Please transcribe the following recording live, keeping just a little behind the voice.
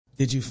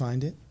Did you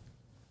find it?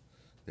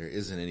 There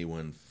isn't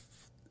anyone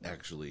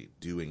actually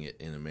doing it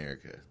in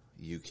America.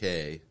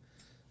 UK.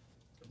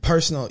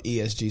 Personal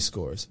ESG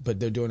scores, but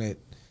they're doing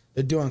it.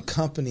 They're doing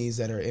companies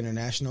that are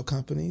international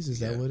companies. Is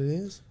that what it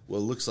is?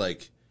 Well, it looks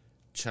like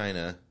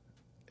China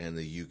and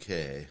the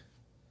UK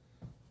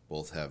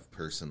both have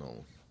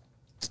personal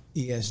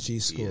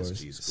ESG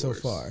scores so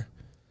far.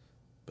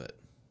 But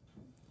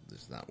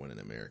there's not one in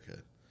America.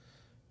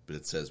 But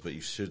it says, but you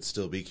should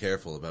still be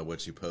careful about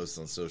what you post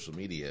on social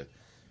media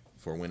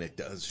for when it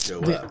does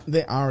show up.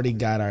 They already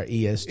got our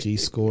ESG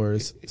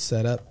scores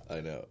set up. I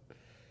know.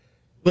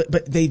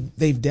 But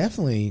they've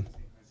definitely,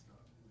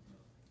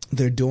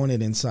 they're doing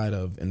it inside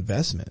of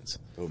investments.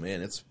 Oh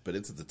man, it's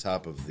at the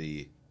top of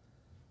the.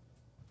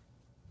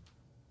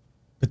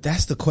 But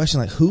that's the question.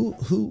 Like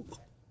who?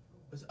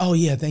 Oh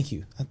yeah, thank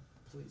you.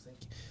 Please,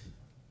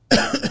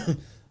 thank you.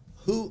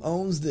 Who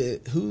owns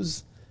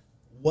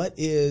what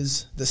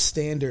is the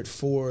standard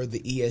for the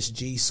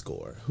ESG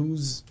score?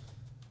 Who's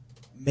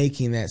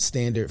making that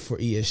standard for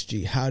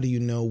ESG? How do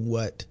you know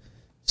what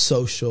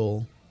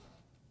social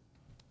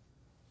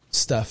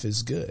stuff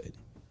is good?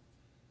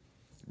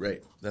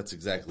 Right. That's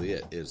exactly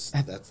it. That's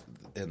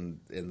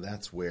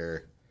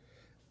where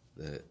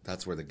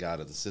the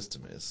god of the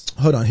system is.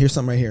 Hold on, here's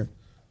something right here.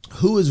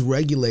 Who is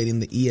regulating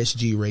the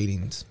ESG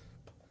ratings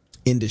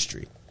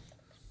industry?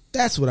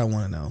 That's what I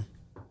want to know.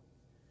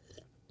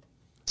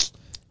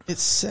 It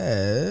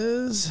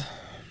says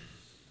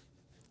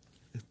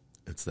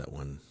it's that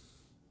one.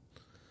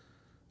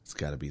 It's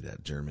got to be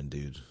that German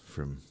dude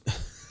from.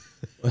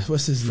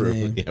 What's his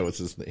name? Yeah, what's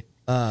his name?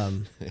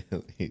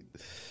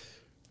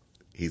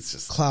 He's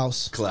just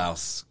Klaus Schwab.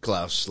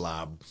 Klaus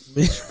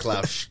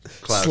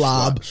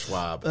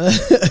Schwab.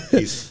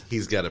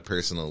 He's got a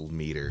personal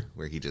meter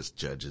where he just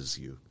judges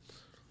you.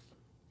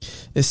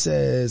 It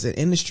says an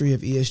industry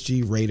of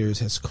ESG raters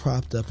has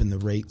cropped up in the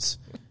rates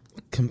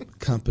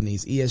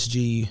companies,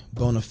 ESG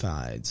bona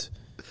fides.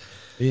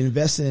 We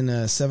invested in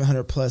a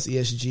 700 plus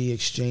ESG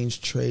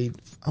exchange trade.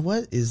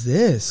 What is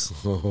this?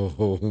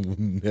 Oh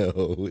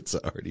no, it's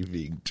already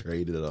being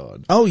traded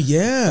on. Oh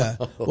yeah.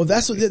 Well,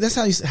 that's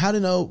how to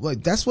know.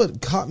 Like that's what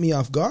caught me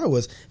off guard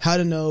was how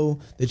to know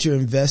that you're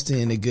investing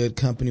in a good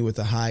company with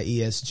a high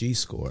ESG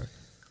score.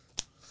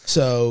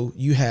 So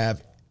you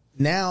have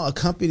now a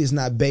company is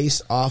not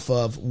based off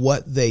of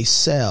what they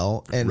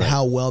sell and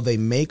how well they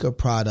make a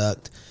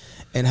product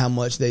and how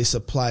much they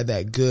supply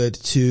that good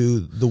to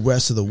the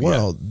rest of the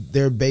world. Yeah.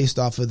 They're based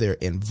off of their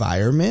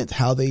environment,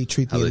 how they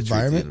treat the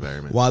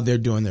environment while they're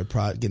doing their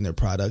getting their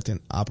product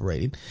and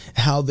operating,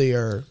 how they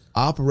are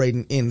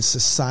operating in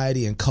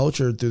society and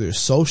culture through their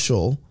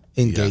social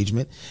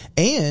engagement,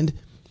 and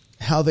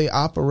how they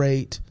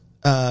operate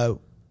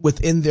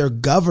within their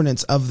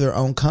governance of their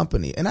own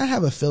company. And I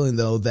have a feeling,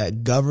 though,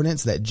 that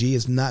governance, that G,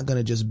 is not going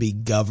to just be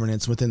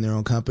governance within their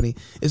own company.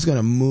 It's going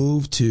to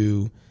move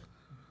to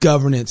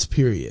governance,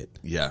 period.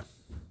 Yeah.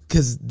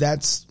 Because they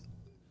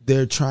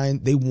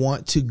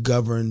want to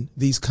govern,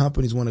 these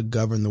companies want to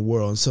govern the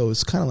world. So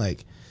it's kind of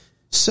like,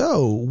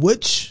 so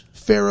which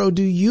pharaoh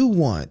do you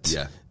want?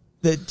 Yeah.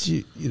 That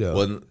you know.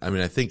 Well, I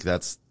mean, I think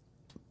that's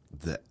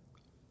the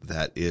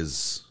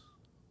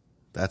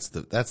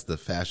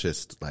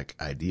fascist like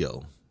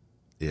ideal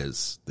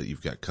is that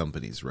you've got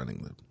companies running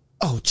them.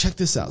 Oh, check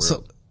this out.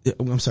 So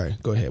I'm sorry.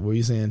 Go ahead. What were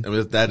you saying? I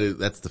mean,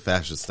 that's the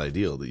fascist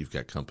ideal that you've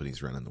got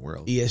companies running the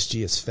world.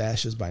 ESG is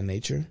fascist by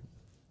nature.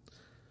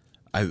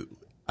 I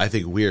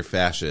think we're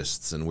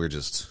fascists and we're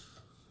just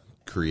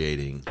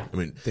creating. I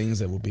mean, things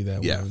that will be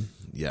that way.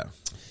 Yeah.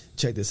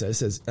 Check this out. It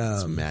says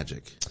it's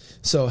magic.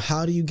 So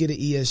how do you get an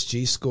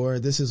ESG score?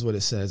 This is what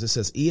it says. It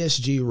says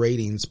ESG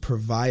ratings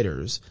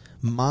providers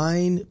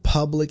mine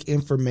public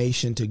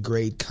information to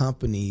grade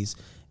companies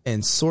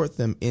and sort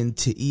them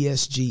into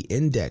ESG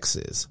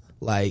indexes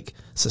like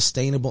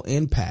sustainable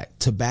impact,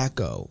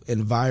 tobacco,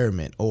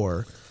 environment,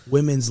 or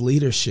women's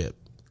leadership.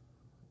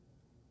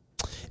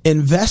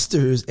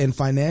 Investors and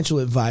financial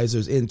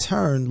advisors in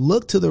turn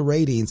look to the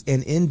ratings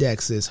and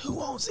indexes.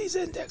 Who owns these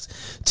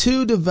indexes?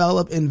 To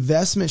develop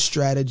investment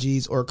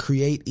strategies or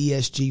create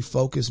ESG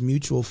focused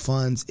mutual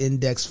funds,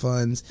 index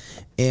funds,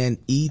 and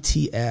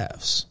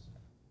ETFs.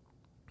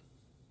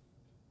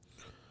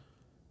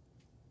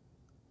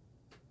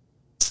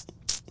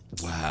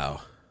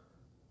 Wow.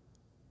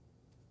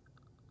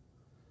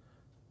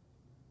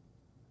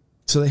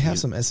 So they have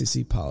some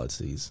SEC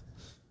policies.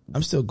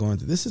 I'm still going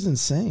through. This is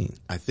insane.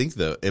 I think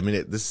though. I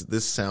mean,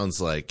 this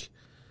sounds like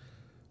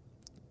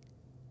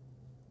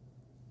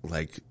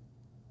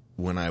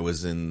when I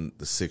was in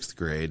the 6th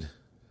grade,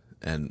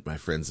 and my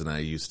friends and I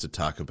used to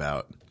talk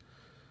about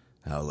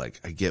how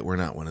I get we're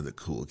not one of the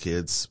cool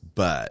kids,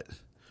 but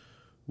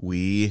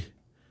we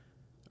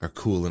are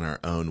cool in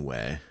our own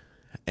way,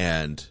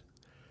 and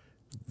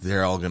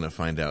they're all going to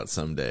find out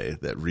someday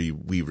that we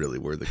really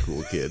were the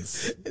cool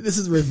kids. This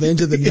is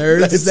Revenge of the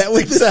Nerds. Is that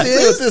what exactly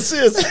this is? What this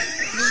is.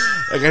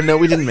 I know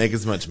we didn't make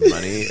as much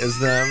money as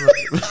them,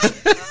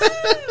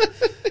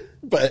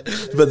 but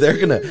they're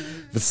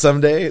But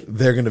someday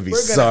they're going to be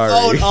sorry.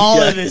 Own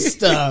all of this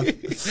stuff.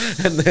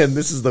 And then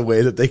this is the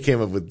way that they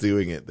came up with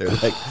doing it. They're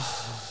like,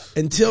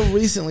 until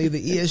recently,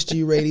 the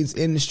ESG ratings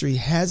industry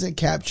hasn't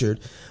captured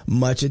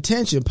much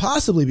attention,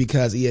 possibly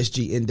because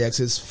ESG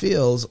indexes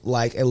feels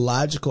like a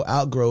logical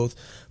outgrowth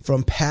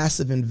from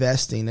passive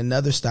investing,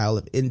 another style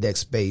of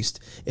index-based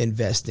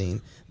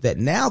investing that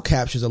now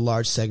captures a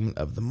large segment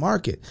of the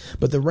market.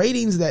 But the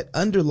ratings that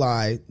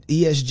underlie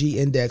ESG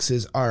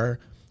indexes are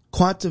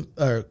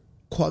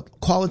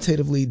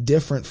qualitatively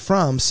different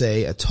from,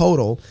 say, a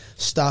total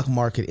stock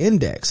market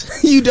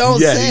index. You don't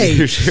say.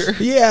 You're sure?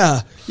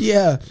 Yeah.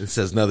 It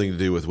has nothing to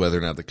do with whether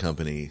or not the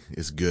company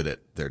is good at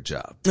their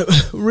job.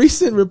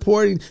 Recent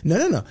reporting.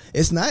 No.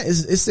 It's not.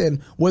 It's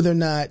saying whether or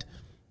not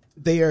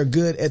they are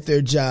good at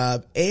their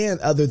job and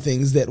other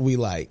things that we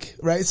like,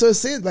 right? So it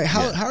says like,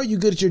 how are you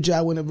good at your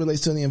job when it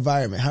relates to the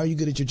environment? How are you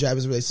good at your job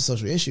as it relates to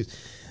social issues?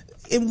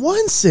 In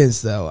one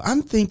sense, though,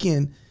 I'm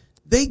thinking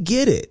they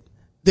get it.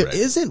 There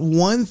isn't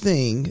one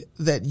thing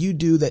that you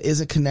do that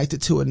isn't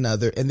connected to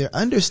another, and they're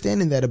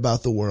understanding that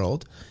about the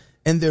world,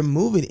 and they're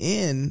moving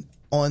in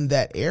on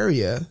that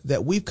area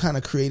that we've kind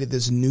of created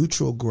this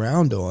neutral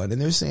ground on, and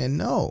they're saying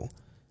no.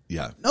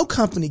 Yeah. No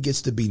company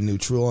gets to be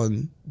neutral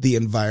on the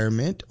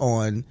environment,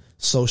 on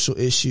social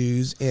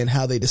issues, and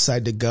how they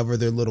decide to govern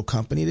their little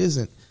company. It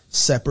isn't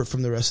separate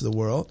from the rest of the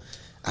world.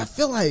 I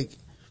feel like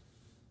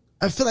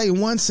in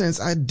one sense,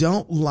 I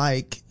don't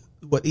like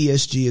what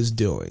ESG is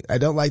doing. I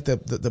don't like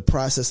the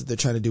process that they're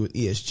trying to do with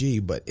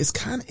ESG, but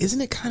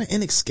isn't it kind of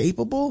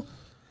inescapable?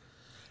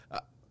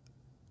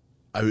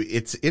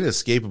 It's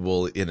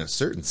inescapable in a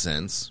certain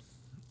sense,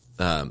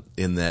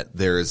 in that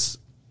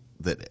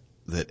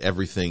that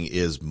everything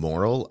is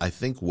moral. I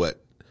think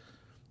what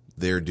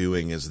they're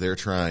doing is they're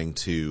trying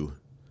to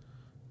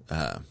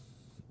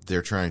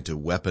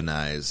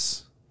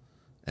weaponize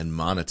and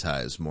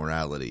monetize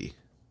morality.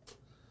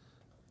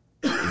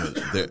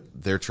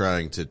 They're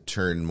trying to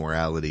turn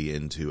morality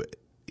into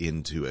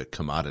a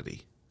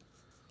commodity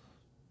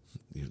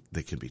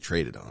that can be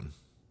traded on,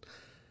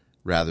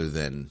 rather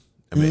than.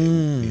 I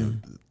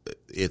mean,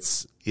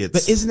 it's.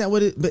 But isn't that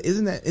what it? But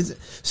isn't that is it,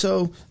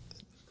 so?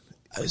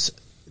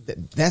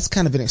 That's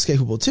kind of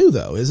inescapable too,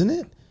 though, isn't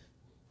it?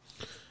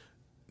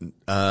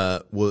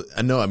 Well,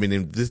 no. I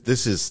mean,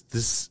 this is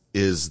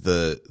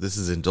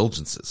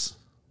indulgences.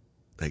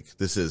 Like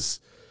this is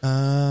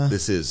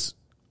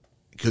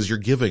because you're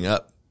giving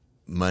up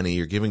money,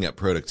 you're giving up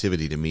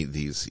productivity to meet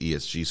these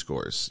ESG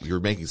scores. You're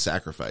making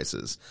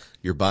sacrifices.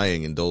 You're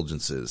buying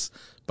indulgences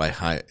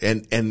by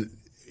and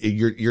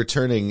you're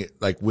turning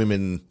like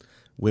women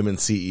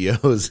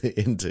CEOs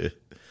into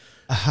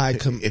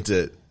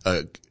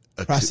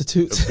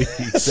prostitutes.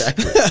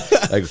 Exactly.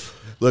 Like,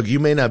 look, you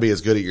may not be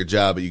as good at your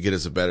job, but you get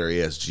us a better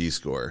ESG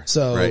score.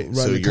 So right.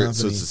 So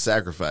it's a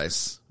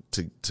sacrifice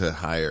to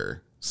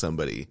hire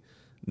somebody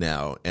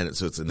now, and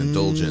so it's an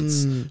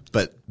indulgence,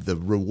 but the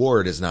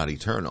reward is not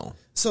eternal.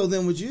 So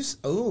then would you,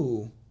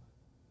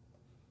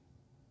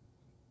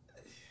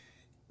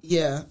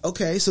 yeah,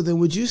 okay. So then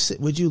would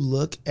you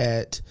look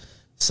at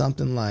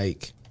something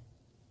like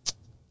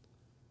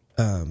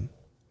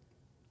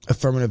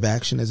affirmative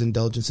action as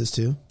indulgences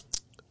too?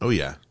 Oh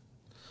yeah.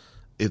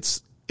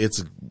 It's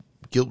a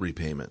guilt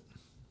repayment.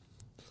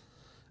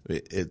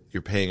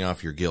 You're paying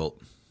off your guilt.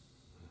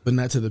 But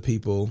not to the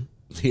people.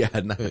 Yeah,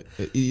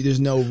 there's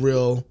no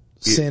real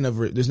sin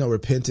there's no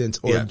repentance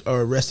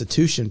or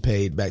restitution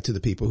paid back to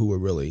the people who were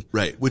really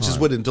right. Which is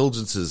what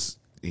indulgences,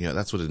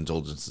 that's what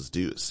indulgences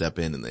do. Step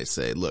in and they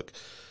say, "Look,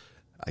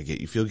 I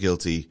get you feel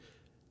guilty.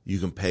 You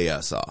can pay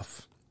us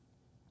off."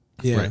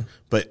 Yeah, right.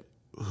 But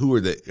who are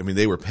they? I mean,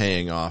 they were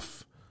paying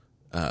off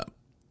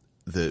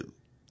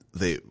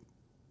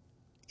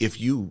if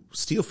you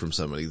steal from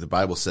somebody, the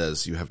Bible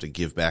says you have to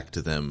give back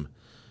to them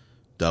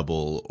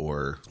double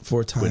or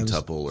 4 times,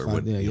 quintuple or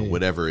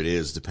whatever it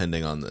is,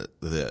 depending on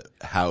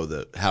how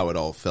it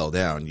all fell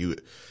down.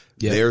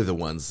 They're the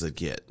ones that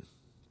get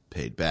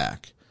paid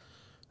back.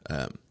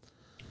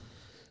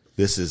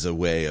 This is a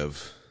way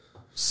of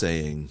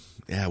saying,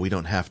 yeah, we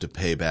don't have to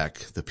pay back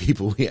the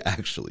people we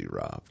actually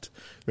robbed.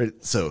 Right?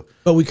 So,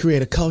 but we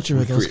create a culture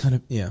of those kind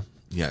of Yeah.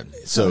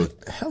 So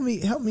help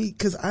me,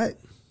 because I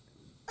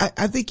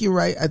think you're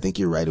right. I think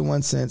you're right in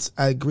one sense.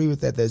 I agree with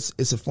that.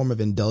 It's a form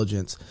of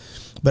indulgence.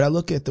 But I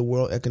look at the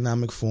World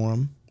Economic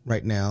Forum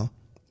right now.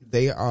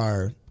 They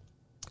are,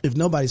 if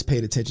nobody's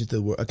paid attention to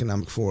the World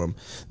Economic Forum,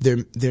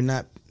 they're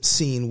not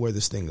seeing where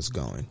this thing is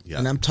going. Yeah.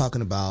 And I'm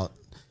talking about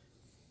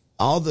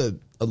all the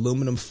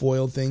aluminum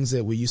foil things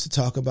that we used to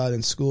talk about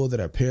in school that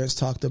our parents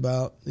talked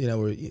about.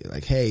 We're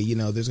like, hey,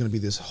 there's going to be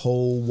this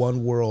whole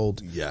one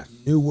world,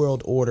 new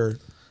world order.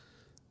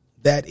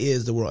 That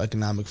is the World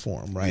Economic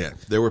Forum, right? Yeah.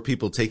 There were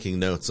people taking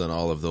notes on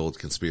all of the old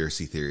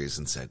conspiracy theories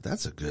and said,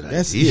 that's a good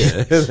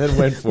idea. And then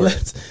went for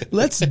it.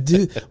 Let's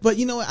do, but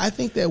you know what? I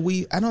think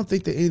that I don't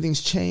think that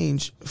anything's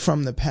changed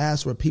from the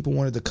past where people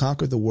wanted to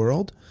conquer the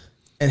world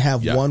and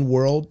have one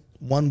world,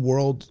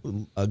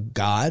 a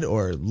God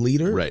or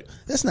leader. Right.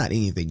 That's not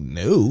anything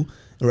new,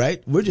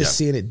 right? We're just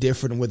seeing it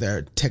different with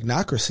our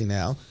technocracy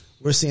now.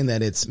 We're seeing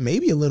that it's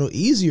maybe a little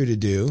easier to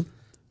do,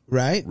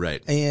 right?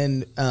 Right.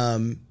 And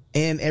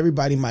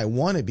everybody might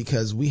want it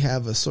because we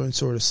have a certain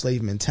sort of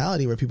slave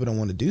mentality where people don't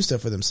want to do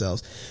stuff for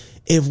themselves.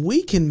 If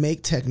we can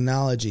make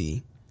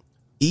technology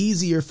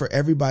easier for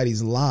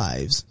everybody's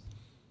lives,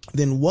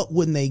 then what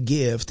wouldn't they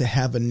give to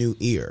have a new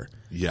ear?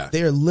 Yeah.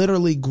 They're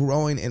literally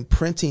growing and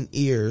printing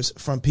ears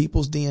from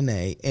people's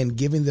DNA and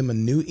giving them a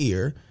new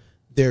ear.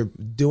 They're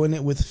doing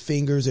it with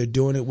fingers. They're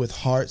doing it with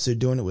hearts. They're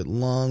doing it with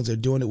lungs. They're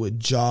doing it with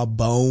jaw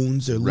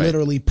bones. They're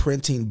literally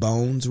printing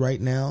bones right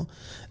now.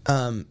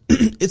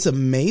 It's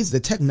amazing.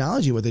 The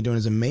technology, what they're doing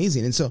is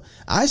amazing. And so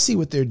I see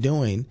what they're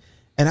doing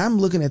and I'm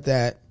looking at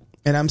that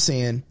and I'm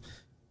saying,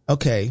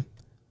 okay,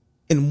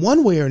 in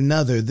one way or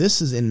another,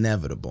 this is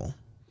inevitable.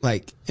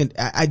 Like, and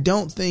I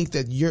don't think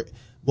that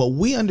what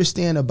we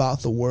understand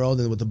about the world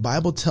and what the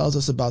Bible tells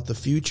us about the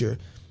future,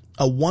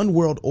 a one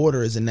world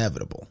order is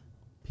inevitable.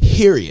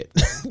 Period.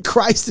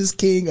 Christ is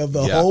king of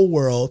the whole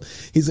world.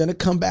 He's going to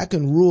come back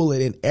and rule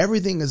it, and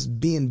everything is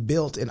being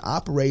built and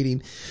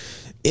operating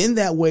in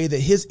that way that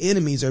his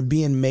enemies are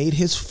being made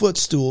his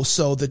footstool,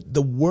 so that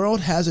the world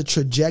has a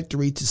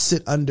trajectory to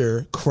sit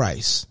under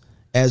Christ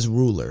as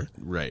ruler.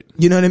 Right.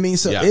 You know what I mean?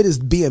 So it is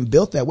being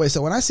built that way.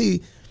 So when I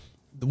see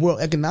the World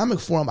Economic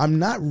Forum, I'm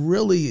not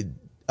really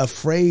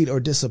afraid or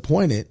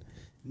disappointed,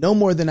 no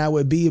more than I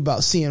would be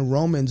about seeing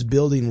Romans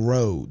building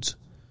roads.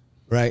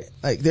 Right?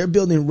 Like they're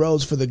building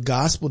roads for the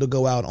gospel to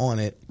go out on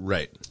it.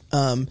 Right.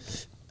 I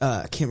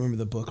can't remember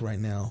the book right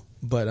now,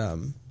 but,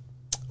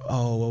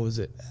 what was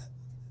it?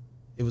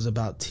 It was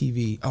about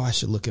TV. Oh, I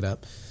should look it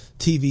up.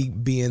 TV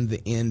being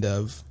the end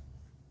of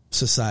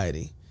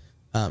society.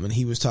 And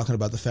he was talking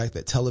about the fact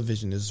that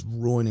television is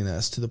ruining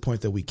us to the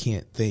point that we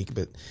can't think.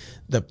 But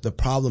the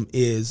problem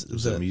is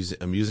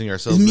amusing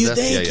ourselves to death.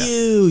 Thank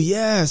you.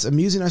 Yes.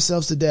 Amusing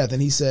ourselves to death.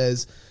 And he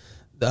says,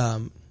 I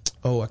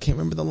can't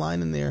remember the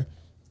line in there.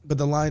 But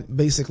the line,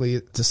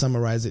 basically, to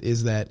summarize it,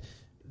 is that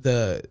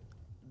the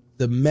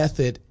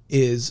method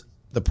is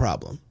the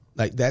problem.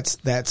 Like that's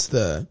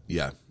the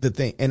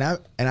thing. And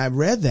I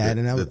read that,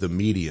 the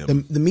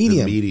medium the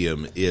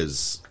medium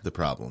is the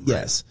problem.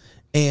 Yes,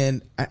 right?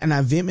 and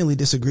I vehemently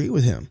disagree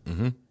with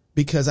him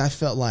because I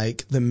felt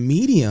like the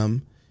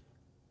medium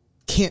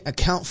can't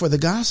account for the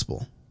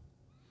gospel.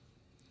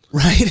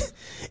 Right?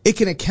 It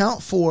can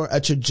account for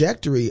a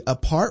trajectory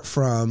apart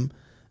from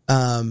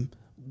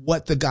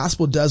what the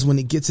gospel does when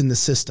it gets in the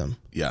system.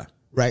 Yeah.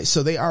 Right.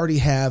 So they already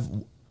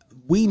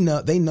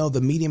they know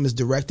the medium is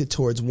directed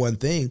towards one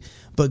thing,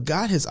 but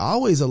God has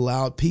always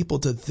allowed people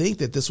to think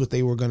that this is what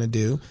they were going to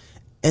do,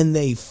 and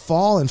they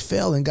fall and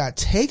fail, and God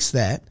takes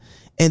that,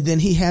 and then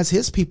he has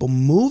his people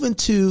move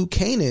into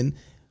Canaan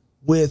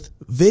with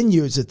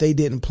vineyards that they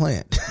didn't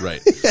plant.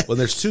 Right. Well,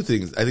 there's two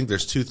things. I think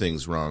there's two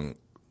things wrong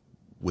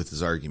with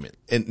his argument.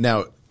 And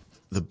now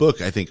the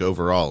book, I think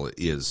overall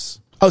is...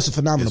 Oh, it's a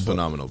phenomenal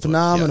book.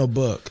 Phenomenal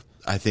book.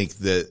 I think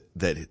that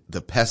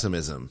the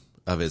pessimism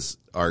of his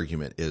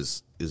argument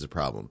is a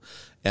problem.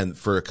 And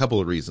for a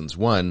couple of reasons.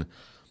 One,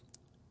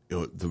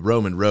 the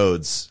Roman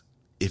roads,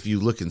 if you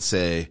look and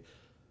say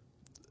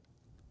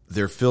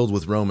they're filled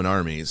with Roman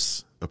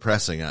armies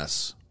oppressing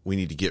us, we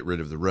need to get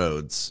rid of the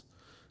roads,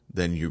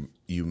 then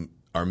you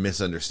are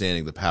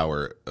misunderstanding the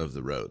power of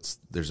the roads.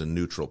 There's a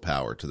neutral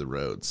power to the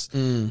roads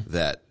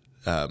that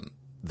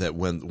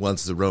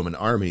once the Roman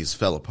armies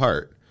fell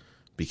apart,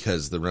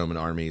 because the Roman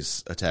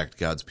armies attacked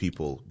God's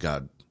people,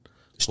 God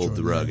pulled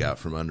the rug out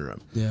from under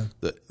them. Yeah.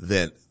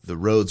 Then the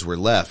roads were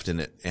left, and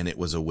it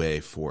was a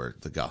way for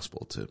the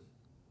gospel to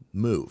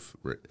move.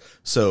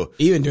 So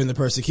even during the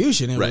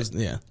persecution, it was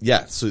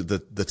yeah. So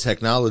the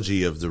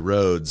technology of the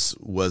roads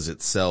was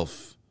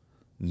itself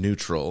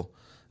neutral,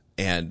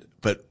 and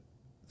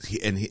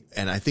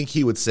I think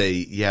he would say,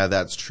 yeah,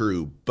 that's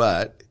true,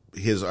 but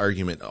his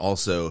argument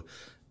also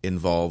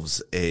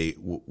involves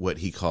what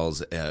he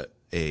calls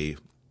a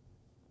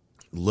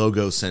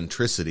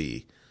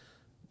logocentricity,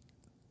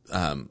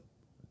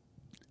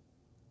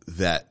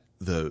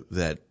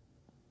 that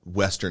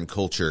Western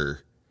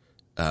culture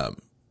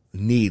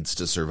needs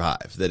to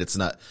survive. That it's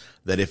not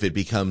that if it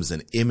becomes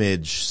an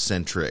image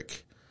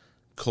centric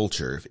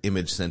culture,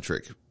 image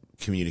centric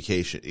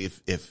communication,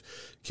 if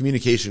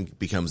communication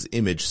becomes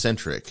image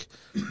centric,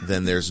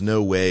 then there's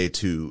no way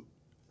to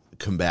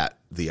combat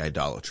the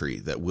idolatry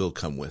that will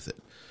come with it.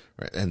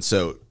 Right. And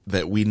so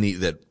that we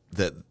need that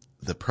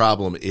the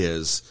problem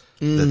is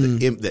that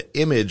the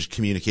image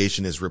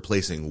communication is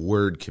replacing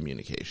word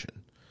communication.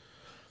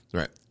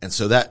 Right. And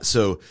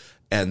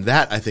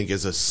that I think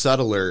is a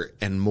subtler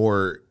and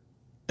more,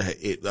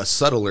 a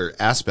subtler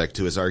aspect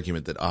to his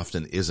argument that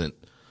often isn't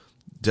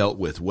dealt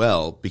with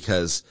well,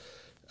 because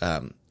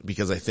I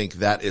think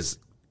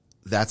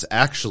that's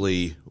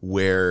actually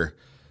where,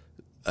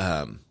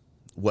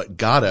 what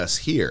got us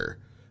here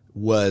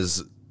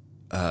was,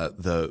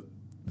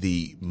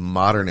 the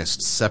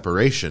modernist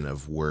separation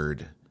of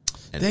word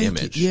and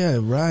image. Yeah,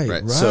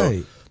 right.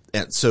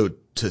 So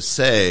to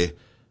say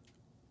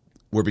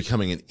we're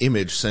becoming an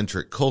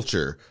image-centric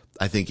culture,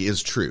 I think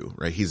is true,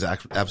 right? He's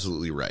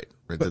absolutely right.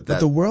 But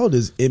the world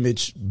is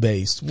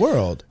image-based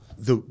world.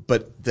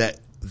 But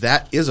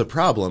that is a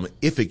problem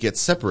if it gets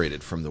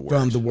separated from the word.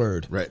 From the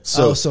word. Right.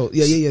 So that's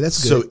good.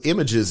 So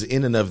images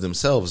in and of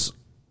themselves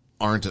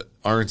aren't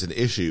an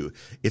issue.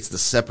 It's the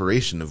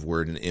separation of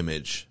word and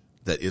image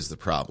that is the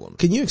problem.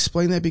 Can you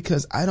explain that?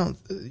 Because I don't,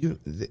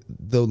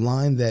 the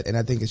line that, and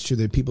I think it's true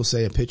that people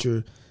say a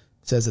picture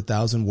says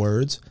 1,000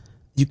 words.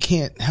 You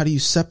can't, how do you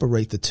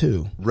separate the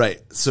two?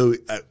 Right. So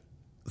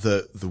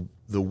the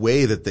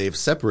way that they've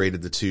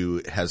separated the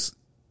two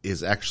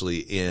is actually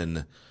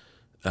in,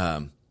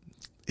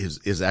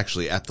 is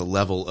actually at the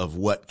level of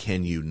what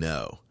can you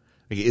know?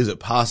 Like, is it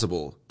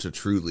possible to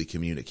truly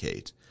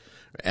communicate?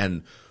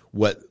 And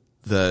what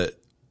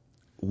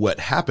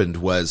happened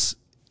was,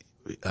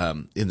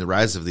 in the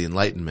rise of the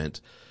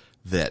Enlightenment,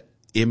 that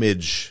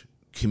image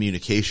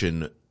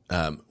communication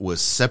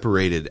was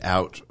separated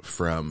out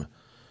from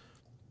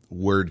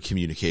word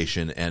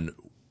communication, and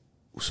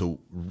so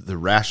the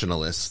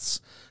rationalists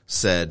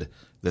said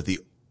that the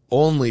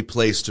only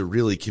place to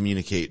really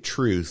communicate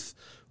truth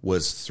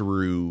was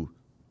through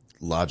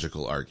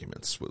logical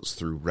arguments, was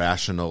through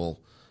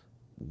rational,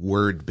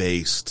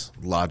 word-based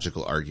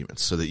logical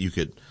arguments, so that you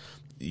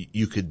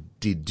could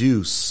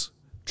deduce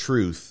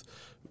truth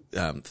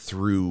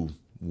through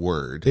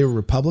word. They were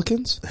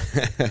Republicans?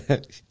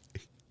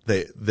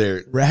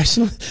 They're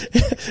rational,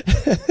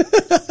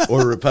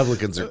 or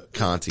Republicans or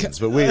Kantians,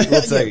 but we'll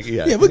say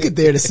we'll get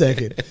there in a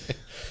second.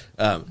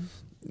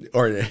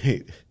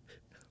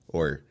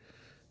 Or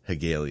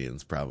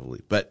Hegelians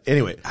probably, but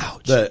anyway,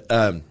 ouch. But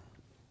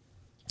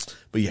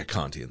yeah,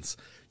 Kantians.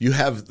 You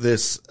have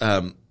this.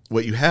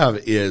 What you have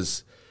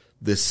is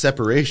this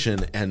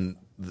separation and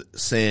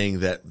saying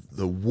that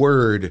the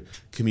word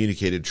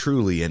communicated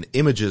truly, and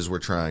images were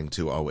trying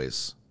to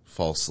always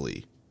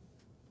falsely,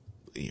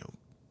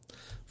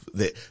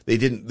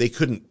 they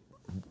couldn't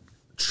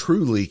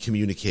truly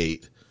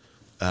communicate,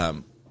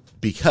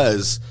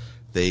 because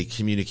they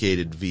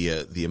communicated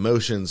via the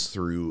emotions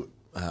through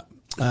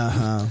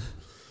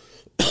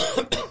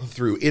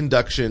through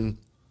induction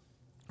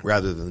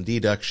rather than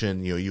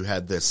deduction. You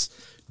had this,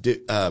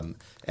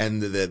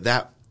 and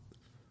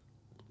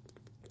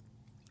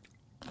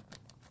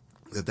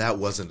that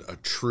wasn't a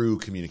true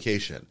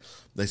communication.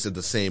 They said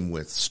the same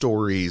with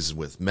stories,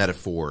 with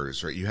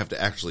metaphors, right? You have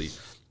to actually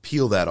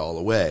peel that all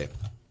away.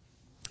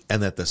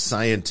 And that the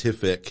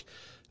scientific,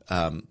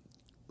 either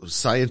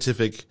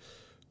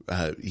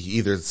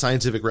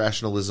scientific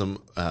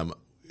rationalism,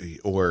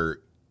 or,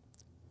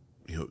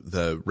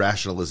 the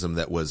rationalism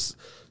that was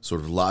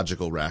sort of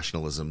logical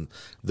rationalism,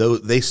 though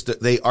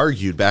they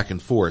argued back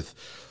and forth,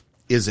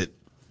 is it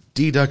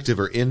deductive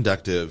or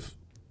inductive,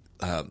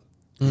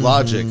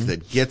 logic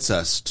that gets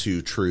us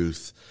to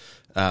truth?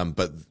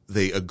 But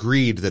they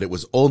agreed that it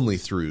was only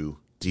through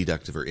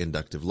deductive or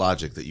inductive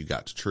logic that you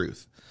got to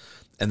truth.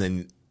 And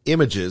then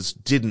images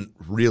didn't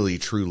really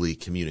truly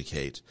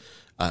communicate,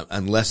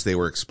 unless they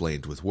were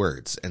explained with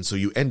words. And so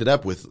you ended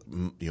up with,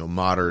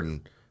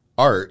 modern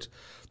art,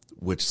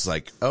 which is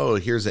like, oh,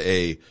 here's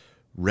a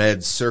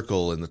red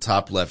circle in the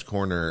top left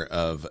corner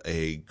of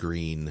a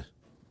green,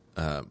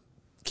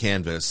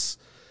 canvas.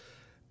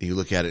 You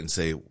look at it and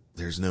say,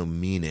 there's no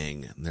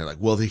meaning. And they're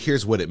like, well,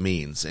 here's what it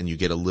means. And you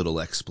get a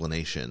little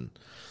explanation,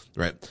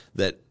 right?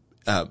 That,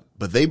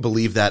 but they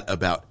believe that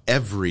about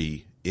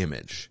every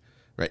image,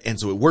 right? And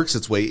so it works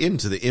its way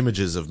into the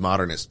images of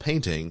modernist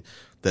painting,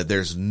 that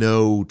there's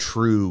no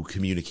true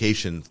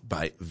communication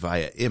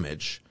via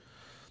image.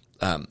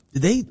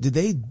 Did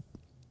they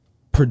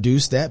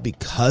produce that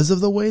because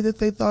of the way that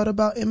they thought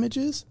about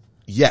images?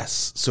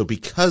 Yes. So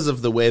because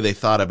of the way they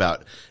thought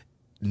about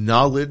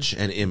knowledge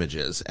and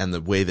images, and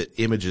the way that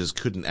images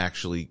couldn't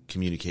actually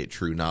communicate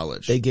true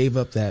knowledge, they gave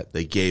up that.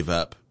 They gave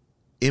up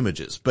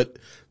images, but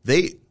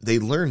they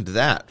learned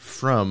that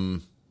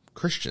from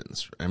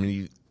Christians. I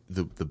mean,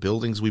 the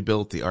buildings we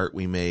built, the art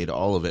we made,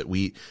 all of it,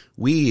 we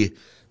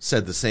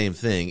said the same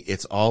thing.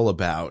 It's all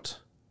about,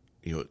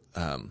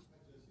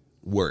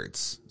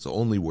 words. So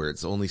only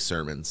words, only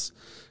sermons,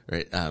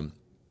 right?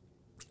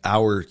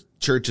 Our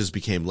churches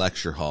became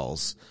lecture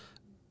halls,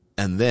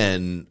 and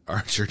then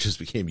our churches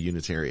became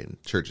Unitarian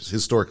churches,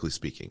 historically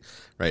speaking,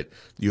 right?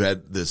 You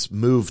had this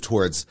move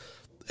towards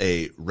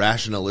a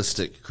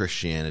rationalistic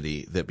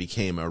Christianity that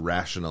became a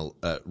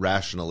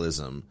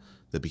rationalism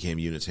that became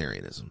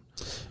Unitarianism.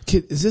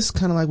 Is this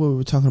kind of like what we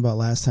were talking about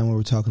last time, when we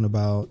were talking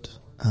about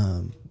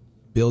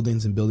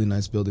buildings and building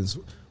nice buildings?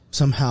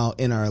 Somehow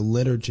in our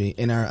liturgy,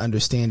 in our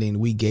understanding,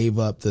 we gave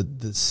up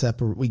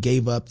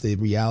the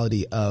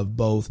reality of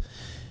both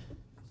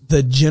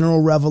the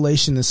general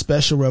revelation and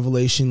special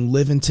revelation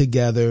living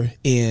together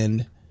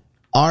in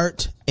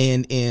art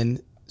and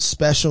in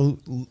special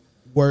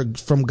word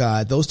from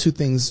God. Those two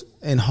things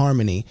in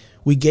harmony.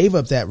 We gave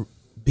up that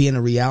being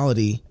a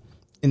reality.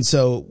 And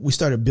so we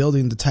started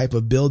building the type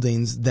of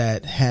buildings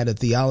that had a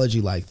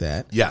theology like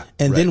that. Yeah.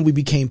 And then we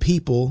became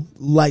people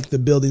like the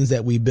buildings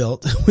that we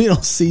built. We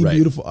don't see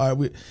beautiful art.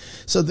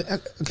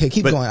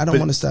 Keep going. I don't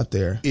want to stop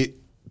there.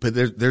 But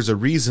there's a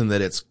reason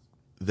that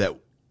that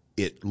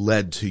it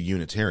led to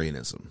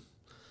Unitarianism,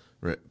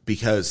 right?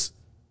 Because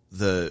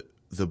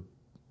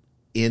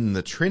in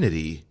the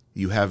Trinity,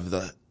 you have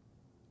the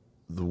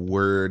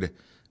word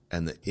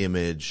and the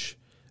image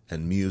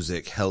and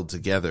music held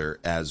together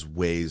as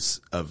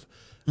ways of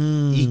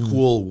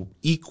equal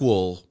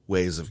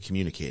ways of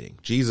communicating.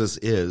 Jesus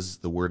is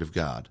the Word of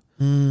God,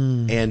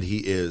 and he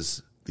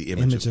is the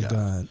image of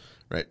God.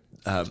 Right.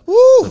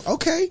 Woo,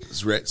 okay.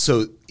 Right.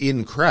 So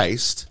in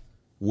Christ,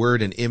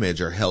 word and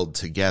image are held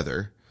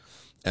together.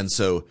 And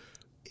so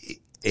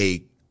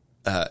and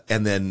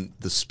then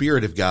the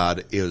Spirit of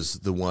God is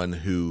the one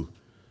who,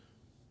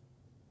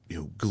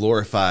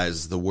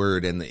 glorifies the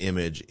word and the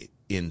image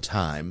in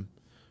time.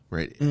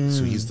 Right.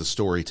 So he's the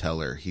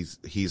storyteller. He's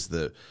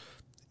the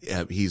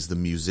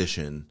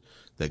musician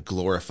that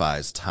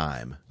glorifies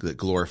time, that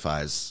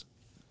glorifies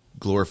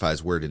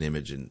word and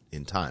image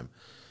in time.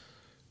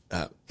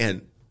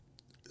 And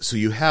so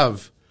you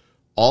have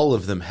all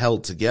of them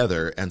held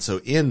together. And so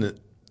in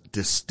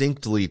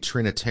distinctly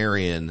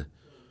Trinitarian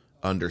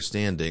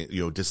understanding,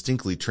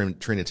 distinctly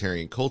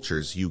Trinitarian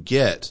cultures, you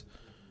get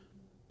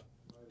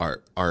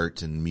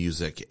art and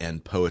music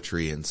and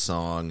poetry and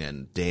song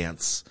and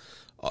dance,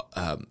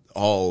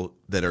 all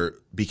that are,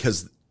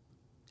 because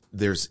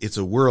it's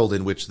a world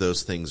in which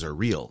those things are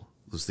real.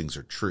 Those things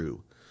are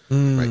true,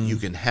 right? You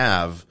can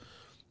have,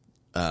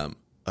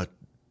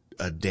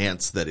 a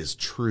dance that is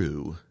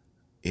true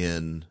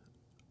in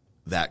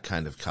that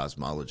kind of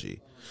cosmology.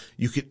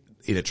 You could,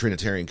 in a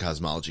Trinitarian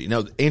cosmology.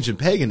 Now, ancient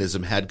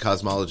paganism had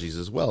cosmologies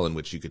as well in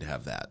which you could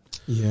have that.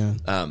 Yeah.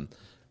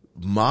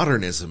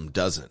 Modernism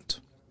doesn't.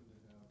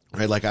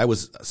 Right? Like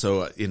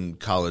in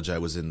college, I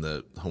was in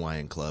the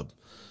Hawaiian Club,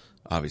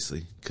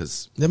 obviously,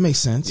 because that makes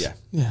sense. Yeah.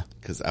 Yeah.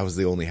 Because I was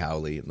the only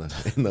haole in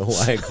the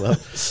Hawaiian Club.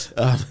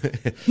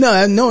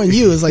 No, knowing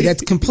you is like,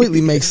 that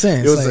completely makes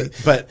sense. It was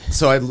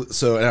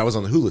and I was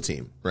on the hula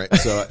team, right?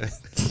 So,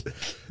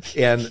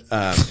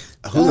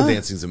 hula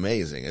dancing is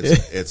amazing.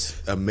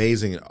 It's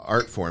amazing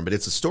art form, but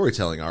it's a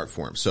storytelling art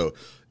form. So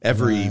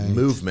every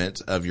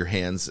movement of your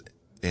hands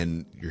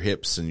and your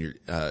hips and your,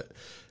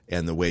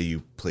 and the way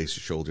you place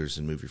your shoulders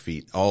and move your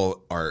feet,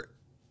 all are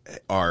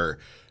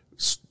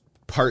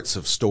parts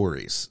of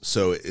stories.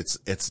 So it's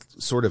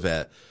sort of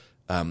a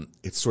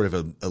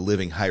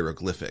living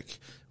hieroglyphic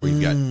where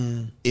you've got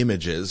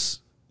images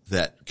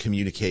that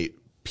communicate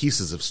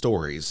pieces of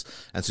stories.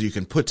 And so you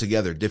can put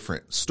together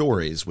different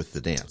stories with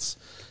the dance.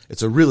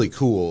 It's a really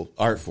cool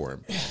art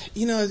form.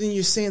 Then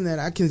you're saying that,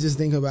 I can just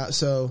think about,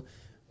 so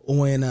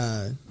when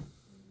R.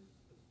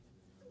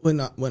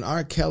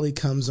 Kelly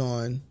comes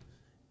on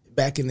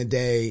back in the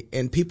day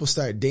and people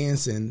start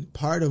dancing,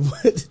 part of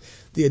what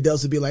the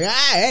adults would be like,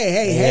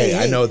 hey,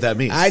 I know what that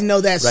means. I know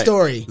that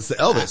story. It's the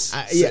Elvis.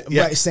 Yeah,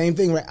 right. Same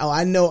thing. Right. Oh,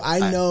 I know. I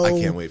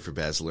can't wait for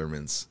Baz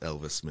Luhrmann's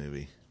Elvis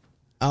movie.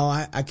 Oh,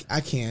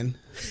 I can.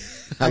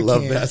 I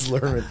love Baz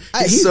Luhrmann.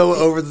 He's so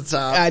over the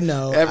top. I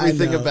know.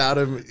 Everything about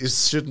him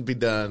shouldn't be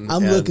done.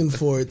 I'm looking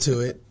forward to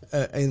it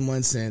in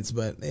one sense,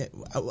 but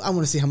I want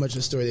to see how much of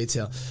the story they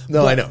tell.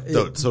 No, I know.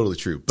 No, it's totally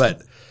true.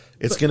 But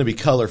it's going to be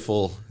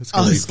colorful. It's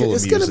going to be full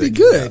of music. It's going to be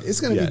good. It's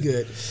going to be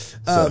good.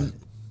 So,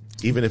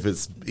 even if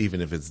it's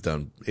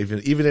done, even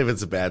if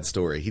it's a bad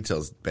story, he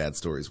tells bad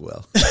stories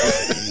well.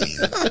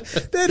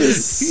 That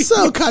is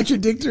so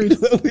contradictory to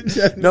what we're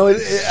doing. No, it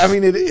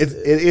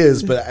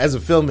is. But as a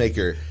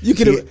filmmaker, you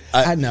can.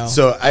 I know.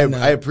 So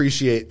I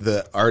appreciate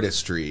the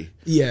artistry.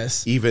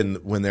 Yes. Even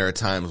when there are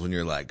times when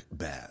you're like,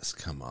 Baz,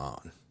 come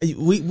on.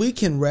 We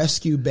can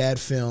rescue bad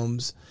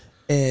films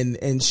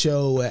and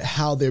show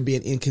how they're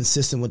being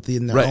inconsistent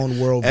within their own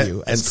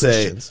worldview as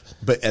Christians.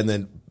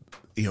 Then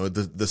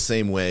the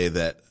same way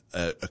that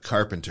a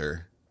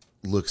carpenter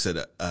looks at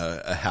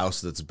a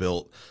house that's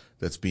built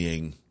that's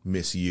being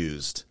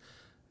misused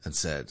and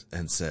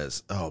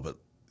says, oh, but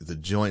the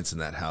joints in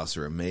that house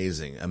are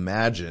amazing.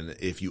 Imagine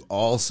if you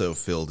also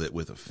filled it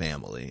with a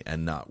family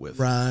and not with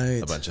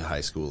a bunch of high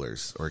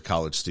schoolers or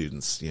college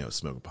students,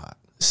 smoking pot.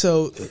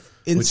 So,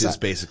 which is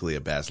basically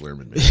a Baz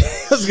Luhrmann movie.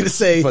 I was going to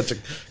say a bunch of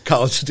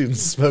college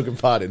students smoking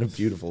pot in a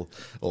beautiful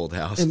old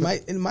house.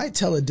 It might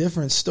tell a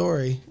different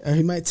story, or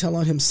he might tell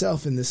on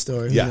himself in this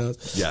story. Who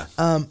knows? Yeah.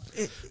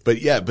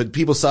 But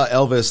people saw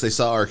Elvis, they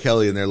saw R.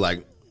 Kelly, and they're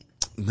like,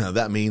 no,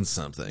 that means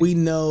something. We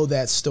know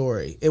that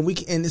story, and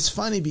it's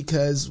funny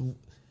because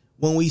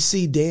when we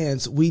see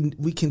dance, we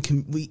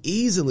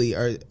easily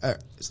are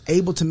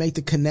able to make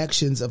the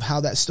connections of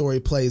how that story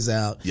plays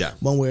out. Yeah.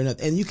 One way or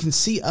another. And you can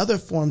see other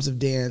forms of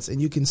dance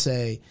and you can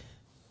say,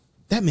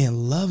 that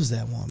man loves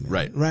that woman.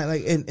 Right. Right.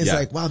 Like, and it's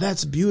like, wow,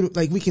 that's beautiful.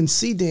 Like, we can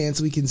see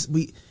dance.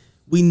 We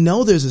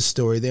know there's a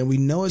story there. We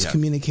know it's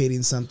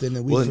communicating something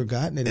that we've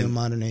forgotten it in the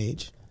modern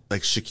age.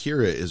 Like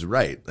Shakira is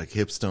right. Like,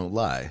 hips don't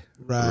lie.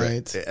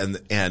 Right.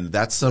 And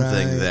that's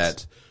something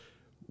that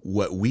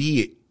what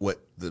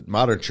the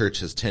modern church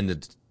has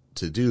tended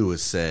to do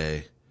is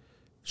say,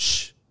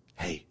 shh,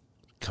 hey,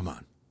 come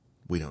on.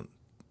 We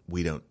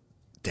don't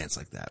dance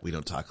like that. We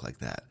don't talk like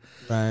that.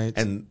 Right.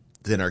 And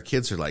then our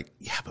kids are like,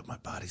 yeah, but my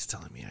body's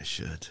telling me I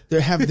should.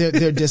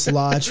 They're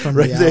dislodged from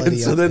Right? reality.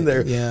 So then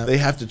yeah. they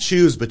have to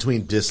choose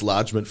between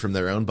dislodgement from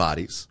their own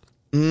bodies,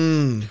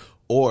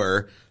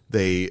 or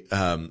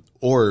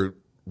or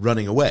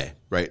running away,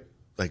 right?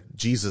 Like,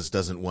 Jesus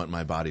doesn't want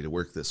my body to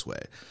work this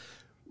way.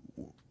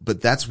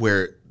 But that's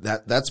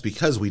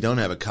because we don't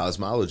have a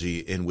cosmology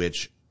in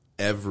which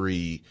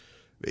every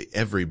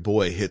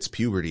boy hits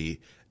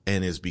puberty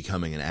and is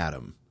becoming an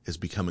Adam, is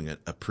becoming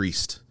a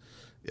priest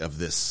of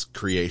this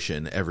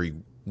creation. Every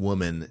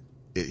woman,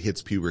 it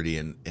hits puberty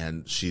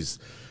and she's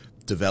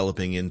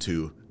developing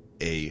into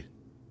a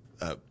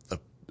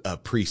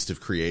priest of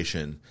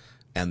creation,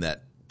 and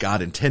that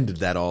God intended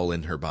that all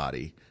in her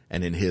body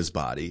and in his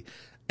body,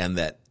 and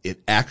that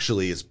it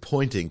actually is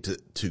pointing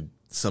to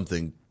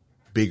something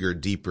bigger,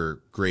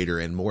 deeper, greater,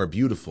 and more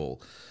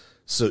beautiful.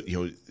 So,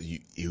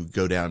 you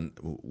go down,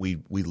 we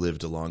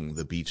lived along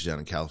the beach down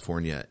in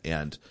California,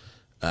 and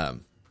I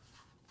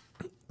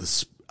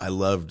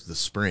loved the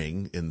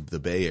spring in the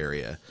Bay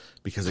Area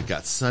because it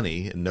got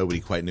sunny and nobody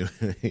quite knew.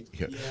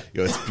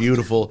 It's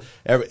beautiful,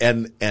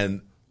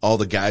 and all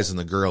the guys and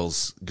the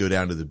girls go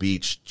down to the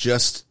beach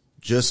just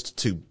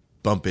to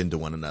bump into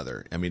one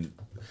another. I mean,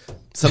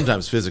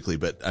 sometimes physically,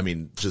 but I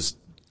mean just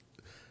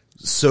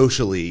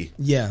socially.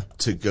 Yeah.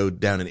 To go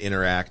down and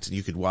interact.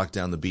 You could walk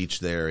down the beach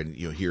there and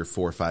hear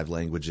 4 or 5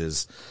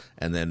 languages,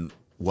 and then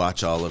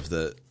watch all of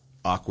the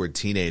awkward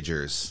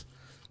teenagers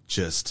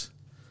just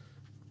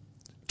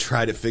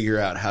try to figure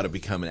out how to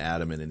become an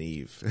Adam and an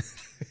Eve.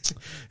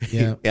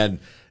 Yeah. And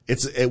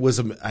it was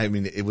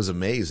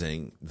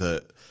amazing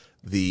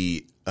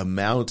the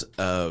amount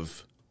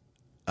of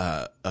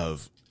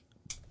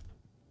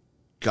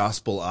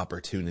gospel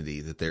opportunity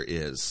that there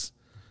is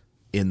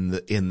in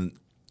the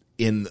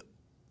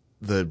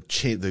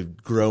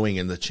growing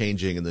and the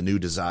changing and the new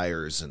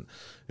desires, and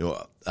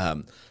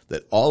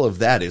that all of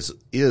that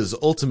is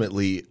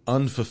ultimately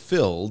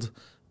unfulfilled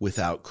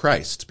without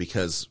Christ,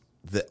 because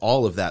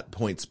all of that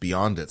points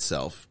beyond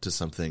itself to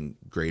something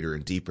greater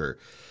and deeper.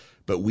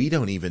 But we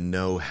don't even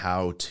know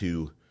how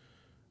to.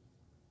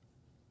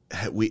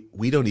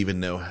 We don't even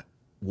know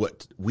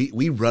what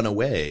we run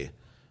away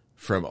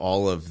from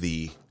all of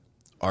the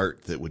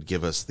art that would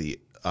give us the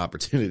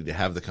opportunity to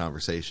have the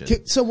conversation.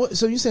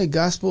 So you say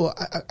gospel,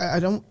 I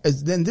don't,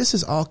 then this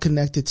is all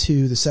connected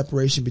to the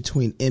separation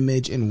between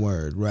image and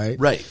word, right?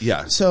 Right.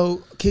 Yeah.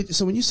 So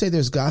when you say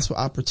there's gospel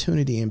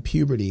opportunity in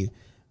puberty,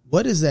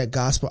 what does that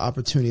gospel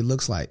opportunity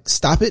looks like?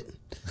 Stop it.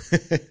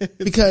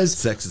 Because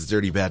sex is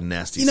dirty, bad, and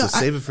nasty. So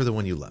save it for the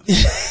one you love.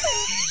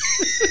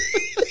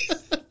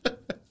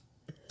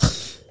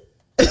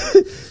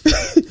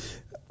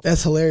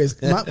 That's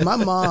hilarious. My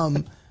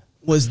mom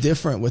was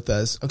different with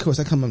us. Of course,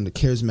 I come from the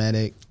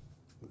charismatic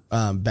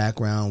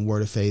background,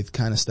 word of faith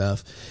kind of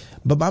stuff.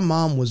 But my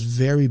mom was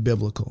very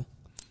biblical.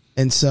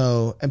 And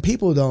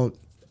people don't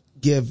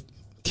give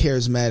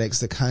charismatics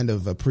the kind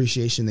of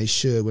appreciation they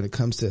should when it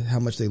comes to how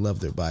much they love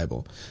their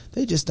Bible.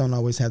 They just don't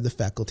always have the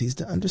faculties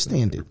to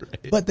understand it.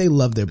 Right. But they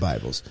love their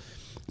Bibles.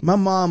 My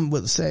mom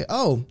would say,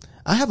 "Oh,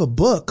 I have a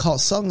book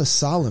called Song of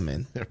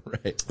Solomon."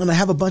 Right. And I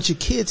have a bunch of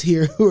kids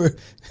here who are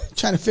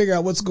trying to figure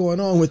out what's going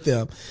on with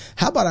them.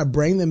 How about I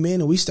bring them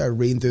in and we start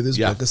reading through this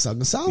book of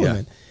Song of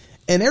Solomon? Yeah.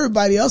 And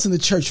everybody else in the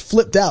church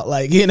flipped out,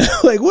 like,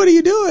 like, what are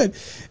you doing?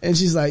 And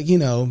she's like,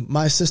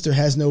 my sister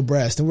has no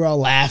breast. And we're all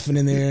laughing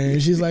in there.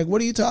 And she's like,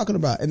 what are you talking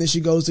about? And then she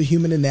goes to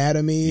human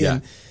anatomy. Yeah.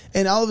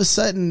 And all of a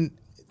sudden,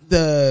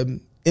 the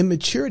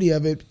immaturity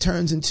of it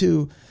turns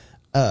into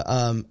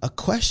a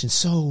question.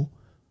 So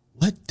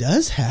what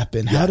does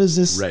happen? Yeah, how does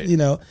this,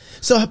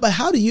 but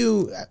how do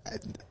you,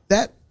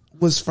 that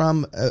was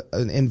from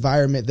an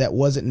environment that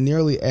wasn't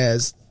nearly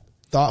as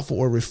thoughtful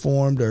or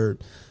reformed or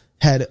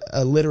had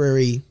a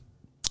literary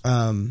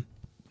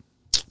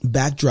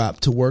backdrop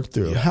to work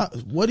through. Yeah.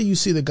 What do you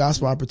see the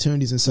gospel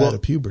opportunities inside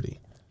of puberty?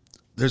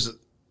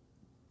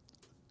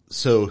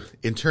 So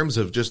in terms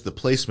of just the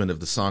placement of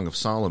the Song of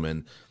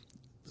Solomon,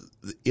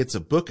 it's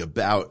a book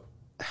about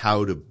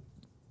how to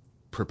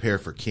prepare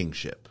for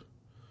kingship,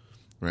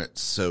 right?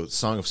 So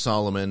Song of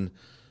Solomon,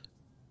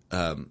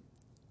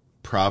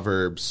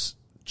 Proverbs,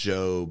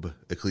 Job,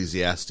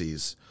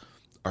 Ecclesiastes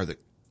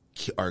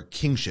are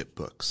kingship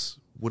books.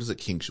 What does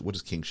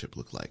kingship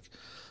look like?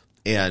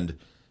 And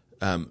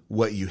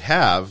what you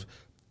have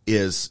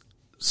is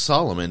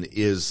Solomon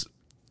is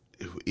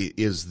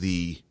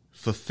the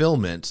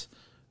fulfillment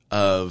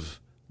of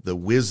the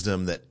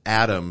wisdom that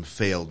Adam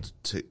failed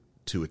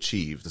to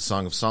achieve. The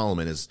Song of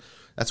Solomon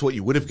that's what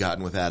you would have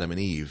gotten with Adam and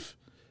Eve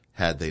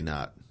had they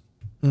not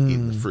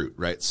eaten the fruit,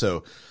 right?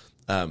 So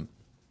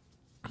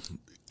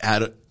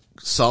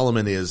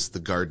Solomon is the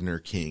gardener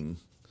king.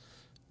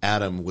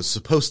 Adam was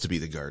supposed to be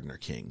the gardener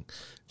king.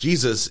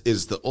 Jesus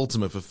is the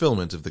ultimate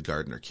fulfillment of the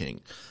gardener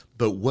king.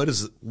 But what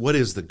is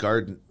the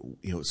garden?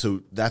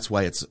 So that's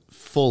why it's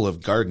full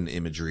of garden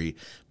imagery,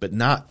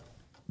 the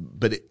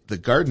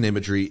garden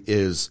imagery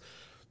is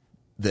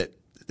that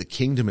the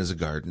kingdom is a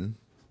garden.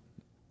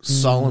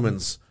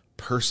 Solomon's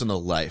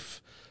personal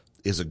life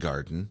is a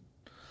garden,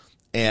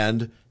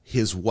 and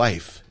his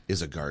wife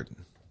is a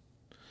garden.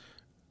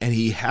 And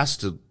he has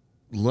to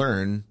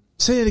learn.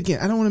 Say it again.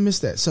 I don't want to miss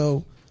that.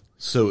 So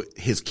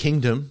his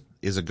kingdom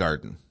is a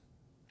garden,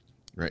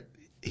 right?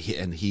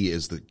 He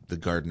is the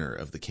gardener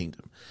of the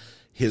kingdom.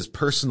 His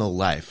personal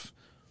life,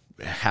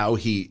 how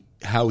he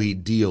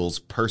deals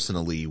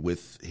personally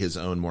with his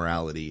own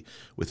morality,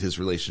 with his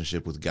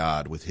relationship with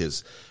God, with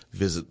his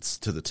visits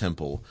to the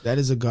temple. That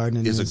is a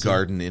garden. Is a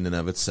garden in and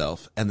of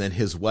itself. And then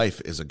his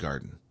wife is a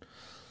garden.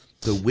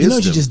 The wisdom. You know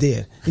what you just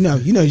did. You know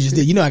you just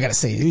did. You know I gotta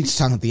say it. We're just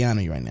talking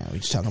theonomy right now. We're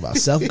just talking about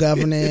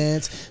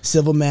self-governance,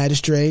 civil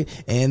magistrate,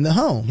 and the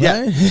home.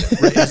 Right? Yeah,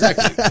 right,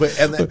 exactly.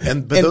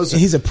 But those.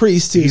 He's a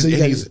priest too.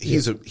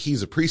 He's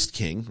a priest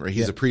king, right?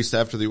 He's a priest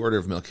after the order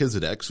of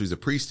Melchizedek, so he's a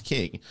priest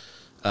king,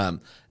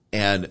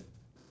 and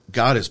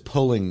God is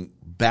pulling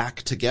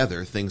back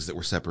together things that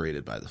were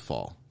separated by the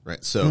fall,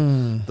 right?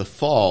 So the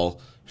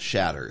fall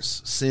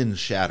shatters, sin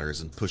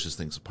shatters, and pushes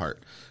things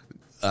apart.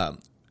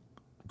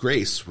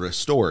 Grace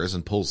restores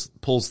and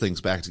pulls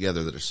things back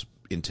together that are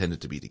intended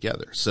to be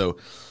together. So,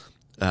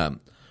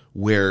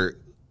 where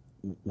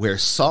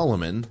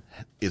Solomon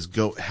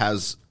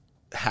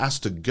has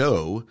to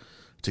go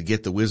to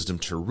get the wisdom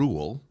to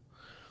rule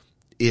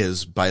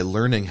is by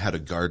learning how to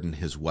garden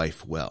his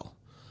wife well,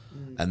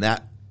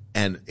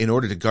 and in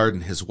order to garden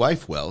his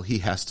wife well, he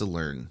has to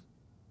learn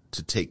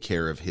to take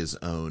care of his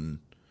own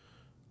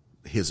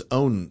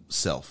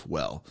self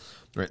well,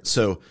 right?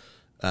 So,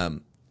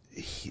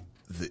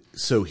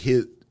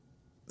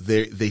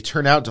 they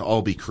turn out to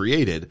all be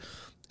created,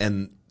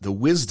 and the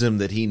wisdom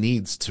that he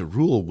needs to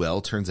rule well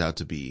turns out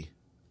to be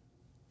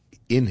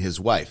in his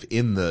wife,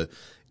 in the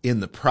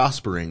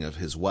prospering of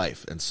his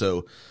wife. And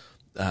so,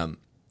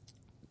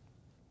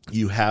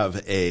 you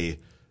have a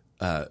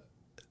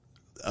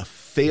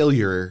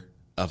failure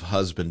of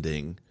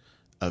husbanding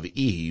of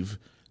Eve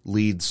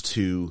leads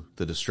to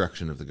the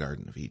destruction of the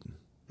Garden of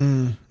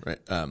Eden.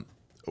 Right?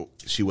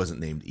 She wasn't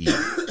named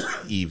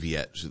Eve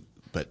yet.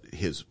 But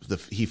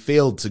he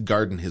failed to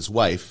garden his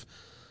wife,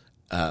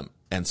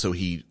 and so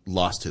he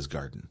lost his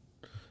garden.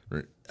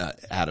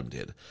 Adam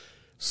did.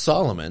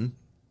 Solomon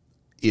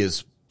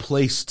is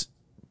placed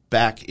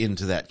back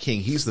into that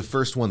king. He's the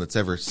first one that's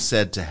ever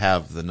said to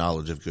have the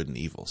knowledge of good and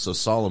evil. So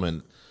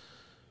Solomon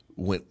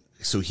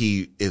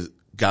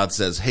God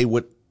says, "Hey,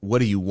 what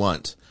do you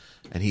want?"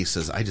 And he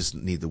says, "I just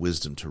need the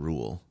wisdom to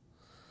rule."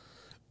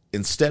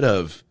 Instead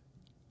of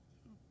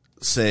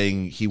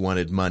saying he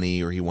wanted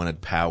money or he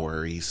wanted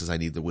power, he says, "I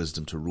need the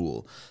wisdom to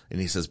rule." And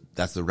he says,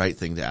 that's the right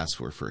thing to ask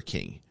for a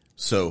king.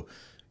 So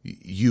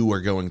you are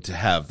going to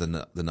have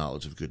the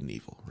knowledge of good and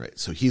evil, right?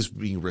 So he's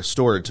being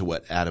restored to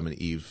what Adam and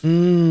Eve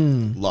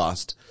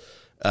lost.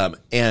 So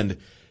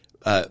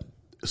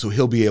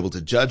he'll be able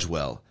to judge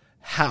well.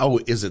 How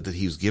is it that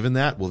he's given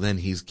that? Well, then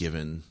he's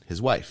given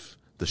his wife,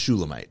 the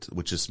Shulamite,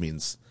 which just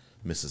means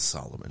Mrs.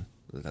 Solomon.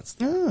 That's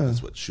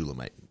what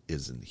Shulamite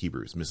is in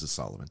Hebrew, is Mrs.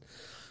 Solomon.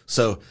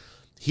 So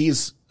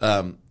he's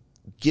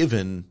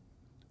given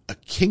a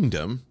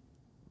kingdom,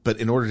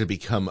 but in order to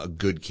become a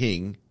good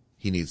king,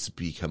 he needs to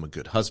become a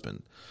good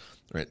husband,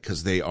 right?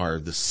 Because they are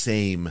the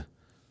same.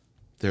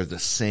 They're the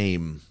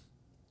same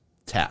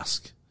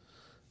task,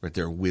 right?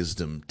 They're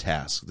wisdom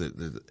task.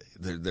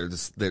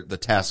 The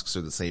tasks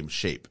are the same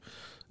shape.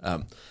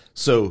 The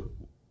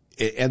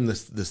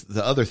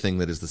other thing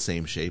that is the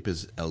same shape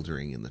is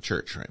eldering in the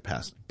church, right?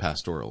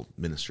 Pastoral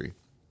ministry,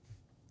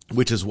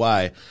 which is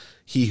why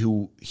he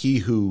who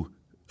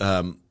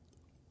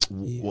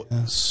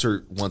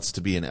wants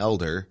to be an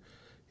elder,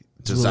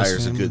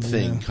 desires a good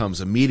thing,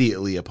 comes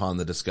immediately upon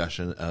the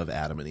discussion of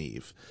Adam and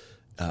Eve.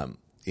 1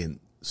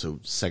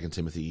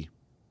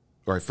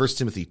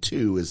 Timothy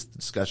 2 is the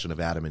discussion of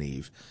Adam and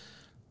Eve.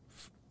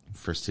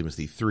 1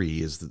 Timothy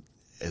 3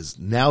 is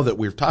now that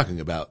we're talking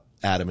about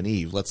Adam and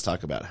Eve, let's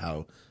talk about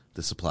how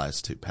this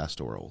applies to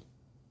pastoral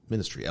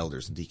ministry,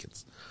 elders and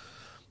deacons.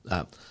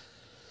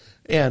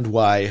 And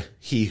why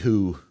he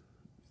who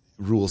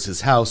rules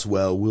his house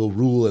well will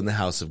rule in the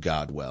house of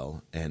God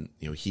well, and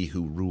he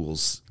who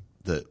rules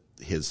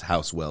his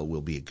house well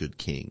will be a good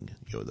king.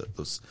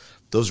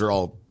 Those are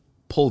all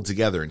pulled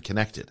together and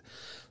connected.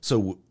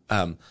 So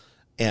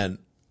and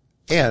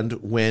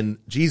when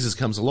Jesus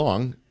comes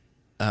along,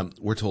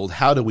 we're told,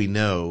 how do we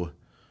know?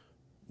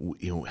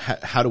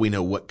 How do we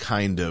know what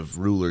kind of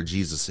ruler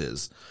Jesus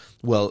is?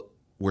 Well,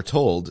 we're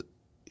told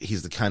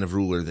he's the kind of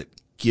ruler that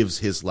gives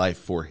his life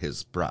for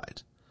his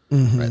bride.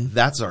 Mm-hmm. Right?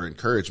 That's our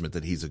encouragement,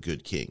 that he's a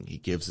good king. He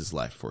gives his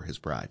life for his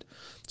bride.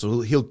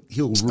 So he'll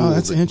rule. Oh,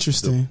 that's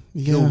interesting.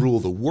 He'll rule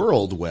the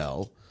world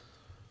well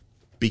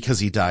because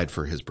he died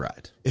for his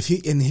bride. If he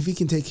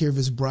can take care of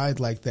his bride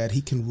like that,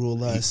 he can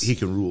rule us. He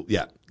can rule.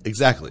 Yeah,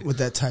 exactly. With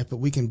that type of,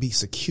 we can be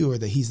secure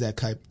that he's that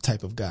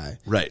type of guy.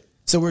 Right.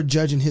 So we're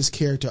judging his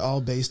character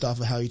all based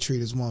off of how he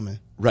treats his woman.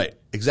 Right.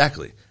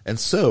 Exactly. And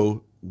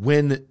so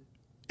when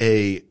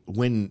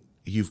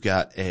you've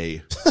got a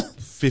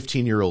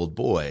 15-year-old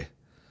boy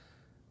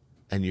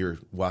and you're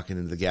walking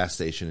into the gas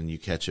station and you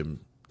catch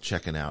him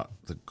checking out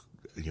a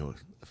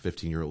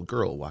 15-year-old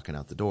girl walking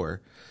out the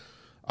door,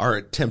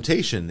 our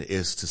temptation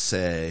is to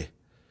say,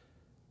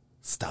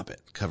 stop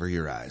it, cover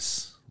your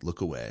eyes,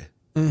 look away,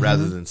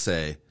 rather than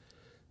say,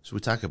 should we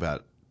talk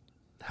about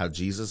how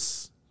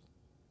Jesus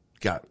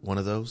got one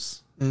of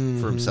those for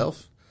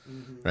himself?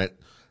 Right.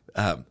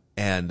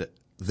 And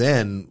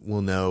then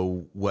we'll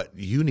know what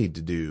you need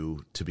to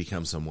do to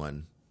become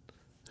someone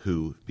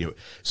who,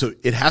 so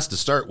it has to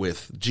start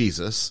with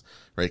Jesus,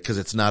 right? Cause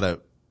it's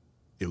not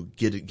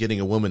getting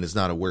a woman is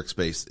not a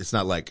workspace. It's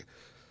not like,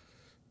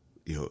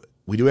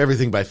 we do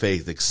everything by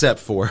faith except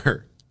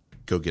for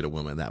go get a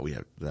woman.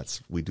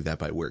 We do that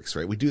by works,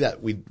 right? We do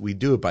that. We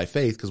do it by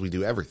faith because we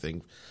do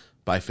everything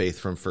by faith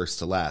from first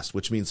to last,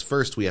 which means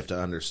first we have to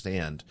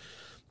understand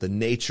the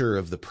nature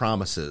of the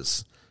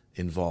promises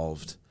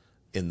involved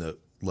in the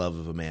love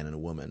of a man and a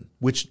woman,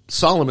 which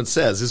Solomon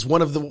says is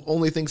one of the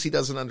only things he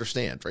doesn't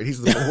understand, right?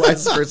 He's the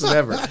wisest person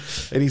ever.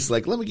 And he's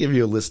like, let me give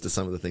you a list of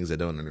some of the things I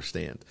don't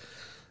understand.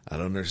 I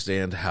don't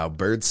understand how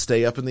birds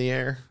stay up in the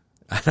air.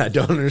 I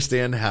don't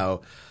understand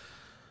how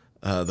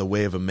the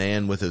way of a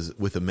man with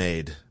a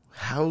maid.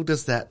 How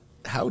does a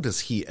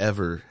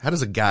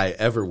guy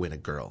ever win a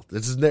girl?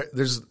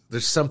 There's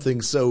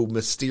something so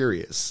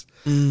mysterious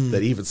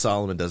that even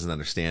Solomon doesn't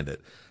understand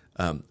it.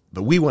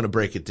 But we want to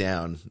break it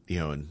down,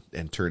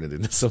 and turn it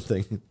into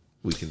something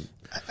we can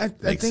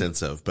make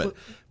sense of. But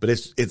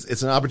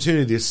it's an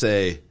opportunity to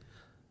say,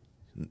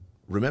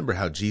 remember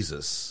how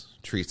Jesus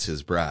treats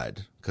his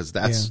bride, because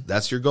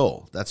that's your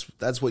goal.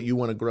 That's what you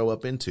want to grow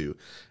up into.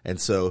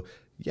 And so,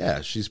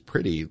 yeah, she's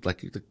pretty, like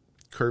the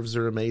curves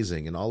are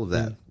amazing and all of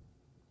that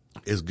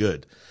is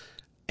good.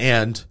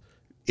 And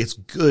it's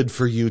good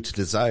for you to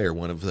desire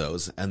one of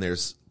those. And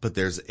there's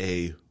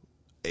a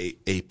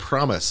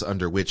promise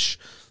under which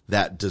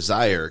that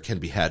desire can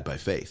be had by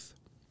faith.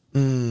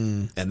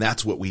 And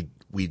that's what we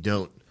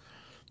don't.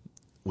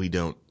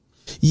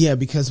 Yeah,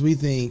 because we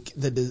think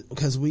that the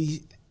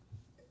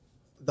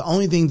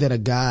only thing that a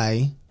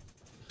guy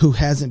who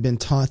hasn't been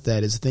taught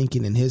that is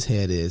thinking in his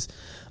head is,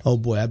 oh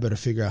boy, I better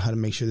figure out how to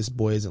make sure this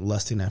boy isn't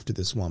lusting after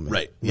this woman.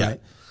 Right. Yeah.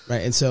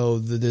 Right. And so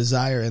the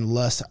desire and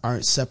lust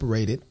aren't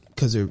separated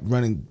because they're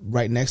running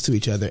right next to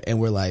each other. And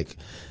we're like,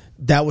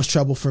 that was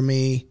trouble for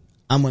me.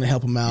 I'm going to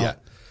help him out. Yeah.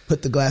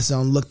 Put the glasses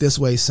on. Look this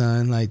way,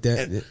 son. Like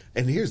that.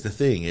 And here's the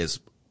thing is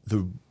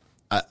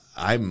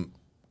I'm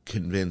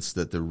convinced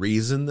that the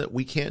reason that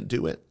we can't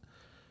do it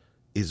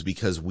is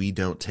because we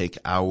don't take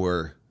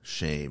our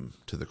shame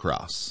to the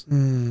cross.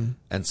 And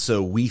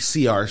so we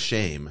see our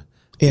shame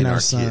in our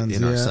sons.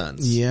 In our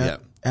sons. Yeah.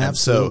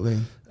 Absolutely.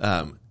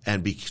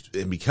 And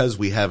because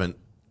we haven't,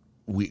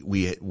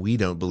 we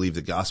don't believe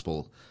the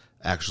gospel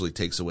actually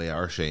takes away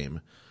our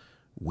shame.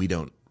 We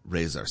don't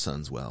raise our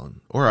sons well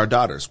or our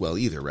daughters well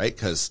either, right?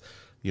 Because,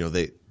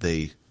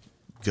 they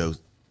go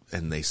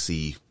and they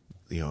see,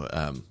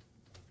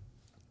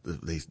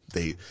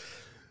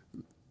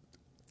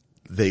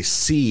 they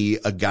see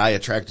a guy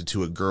attracted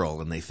to a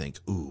girl and they think,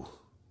 ooh,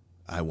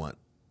 I want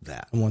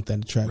that. I want that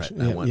attraction.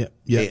 Right?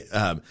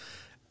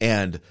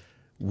 And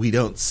we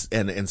don't,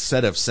 and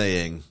instead of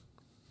saying,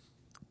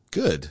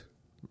 good,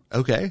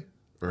 okay,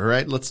 all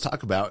right, let's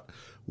talk about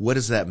what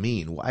does that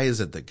mean? Why is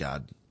it that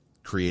God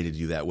created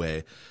you that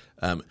way?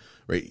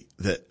 Right.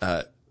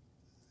 That,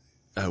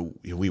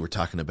 we were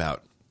talking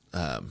about,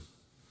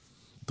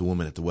 the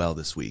woman at the well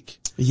this week.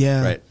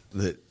 Yeah. Right.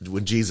 That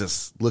when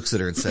Jesus looks at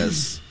her and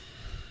says,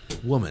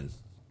 woman,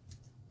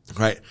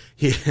 right.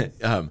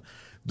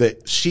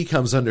 That she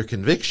comes under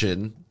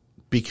conviction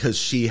because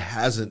she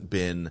hasn't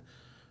been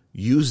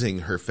using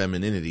her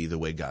femininity the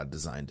way God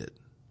designed it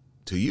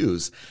to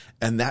use.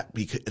 And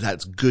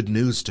that's good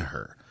news to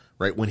her,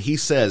 right? When he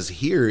says,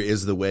 here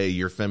is the way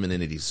your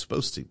femininity is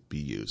supposed to be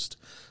used,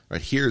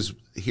 right?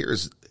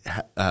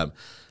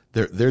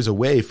 There's a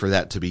way for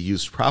that to be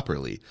used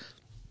properly.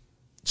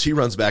 She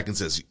runs back and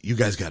says, you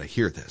guys got to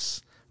hear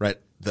this, right?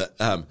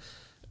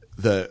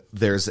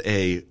 There's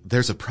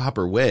a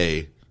proper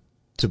way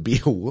to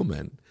be a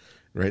woman,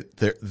 right?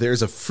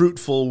 There's a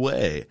fruitful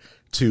way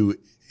to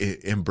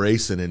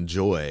embrace and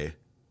enjoy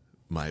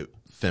my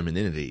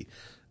femininity.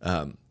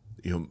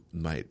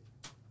 My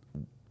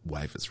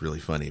wife is really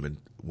funny, but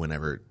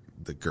whenever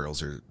the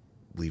girls are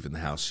leaving the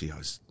house,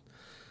 she's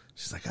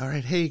like, all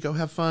right, hey, go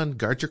have fun.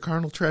 Guard your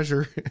carnal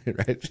treasure.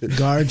 Right?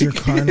 Guard your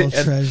carnal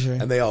treasure.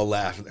 And they all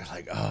laugh. And they're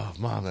like, oh,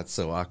 Mom, that's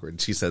so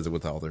awkward. She says it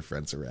with all their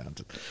friends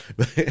around.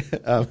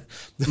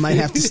 Might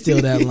have to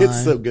steal that line.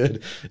 It's so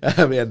good.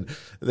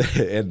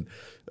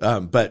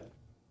 But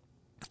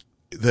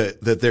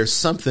that there's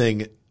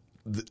something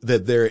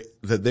that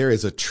there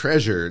is a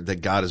treasure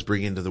that God is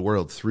bringing into the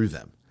world through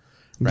them.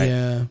 Right.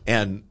 Yeah.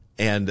 And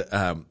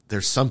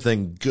there's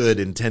something good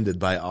intended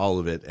by all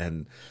of it.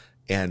 And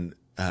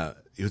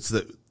it's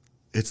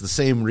the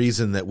same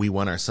reason that we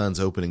want our sons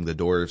opening the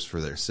doors for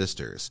their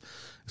sisters.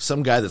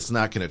 Some guy that's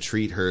not going to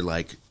treat her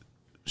like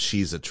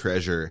she's a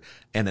treasure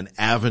and an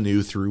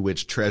avenue through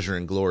which treasure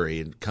and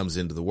glory comes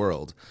into the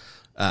world.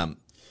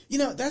 We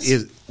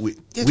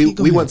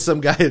want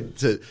some guy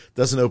to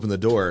doesn't open the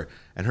door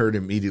and her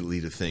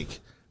immediately to think,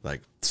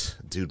 Like,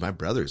 dude, my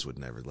brothers would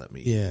never let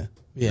me. Yeah.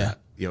 Yeah.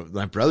 You know,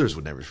 my brothers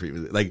would never treat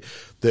me like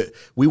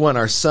we want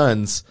our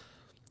sons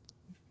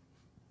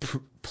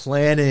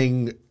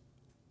planning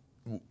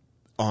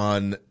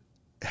on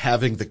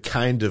having the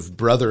kind of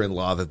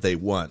brother-in-law that they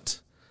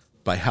want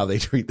by how they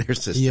treat their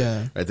sister.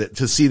 Yeah. Right?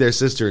 To see their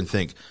sister and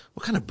think,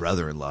 what kind of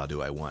brother-in-law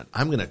do I want?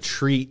 I'm going to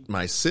treat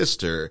my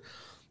sister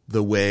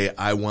the way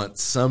I want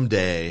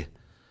someday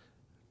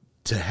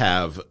to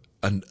have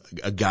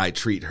a guy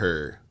treat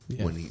her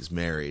when he's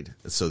married,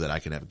 so that I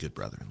can have a good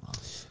brother-in-law.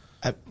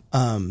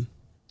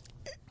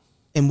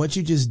 And what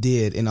you just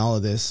did in all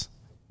of this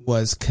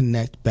was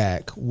connect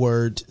back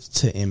word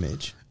to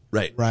image.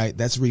 Right. Right.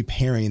 That's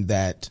repairing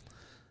that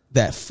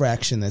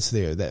fraction that's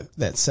there,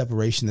 that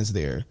separation that's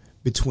there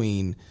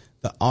between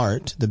the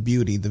art, the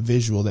beauty, the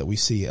visual that we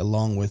see,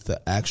 along with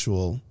the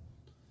actual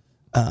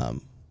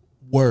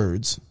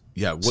words.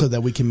 Yeah. So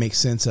that we can make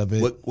sense of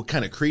it. What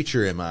kind of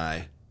creature am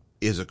I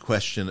is a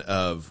question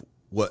of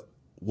what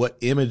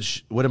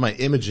image, what am I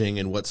imaging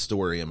and what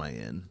story am I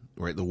in?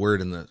 Right. The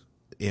word and the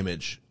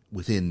image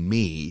within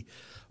me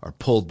are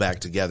pulled back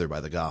together by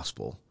the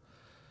gospel.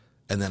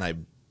 And then I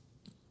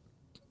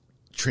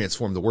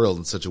transform the world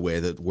in such a way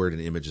that word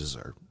and images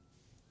are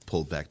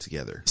pulled back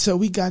together. So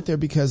we got there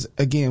because,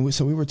 again,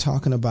 we were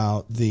talking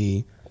about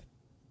the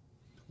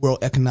World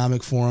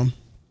Economic Forum,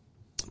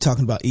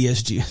 talking about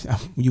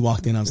ESG. You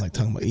walked in, I was like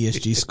talking about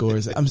ESG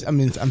scores.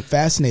 I'm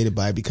fascinated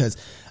by it because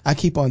I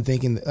keep on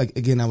thinking, like,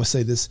 again, I would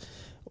say this,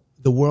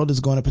 the world is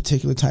going a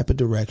particular type of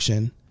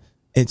direction.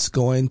 It's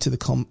going to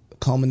the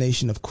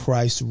culmination of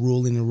Christ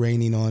ruling and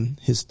reigning on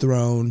his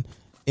throne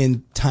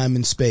in time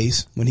and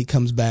space when he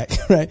comes back,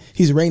 right?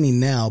 He's reigning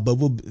now, but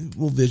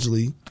we'll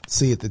visually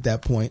see it at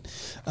that point,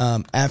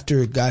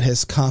 after God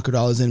has conquered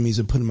all his enemies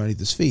and put them underneath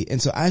his feet.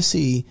 And so I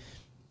see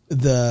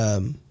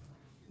the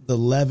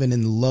leaven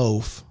and the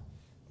loaf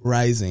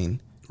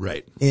rising.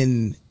 Right.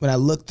 When I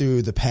look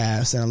through the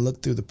past and I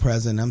look through the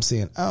present, I'm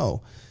seeing,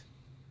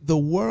 the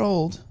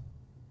world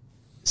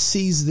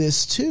sees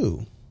this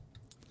too.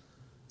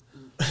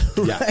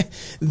 Yeah.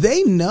 Right?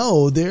 They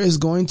know there is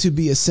going to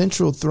be a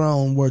central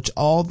throne which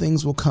all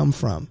things will come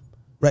from,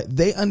 right?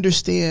 They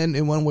understand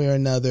in one way or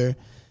another.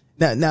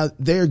 Now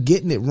they're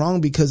getting it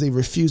wrong because they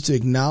refuse to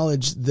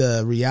acknowledge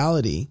the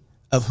reality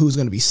of who's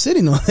going to be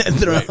sitting on that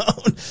throne.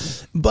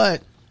 Right.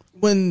 But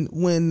and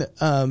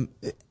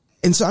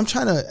so I'm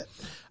trying to,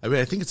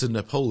 I think it's a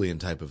Napoleon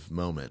type of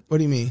moment. What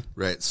do you mean?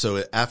 Right.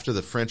 So after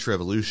the French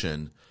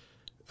Revolution,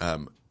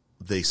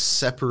 they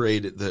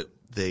separated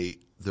the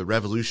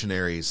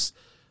revolutionaries.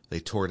 They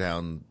tore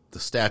down the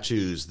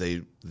statues.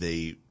 They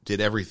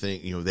did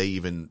everything. They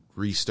even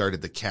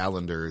restarted the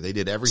calendar. They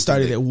did everything.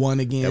 Started at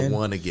one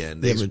again.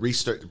 They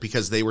restart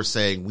because they were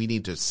saying we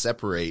need to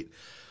separate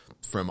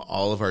from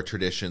all of our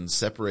traditions,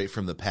 separate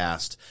from the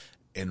past,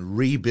 and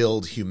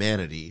rebuild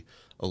humanity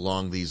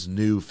along these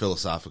new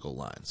philosophical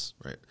lines.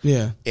 Right.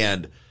 Yeah.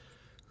 And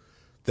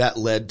that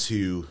led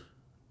to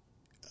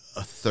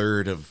a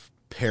third of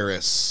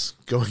Paris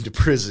going to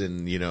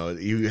prison.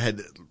 You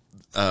had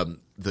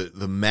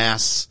the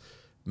mass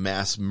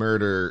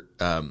murder,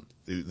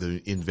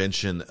 the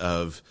invention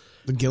of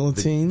the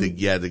guillotine.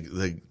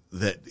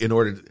 That in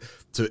order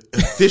to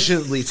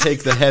efficiently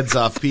take the heads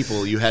off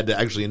people, you had to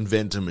actually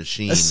invent a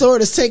machine. A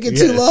sword is taking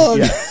too long.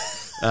 Yeah.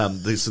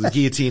 So the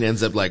guillotine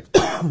ends up like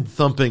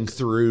thumping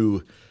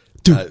through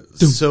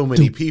so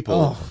many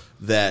people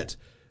that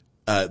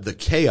the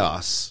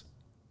chaos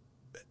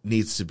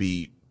needs to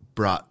be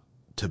brought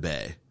to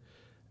bay.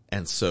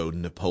 And so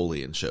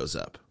Napoleon shows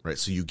up, right?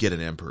 So you get an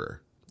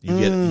emperor,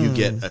 you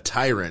get a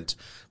tyrant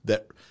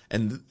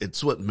and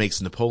it's what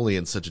makes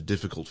Napoleon such a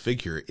difficult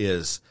figure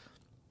is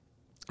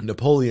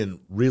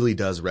Napoleon really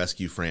does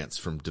rescue France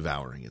from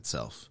devouring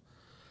itself.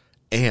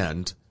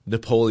 And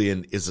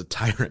Napoleon is a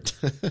tyrant.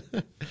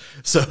 But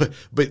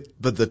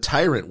the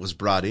tyrant was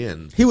brought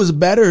in. He was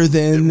better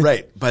than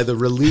by the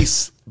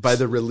release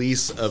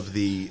of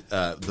the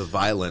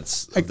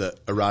violence, the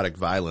erotic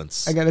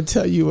violence. I got to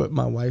tell you what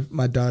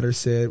my daughter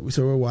said.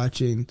 So we're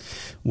watching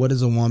What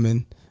Is a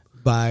Woman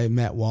by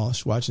Matt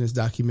Walsh, watching this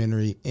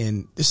documentary,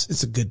 and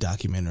it's a good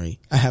documentary.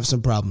 I have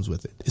some problems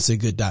with it. It's a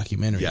good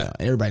documentary. Yeah.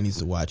 Though. Everybody needs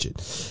to watch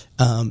it.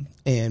 And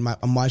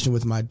I'm watching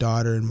with my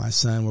daughter and my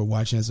son. We're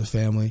watching as a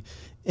family.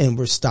 And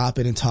we're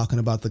stopping and talking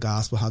about the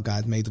gospel, how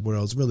God made the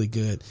world. It's really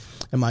good.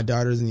 And my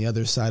daughter's on the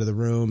other side of the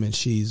room and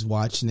she's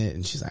watching it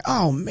and she's like,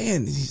 oh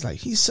man, he's like,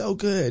 he's so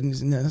good.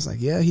 And I was like,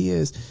 yeah, he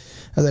is.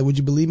 I was like, would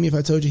you believe me if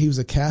I told you he was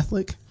a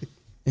Catholic?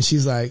 And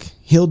she's like,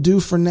 he'll do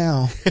for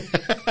now.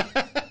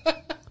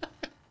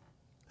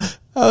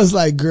 I was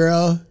like,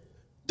 girl,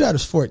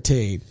 daughter's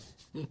 14.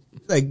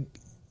 Like,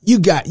 you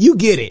get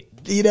it.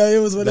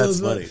 It was one of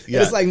those. Funny.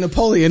 Yeah. It's like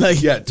Napoleon.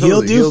 Like, yeah,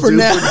 totally. He'll do for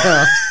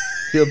now.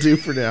 He'll do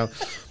for now.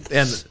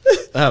 And,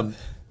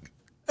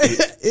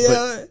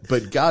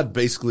 but God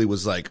basically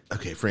was like,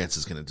 okay, France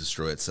is going to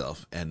destroy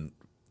itself. And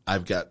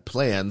I've got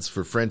plans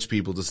for French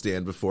people to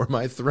stand before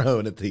my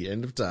throne at the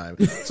end of time.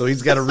 So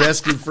he's got to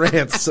rescue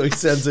France. So he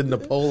sends in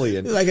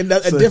Napoleon. Like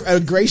a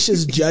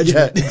gracious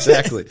judgment. Yeah,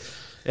 exactly.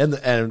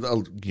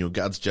 And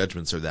God's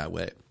judgments are that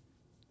way.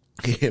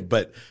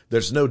 But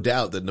there's no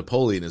doubt that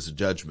Napoleon is a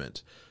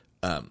judgment.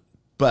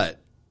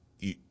 But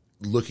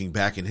looking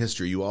back in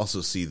history, you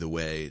also see the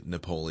way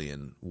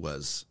Napoleon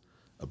was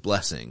a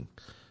blessing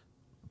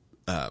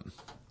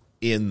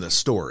in the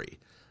story,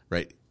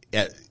 right?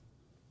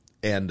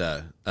 And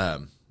I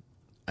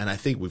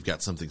think we've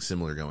got something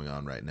similar going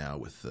on right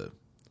now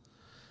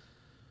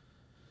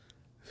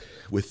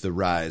with the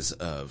rise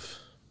of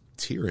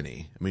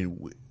tyranny. I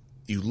mean,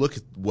 you look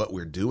at what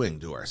we're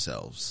doing to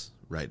ourselves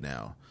right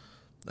now.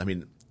 I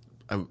mean,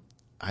 I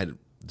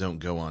don't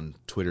go on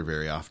Twitter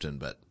very often,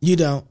 but you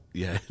don't.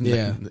 Yeah,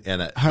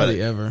 and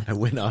hardly ever. I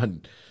went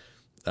on.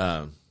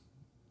 I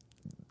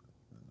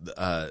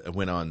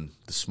went on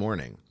this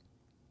morning,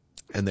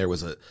 and there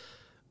was a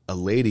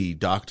lady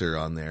doctor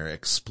on there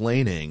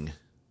explaining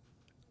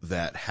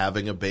that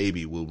having a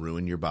baby will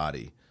ruin your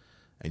body,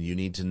 and you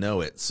need to know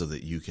it so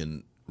that you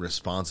can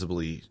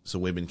so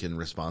women can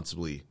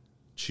responsibly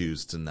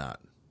choose to not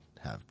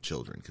have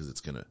children, because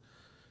it's going to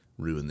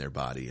ruin their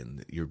body,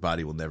 and your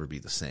body will never be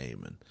the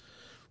same. And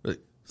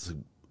so,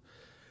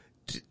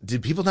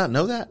 did people not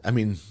know that? I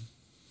mean,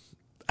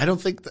 I don't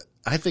think that.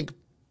 I think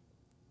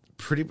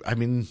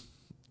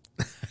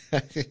I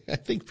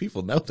think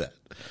people know that,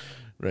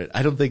 right?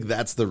 I don't think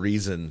that's the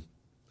reason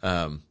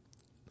that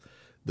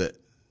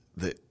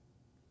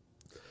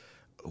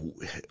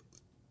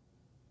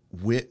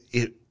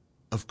it.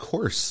 Of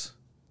course,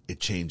 it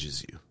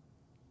changes you,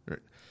 right?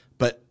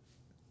 But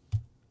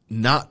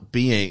not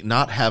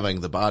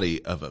having the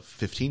body of a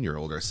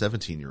 15-year-old or a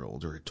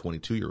 17-year-old or a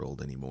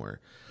 22-year-old anymore,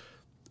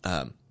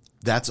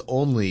 that's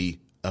only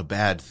a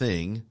bad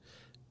thing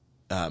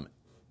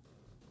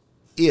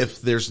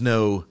if there's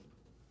no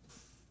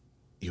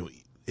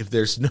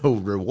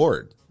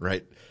reward,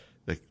 right?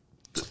 Like,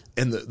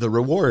 and the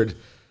reward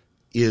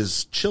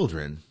is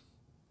children,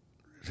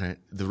 right?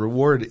 The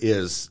reward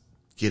is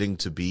getting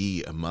to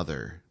be a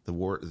mother. The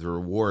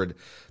reward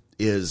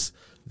is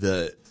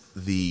the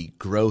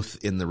growth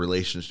in the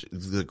relationship,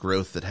 the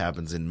growth that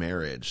happens in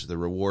marriage. The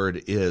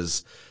reward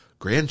is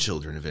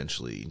grandchildren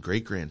eventually,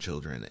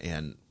 great-grandchildren,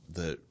 and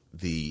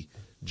the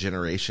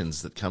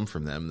generations that come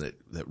from them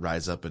that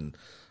rise up and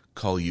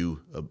call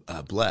you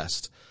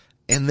blessed.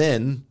 And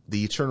then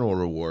the eternal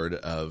reward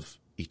of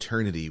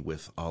eternity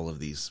with all of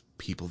these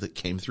people that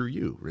came through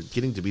you. We're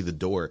getting to be the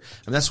door.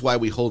 And that's why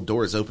we hold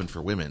doors open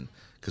for women,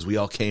 because we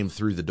all came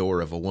through the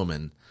door of a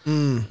woman.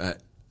 That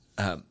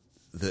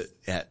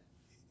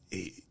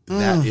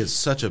is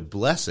such a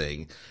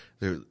blessing.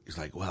 It's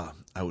like, well,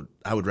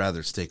 I would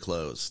rather stay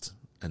closed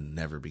and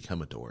never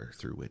become a door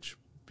through which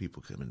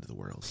people come into the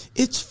world.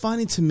 It's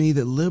funny to me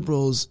that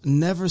liberals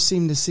never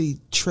seem to see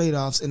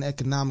trade-offs in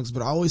economics,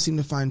 but always seem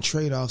to find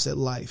trade-offs at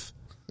life.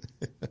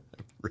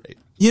 Right.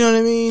 You know what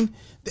I mean?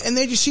 And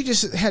she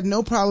just had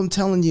no problem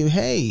telling you,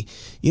 hey,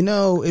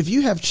 if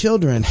you have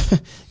children,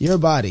 your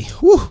body,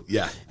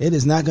 it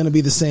is not going to be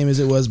the same as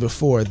it was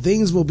before.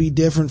 Things will be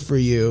different for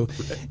you.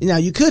 Right. Now,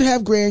 you could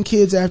have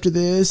grandkids after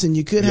this, and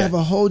you could have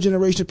a whole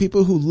generation of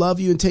people who love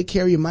you and take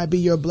care of you. It might be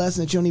your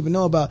blessing that you don't even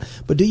know about.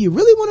 But do you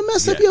really want to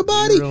mess up your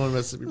body? You really want to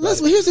mess up your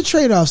body? Here's the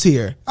trade-offs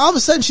here. All of a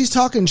sudden, she's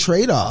talking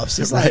trade-offs.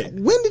 It's right. Like,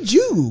 when did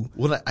you?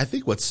 Well, I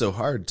think what's so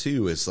hard,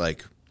 too, is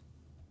like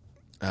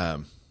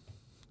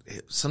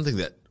something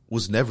that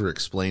was never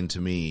explained to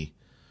me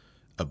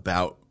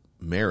about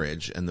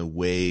marriage and the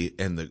way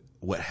and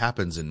what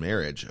happens in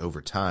marriage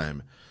over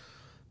time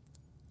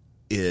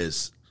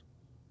is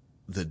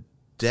the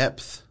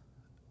depth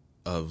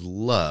of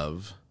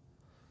love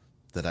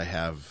that I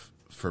have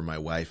for my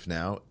wife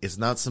now is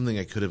not something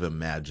I could have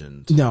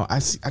imagined. No, I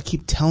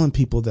keep telling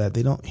people that.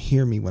 They don't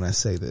hear me when I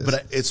say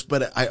this.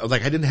 But I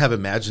didn't have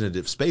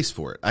imaginative space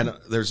for it.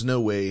 There's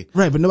no way.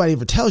 Right, but nobody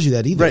ever tells you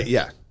that either. Right,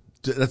 yeah.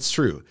 That's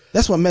true.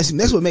 That's what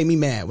made me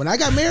mad. When I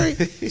got married,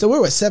 so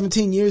we're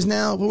 17 years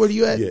now. Where are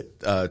you at?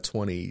 Yeah,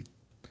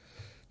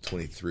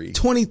 23.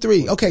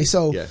 23. Okay,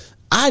 so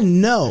I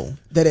know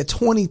that at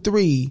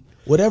 23,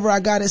 whatever I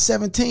got at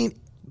 17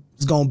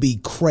 is going to be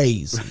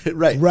crazy.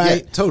 Right. Yeah,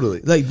 totally.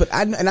 But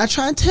I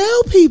try and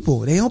tell people,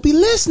 they don't be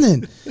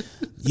listening.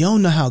 You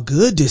don't know how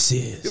good this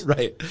is.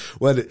 Right.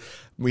 Well,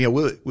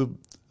 we'll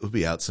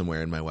be out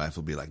somewhere and my wife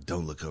will be like,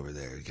 don't look over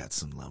there. You got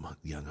some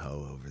young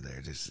hoe over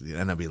there.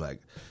 And I'll be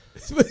like,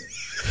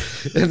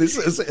 and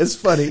it's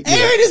funny.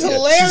 Erin is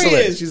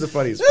hilarious. She's the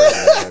funniest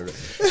person.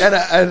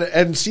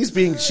 and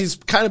she's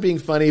kind of being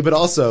funny, but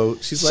also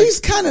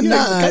she's kind of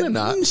not. Kind of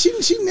not. She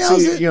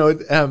nails it.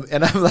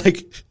 And I'm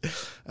like,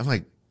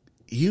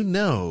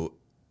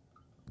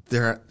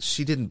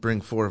 she didn't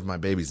bring 4 of my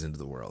babies into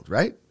the world,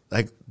 right?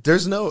 Like,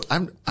 there's no,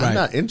 I'm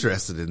not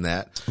interested in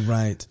that.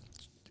 Right.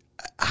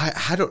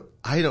 I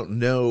don't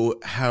know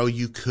how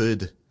you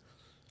could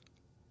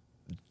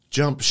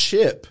jump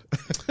ship.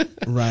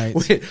 Right.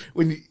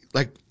 when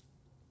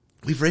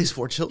we've raised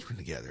 4 children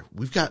together.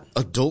 We've got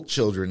adult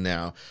children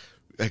now.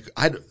 Like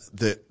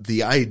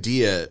the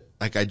idea,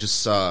 like I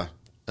just saw,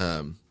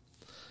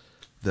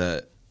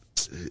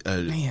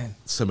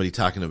 somebody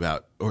talking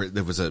about, or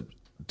there was a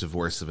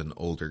divorce of an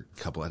older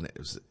couple, and it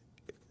was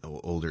an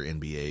older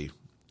NBA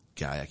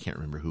guy. I can't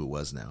remember who it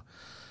was now.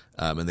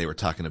 And they were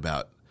talking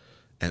about,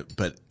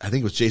 but I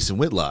think it was Jason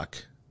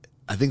Whitlock.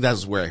 I think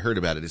that's where I heard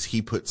about it, is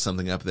he put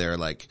something up there,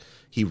 like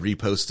he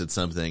reposted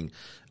something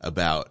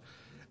about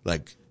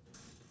like,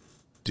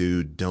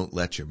 dude, don't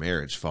let your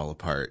marriage fall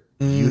apart.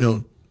 You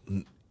don't,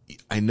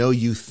 I know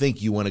you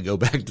think you want to go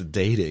back to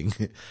dating,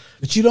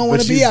 but you don't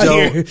want to be out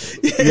here.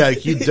 Yeah,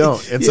 you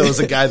don't. And so it was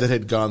a guy that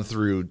had gone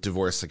through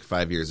divorce like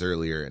 5 years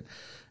earlier,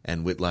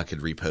 and Whitlock had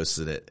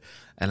reposted it.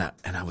 And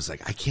I was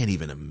like, I can't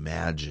even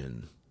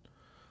imagine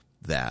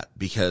that,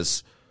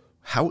 because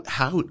how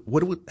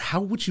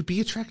would you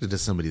be attracted to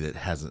somebody that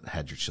hasn't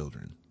had your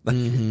children? Like,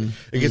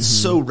 it gets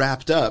so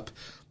wrapped up.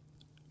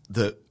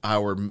 The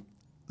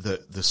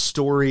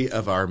story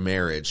of our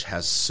marriage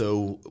has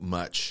so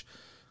much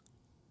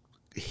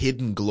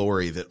hidden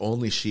glory that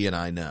only she and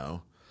I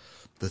know.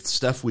 The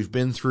stuff we've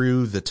been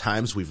through, the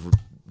times we've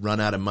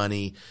run out of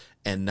money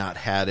and not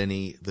had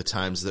any, the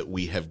times that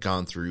we have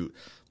gone through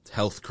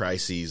health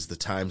crises, the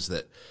times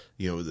that,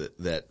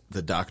 that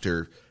the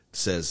doctor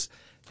says,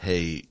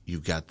 hey,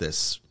 you've got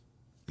this,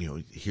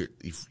 here,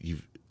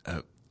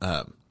 at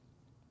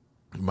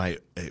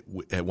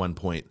one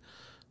point,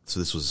 so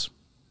this was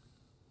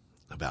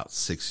about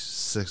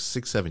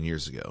 7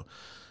 years ago,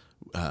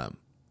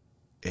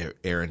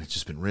 Erin had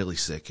just been really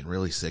sick, and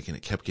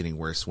it kept getting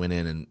worse. Went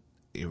in and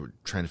were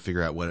trying to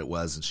figure out what it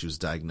was, and she was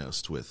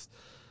diagnosed with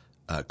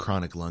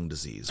chronic lung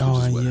disease,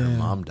 which is what her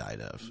mom died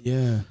of.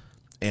 Yeah.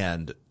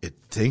 And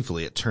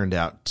thankfully it turned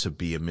out to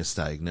be a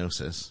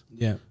misdiagnosis.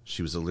 Yeah.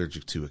 She was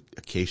allergic to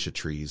acacia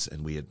trees,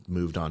 and we had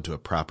moved on to a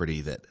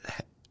property that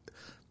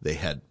they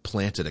had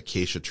planted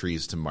acacia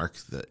trees to mark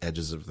the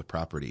edges of the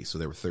property. So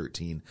there were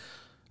 13.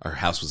 Our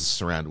house was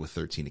surrounded with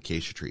 13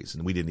 acacia trees,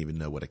 and we didn't even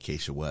know what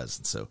acacia was.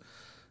 And so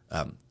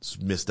it's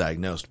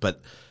misdiagnosed.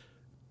 But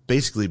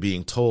basically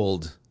being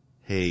told,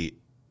 hey,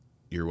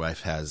 your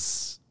wife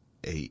has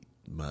 8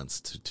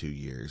 months to 2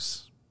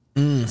 years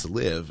to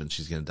live, and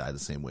she's going to die the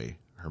same way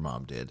her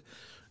mom did.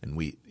 And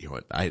we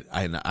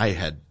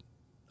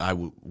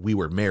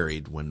were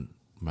married when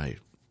my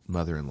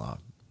mother-in-law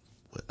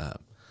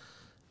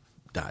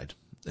died.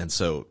 And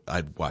so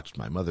I'd watched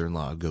my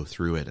mother-in-law go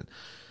through it, and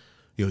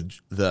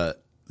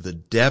the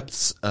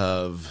depths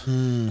of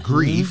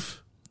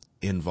grief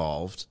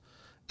involved.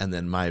 And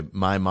then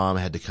my mom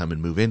had to come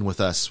and move in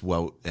with us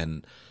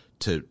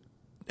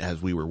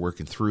as we were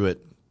working through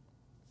it.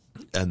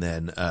 And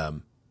then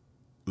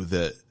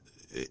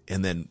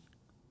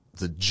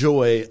the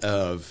joy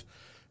of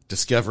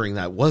discovering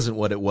that wasn't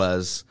what it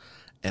was,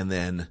 and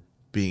then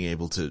being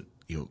able to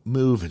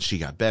move, and she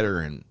got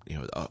better, and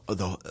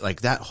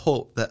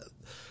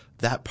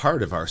that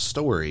part of our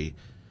story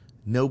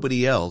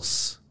nobody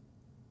else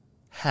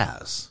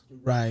has.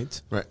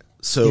 Right.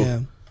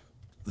 So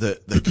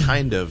the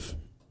kind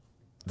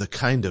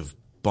of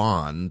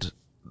bond,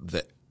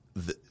 that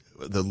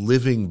the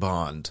living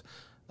bond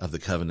of the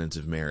covenant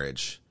of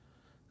marriage,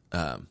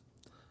 I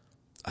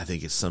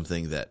think is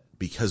something that,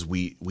 because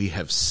we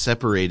have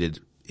separated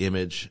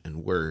image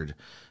and word,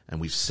 and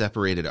we've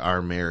separated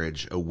our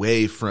marriage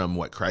away from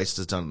what Christ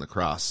has done on the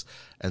cross,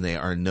 and they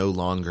are no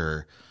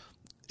longer,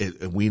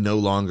 we no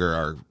longer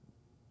are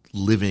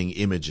living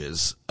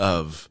images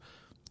of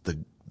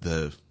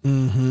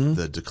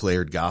the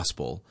declared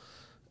gospel.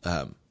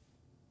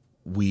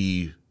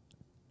 We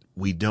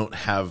don't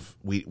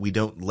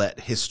let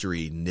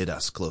history knit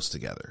us close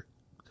together.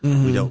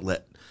 We don't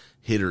let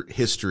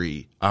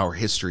our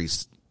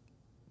histories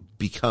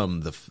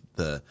become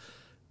the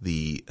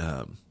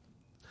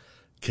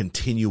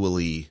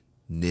continually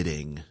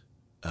knitting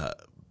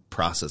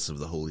process of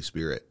the Holy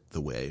Spirit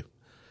the way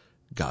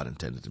God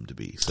intended him to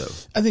be. So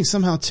I think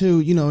somehow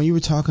too, you were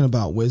talking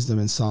about wisdom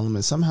and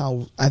Solomon.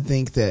 Somehow I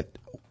think that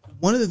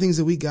one of the things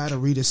that we got to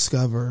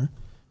rediscover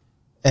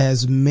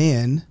as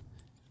men,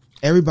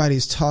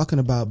 everybody's talking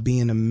about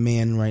being a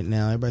man right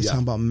now. Everybody's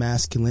talking about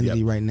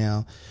masculinity right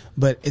now,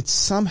 but it's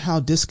somehow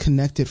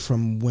disconnected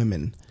from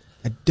women.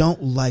 I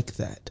don't like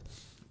that.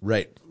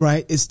 Right.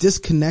 It's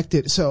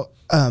disconnected. So,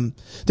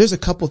 there's a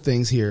couple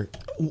things here.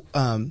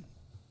 And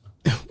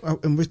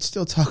we're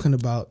still talking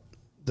about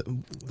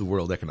the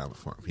World Economic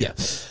Forum. Yeah.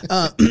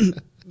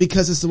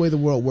 Because it's the way the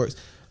world works.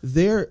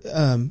 There,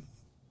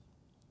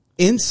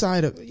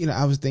 inside of,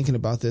 I was thinking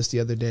about this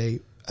the other day,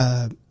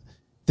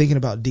 thinking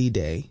about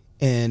D-Day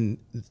and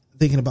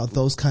thinking about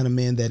those kind of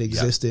men that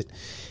existed,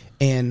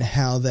 and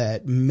how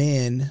that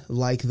men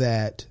like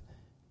that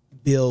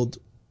build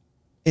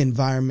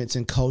environments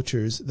and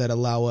cultures that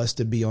allow us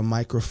to be on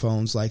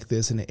microphones like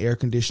this in an air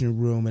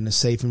conditioned room in a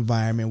safe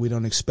environment. We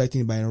don't expect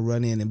anybody to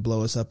run in and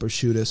blow us up or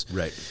shoot us.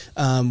 Right.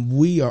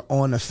 We are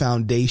on a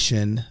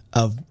foundation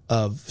of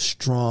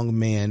strong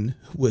men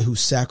who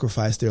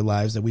sacrifice their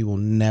lives that we will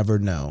never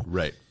know.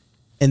 Right.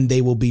 And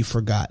they will be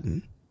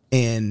forgotten.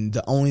 And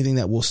the only thing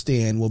that will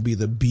stand will be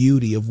the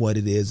beauty of what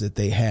it is that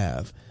they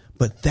have.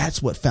 But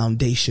that's what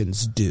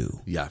foundations do.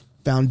 Yeah.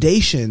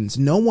 foundations.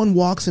 No one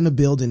walks in a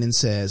building and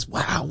says,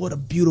 wow, what a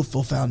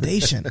beautiful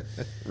foundation.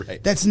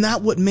 Right. That's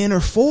not what men are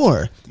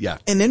for. Yeah.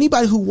 And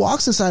anybody who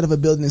walks inside of a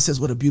building and says,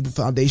 what a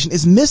beautiful foundation,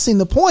 is missing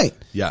the point.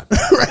 Yeah.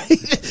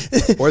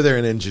 Right? Or they're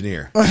an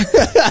engineer.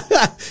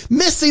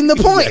 Missing the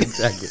point.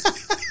 Yeah, exactly.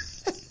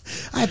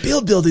 I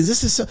build buildings.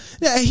 This is so,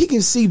 yeah, he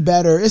can see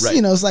better. It's, Right.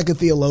 you know, it's like a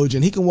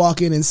theologian. He can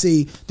walk in and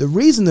see the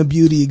reason the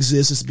beauty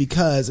exists is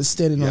because it's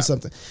standing on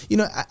something. You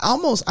know, I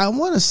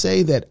want to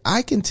say that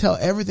I can tell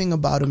everything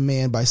about a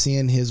man by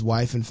seeing his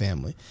wife and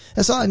family.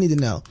 That's all I need to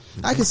know.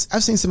 I've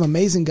seen some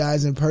amazing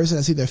guys in person.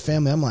 I see their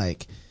family. I'm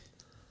like,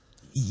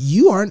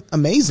 you aren't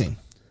amazing.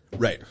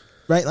 Right.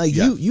 Right? Like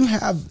Yeah. you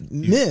have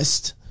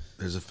missed.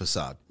 There's a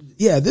facade.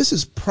 Yeah, this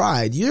is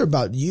pride. You're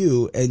about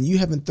you, and you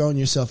haven't thrown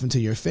yourself into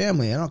your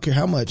family. I don't care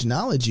how much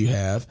knowledge you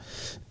have.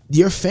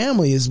 Your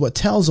family is what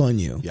tells on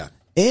you. Yeah.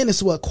 And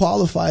it's what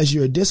qualifies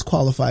you or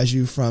disqualifies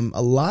you from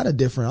a lot of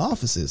different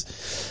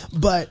offices.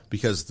 But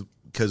Because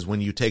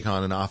when you take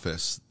on an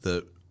office,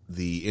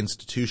 the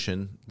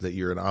institution that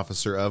you're an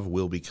officer of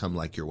will become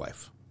like your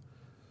wife.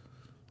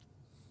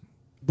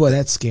 boy,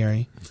 that's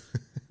scary.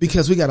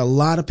 Because we got a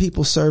lot of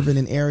people serving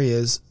in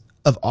areas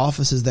of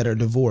offices that are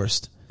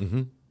divorced.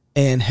 Mm-hmm.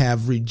 And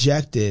have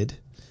rejected.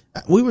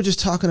 We were just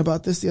talking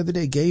about this the other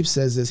day. Gabe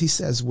says this. He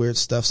says weird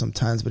stuff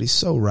sometimes, but he's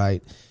so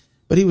right.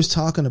 But he was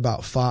talking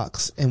about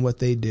Fox and what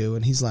they do.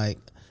 And he's like,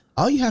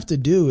 all you have to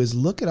do is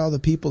look at all the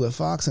people at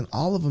Fox, and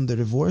all of them, the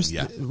divorce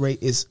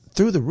rate is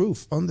through the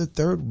roof on the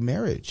third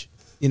marriage,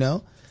 you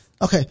know?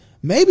 Okay,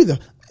 maybe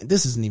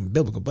this isn't even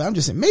biblical, but I'm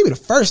just saying, maybe the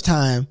first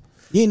time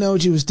you know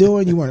what you was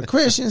doing, you weren't a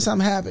Christian,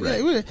 something happened.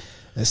 Right.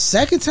 The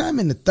second time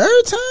and the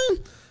third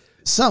time,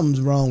 something's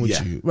wrong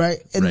with you, right?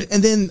 And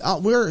then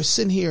we're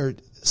sitting here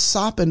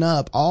sopping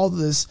up all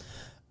this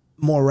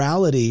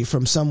morality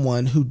from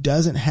someone who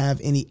doesn't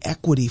have any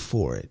equity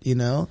for it, you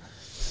know?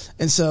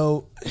 And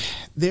so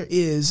there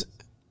is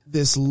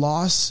this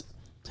loss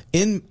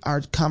in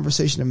our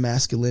conversation of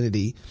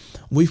masculinity.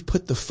 We've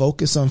put the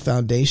focus on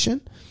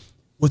foundation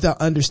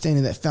without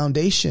understanding that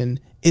foundation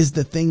is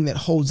the thing that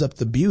holds up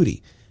the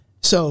beauty.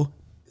 So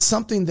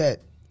something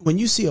that, when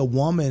you see a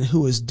woman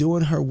who is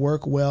doing her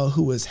work well,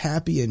 who is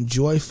happy and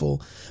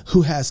joyful,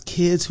 who has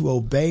kids who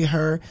obey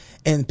her,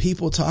 and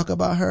people talk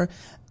about her,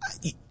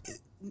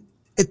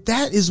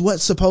 that is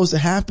what's supposed to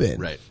happen.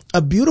 Right.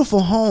 A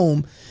beautiful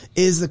home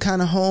is the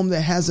kind of home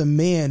that has a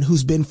man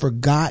who's been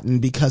forgotten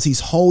because he's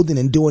holding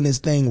and doing his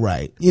thing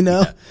right. You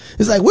know,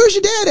 it's like, where's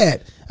your dad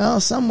at? Oh,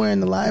 somewhere in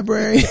the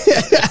library,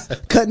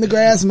 cutting the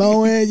grass,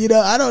 mowing, you know,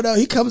 I don't know.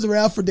 He comes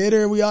around for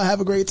dinner and we all have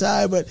a great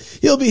time, but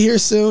he'll be here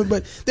soon,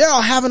 but they're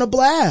all having a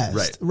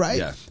blast, right?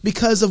 Yeah.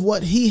 Because of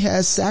what he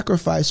has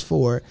sacrificed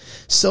for,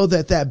 so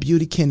that that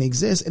beauty can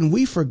exist. And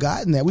we've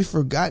forgotten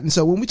that.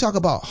 So when we talk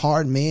about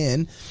hard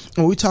men,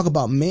 when we talk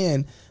about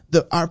men,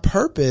 our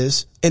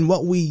purpose and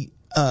what we,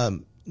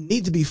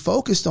 need to be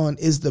focused on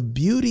is the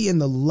beauty and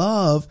the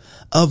love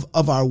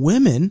of our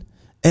women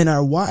and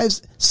our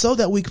wives, so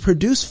that we can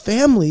produce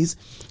families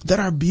that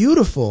are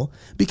beautiful,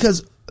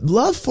 because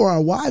love for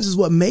our wives is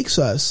what makes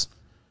us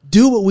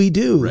do what we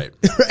do. Right.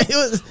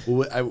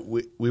 Right?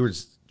 We were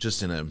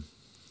just in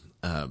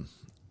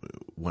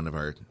one of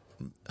our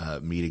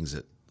meetings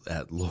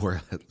at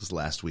Laura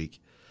last week,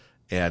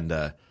 and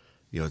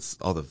you know, it's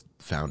all the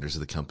founders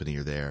of the company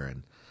are there,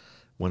 and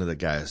one of the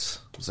guys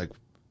was like,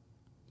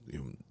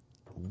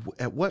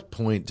 at what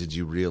point did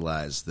you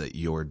realize that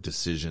your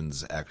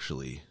decisions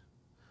actually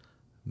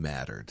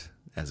mattered,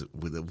 as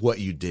with what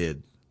you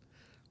did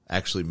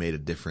actually made a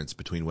difference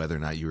between whether or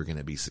not you were going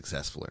to be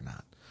successful or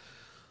not?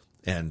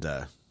 And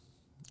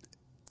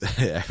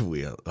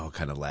we all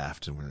kind of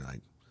laughed, and we're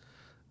like,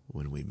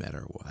 when we met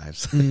our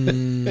wives,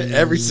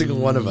 every single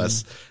one of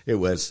us, it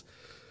was,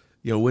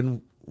 you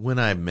know, when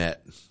I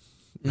met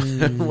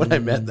when I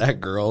met that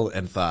girl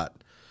and thought,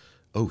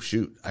 oh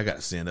shoot, I got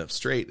to stand up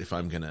straight if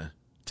I'm going to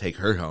take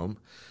her home.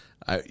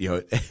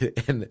 To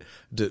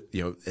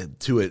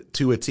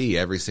a T,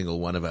 every single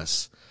one of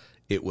us,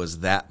 it was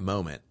that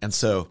moment. And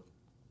so,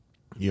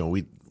 you know,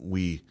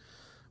 we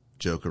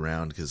joke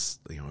around because,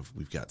 you know,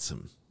 we've got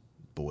some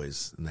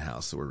boys in the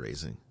house that we're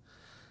raising,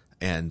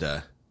 and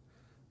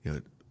you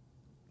know,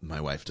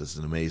 my wife does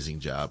an amazing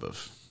job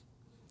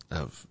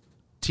of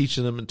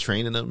teaching them and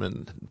training them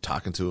and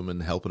talking to them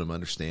and helping them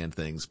understand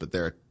things. But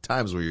there are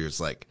times where you're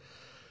just like,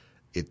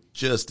 it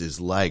just is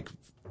like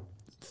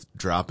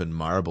dropping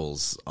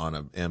marbles on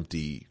an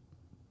empty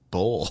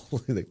bowl.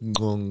 Like,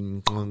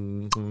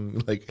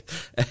 like,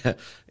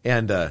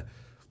 and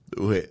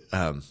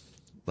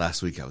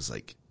last week I was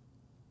like,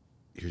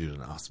 you're doing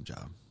an awesome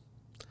job.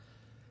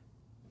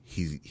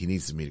 He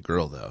needs to meet a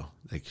girl though.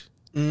 Like,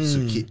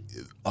 so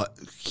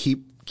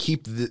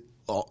keep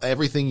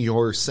everything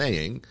you're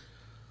saying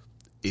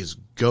is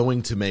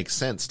going to make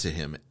sense to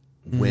him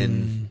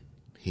when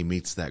he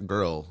meets that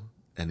girl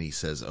and he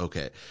says,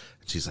 okay.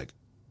 And she's like,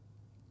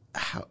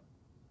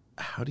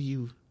 how do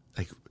you,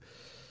 like,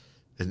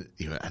 and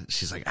you know,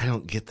 she's like, I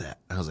don't get that.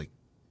 And I was like,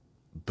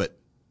 but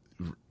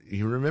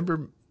you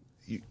remember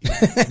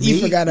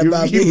You forgot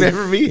about me. You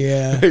remember me?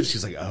 Yeah.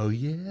 She's like, oh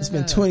yeah. It's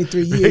been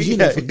 23 years. You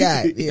done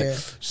forgot. Yeah.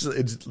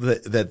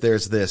 That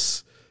there's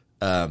this,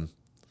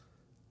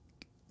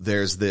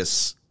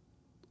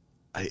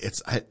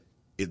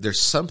 there's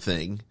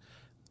something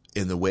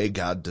in the way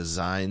God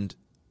designed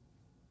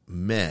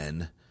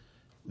men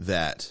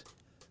that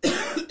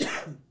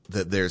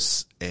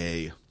there's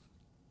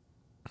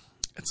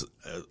it's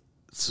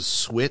a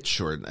switch,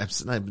 or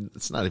it's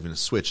not even a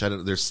switch.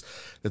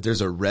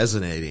 There's a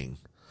resonating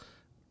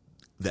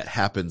that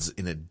happens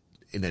in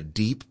a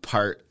deep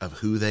part of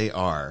who they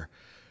are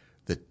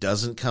that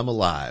doesn't come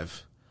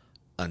alive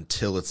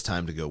until it's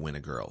time to go win a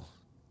girl,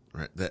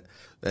 right? That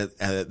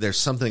there's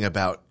something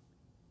about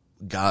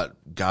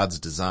God's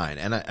design.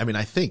 And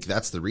I think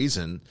that's the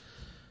reason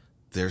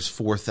there's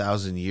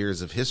 4,000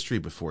 years of history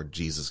before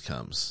Jesus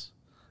comes,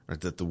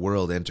 right? That the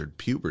world entered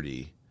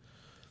puberty.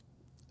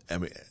 I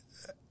mean,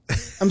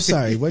 I'm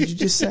sorry, what did you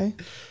just say?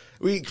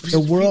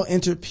 The world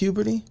entered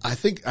puberty? I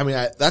think,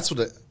 that's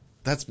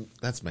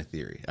my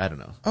theory. I don't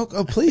know.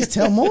 Oh, please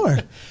tell more.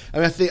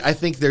 I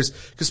think there's,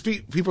 because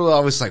people are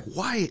always like,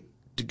 why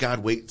did God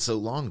wait so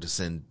long to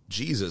send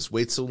Jesus,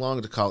 wait so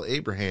long to call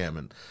Abraham?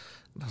 And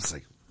I was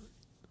like,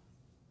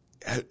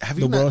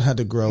 the world had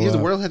to grow up. The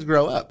world had to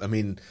grow up. I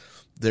mean,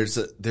 there's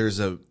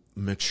a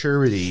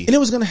maturity. And it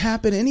was going to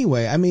happen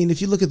anyway. I mean,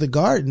 if you look at the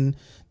garden,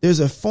 there's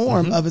a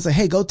form of, it's like,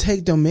 hey, go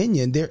take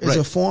dominion. There is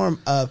a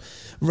form of,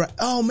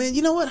 oh man,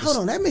 you know what? Hold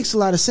on. That makes a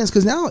lot of sense.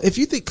 Because now if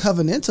you think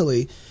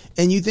covenantally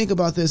and you think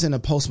about this in a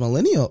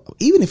post-millennial,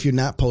 even if you're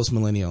not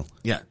post-millennial,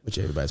 which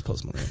everybody's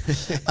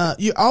post-millennial,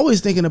 you're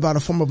always thinking about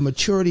a form of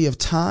maturity of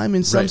time.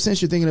 In some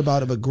sense, you're thinking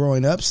about a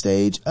growing up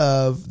stage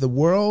of the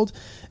world.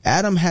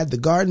 Adam had the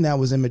garden that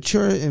was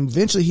immature, and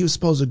eventually he was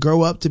supposed to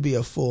grow up to be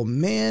a full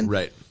man.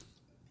 Right.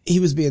 He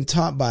was being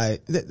taught by,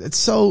 that's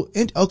so,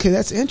 okay,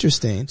 that's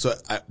interesting. So,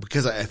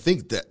 because I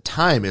think that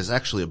time is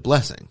actually a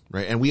blessing,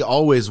 right? And we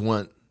always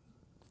want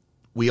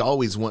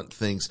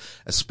things,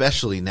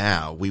 especially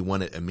now, we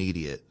want it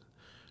immediate,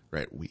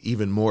 right?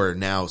 Even more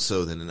now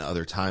so than in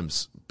other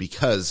times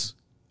because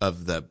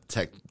of the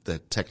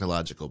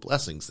technological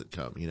blessings that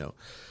come,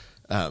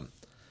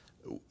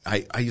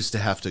 I used to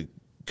have to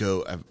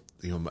go,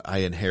 I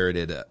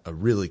inherited a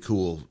really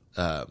cool,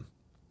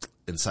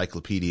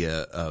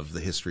 encyclopedia of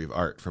the history of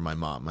art from my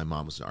mom. My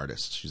mom was an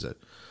artist. She's a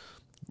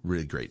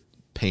really great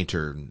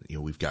painter. And,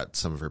 we've got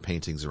some of her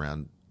paintings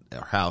around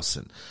our house,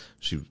 and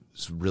she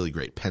was really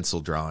great pencil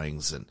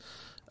drawings.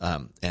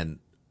 And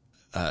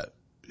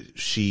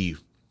she,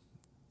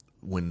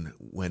 when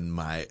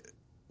my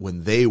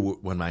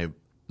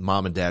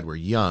mom and dad were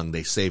young,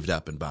 they saved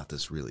up and bought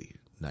this really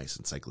nice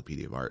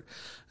encyclopedia of art.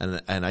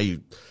 And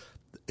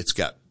it's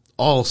got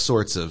all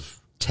sorts of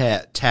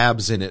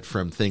tabs in it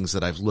from things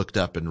that I've looked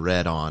up and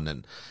read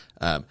on.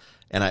 But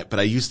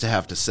I used to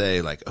have to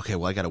say, like, okay,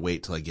 well, I got to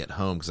wait till I get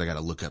home because I got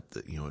to look up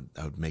I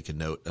would make a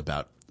note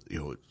about,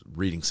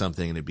 reading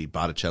something, and it'd be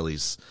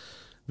Botticelli's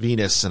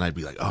Venus. And I'd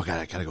be like, oh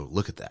God, I got to go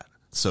look at that.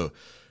 So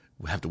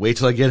we have to wait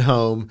till I get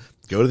home,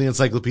 go to the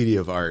Encyclopedia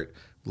of Art,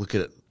 look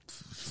at it,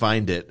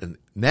 find it. And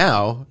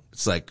now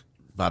it's like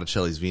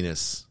Botticelli's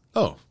Venus.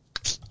 Oh,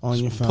 on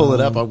your phone. Pull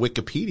it up on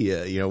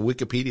Wikipedia.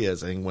 Wikipedia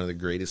is, I think, one of the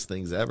greatest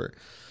things ever.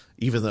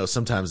 Even though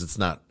sometimes it's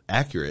not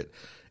accurate,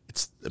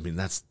 that's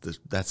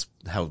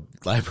how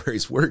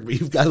libraries work. But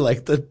you've got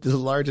like the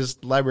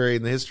largest library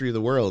in the history of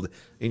the world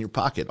in your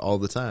pocket all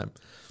the time.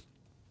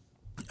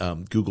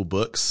 Google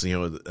Books,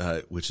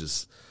 which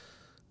has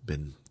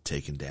been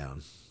taken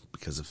down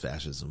because of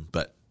fascism,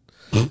 but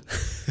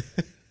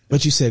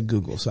you said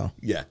Google, so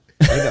yeah,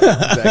 I know,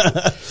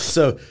 exactly.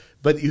 So,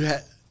 but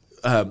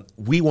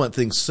we want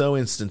things so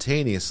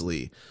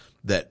instantaneously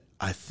that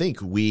I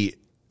think we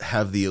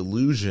have the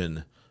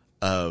illusion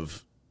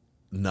of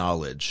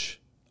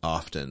knowledge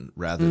often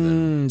rather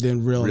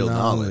than real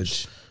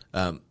knowledge.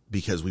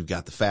 Because we've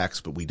got the facts,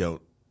 but we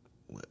don't.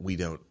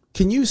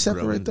 Can you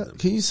separate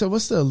that? So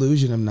what's the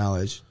illusion of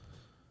knowledge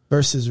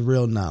versus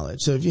real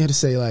knowledge? So if you had to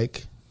say,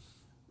 like,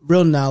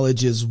 real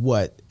knowledge is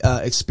what?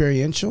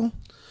 Experiential?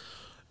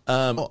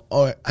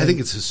 I think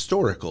it's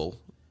historical.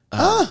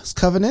 It's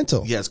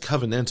covenantal. Yeah, it's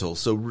covenantal.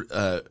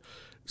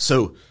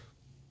 So,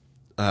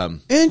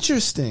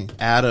 interesting.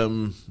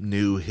 Adam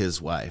knew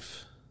his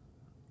wife,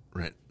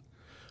 right?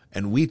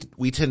 And we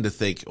tend to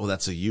think, oh,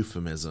 that's a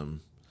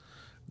euphemism,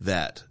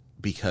 that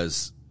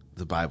because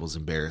the Bible's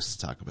embarrassed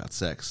to talk about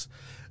sex,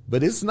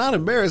 but it's not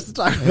embarrassed to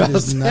talk about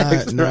sex.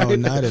 Not, no, right?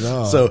 not at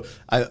all. So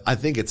I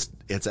think it's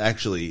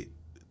actually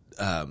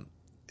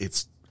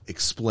it's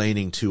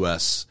explaining to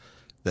us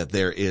that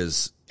there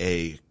is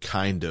a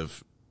kind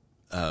of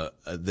that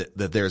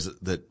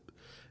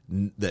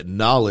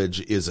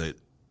knowledge is a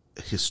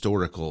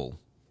historical,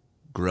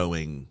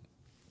 growing,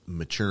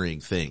 maturing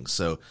thing.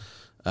 So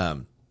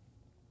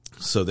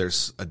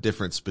there's a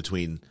difference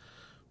between,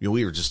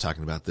 we were just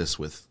talking about this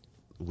with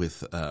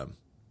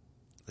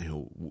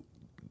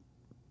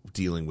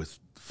dealing with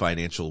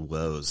financial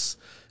woes,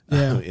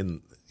 yeah.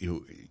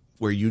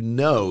 Where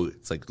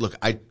it's like, look,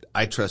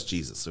 I trust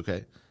Jesus.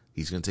 Okay.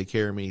 He's going to take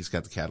care of me. He's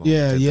got the cattle.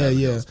 Yeah, on yeah, 10,000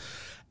 yeah. hills.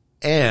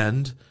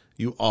 And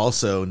you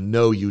also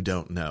know you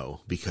don't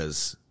know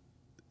because,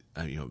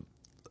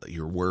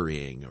 you're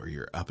worrying, or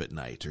you're up at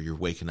night, or you're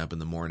waking up in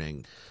the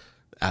morning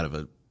out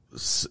of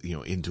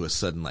into a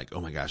sudden, like,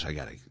 oh my gosh, I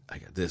got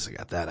this, I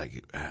got that.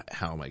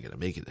 How am I going to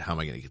make it? How am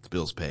I going to get the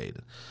bills paid?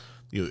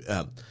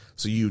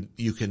 So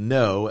you can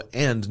know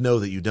and know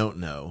that you don't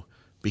know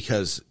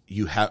because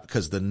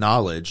the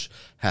knowledge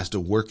has to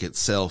work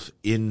itself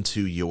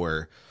into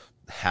your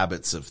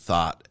habits of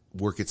thought,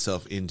 work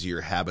itself into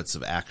your habits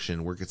of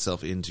action, work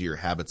itself into your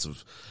habits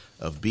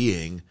of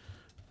being.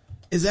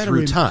 Is that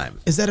through time?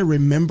 Is that a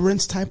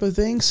remembrance type of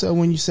thing? So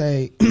when you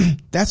say,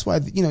 that's why,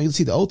 you'll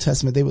see the Old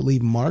Testament, they would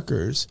leave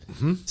markers.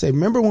 Mm-hmm. Say,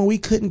 remember when we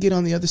couldn't get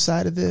on the other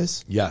side of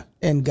this? Yeah.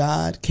 And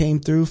God came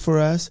through for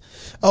us?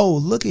 Oh,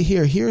 look at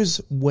here.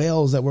 Here's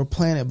wells that were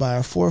planted by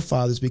our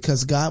forefathers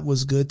because God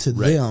was good to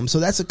them.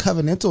 So that's a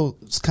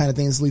covenantal kind of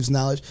thing that leaves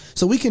knowledge.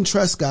 So we can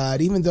trust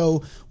God even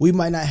though we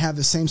might not have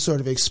the same sort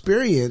of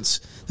experience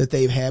that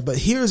they've had. But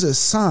here's a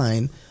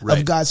sign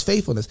of God's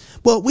faithfulness.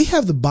 Well, we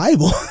have the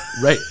Bible.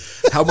 Right.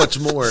 How much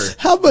more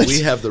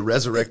we have the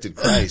resurrected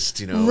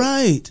Christ,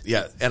 Right.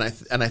 Yeah. And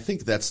I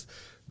think that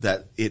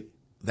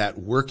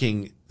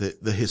working,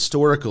 the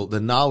historical, the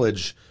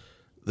knowledge,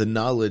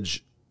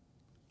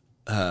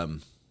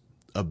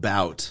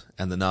 about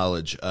and the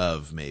knowledge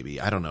of,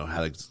 maybe, I don't know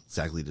how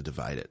exactly to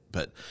divide it,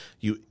 but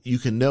you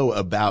can know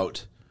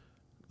about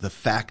the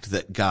fact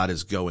that God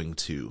is going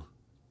to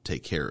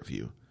take care of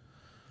you.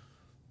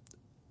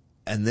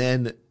 And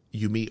then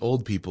you meet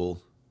old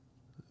people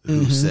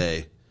who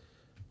say,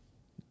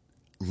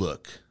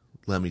 look,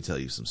 let me tell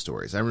you some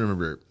stories. I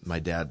remember my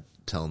dad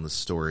telling the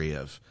story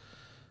of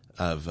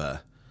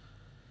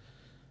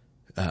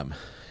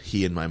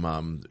he and my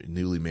mom,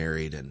 newly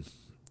married, and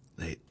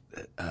they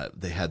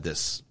had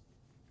this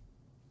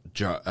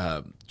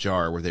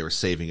jar where they were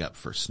saving up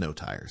for snow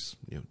tires,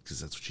 because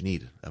that's what you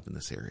need up in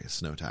this area,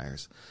 snow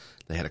tires.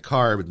 They had a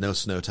car with no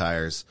snow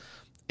tires,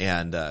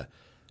 and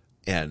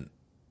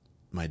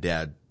my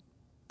dad,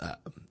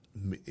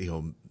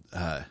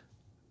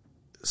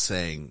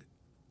 saying,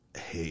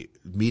 hey,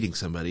 meeting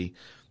somebody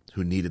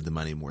who needed the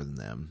money more than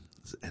them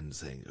and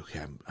saying, okay,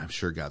 I'm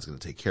sure God's going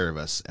to take care of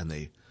us. And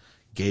they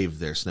gave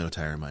their snow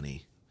tire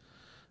money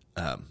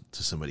to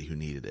somebody who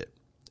needed it.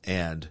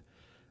 And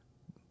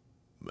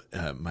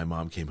my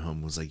mom came home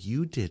and was like,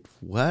 you did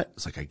what?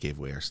 It's like, I gave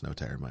away our snow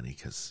tire money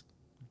because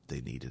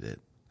they needed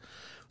it. I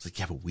was like,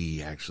 yeah, but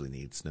we actually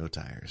need snow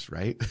tires,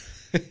 right?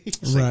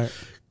 Right. Like,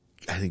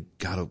 I think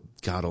God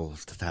will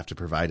have to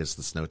provide us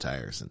the snow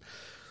tires.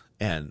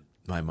 And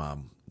my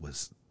mom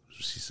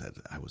she said,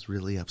 I was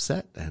really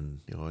upset,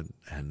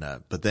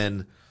 but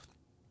then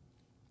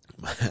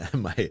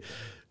my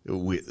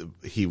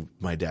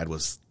dad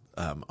was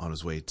on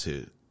his way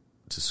to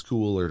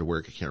school or to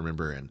work, I can't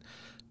remember, and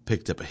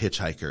picked up a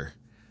hitchhiker,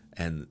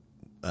 and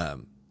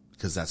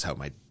because that's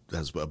a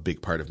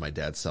big part of my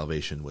dad's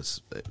salvation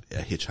was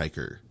a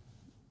hitchhiker.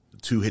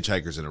 2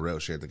 hitchhikers in a row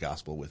shared the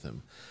gospel with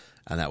him.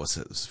 And that was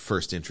his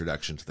first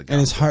introduction to the gospel. And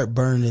his heart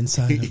burned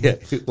inside him. Yeah.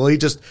 Well, he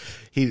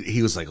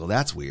was like, well,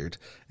 that's weird.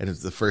 And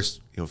it's the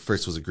first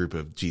was a group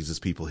of Jesus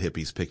people,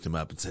 hippies, picked him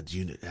up and said, do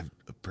you have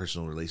a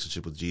personal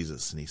relationship with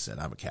Jesus? And he said,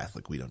 I'm a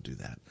Catholic. We don't do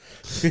that.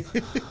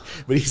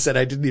 But he said,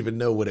 I didn't even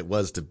know what it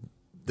was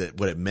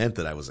what it meant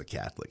that I was a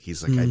Catholic.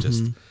 He's like, I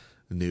just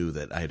knew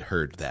that I'd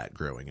heard that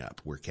growing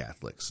up. We're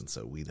Catholics. And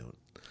so we don't,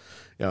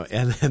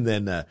 and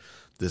then,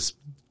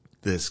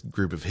 this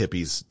group of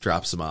hippies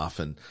drops him off,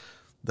 and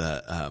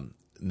the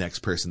next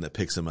person that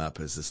picks him up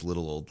is this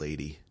little old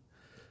lady,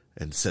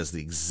 and says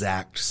the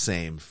exact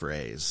same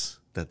phrase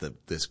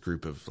that this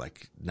group of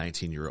like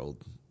 19-year-old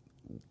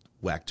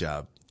whack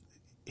job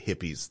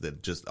hippies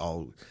that just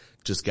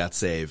got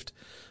saved.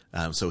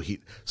 So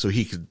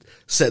he could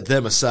set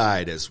them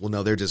aside as, well,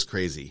 no, they're just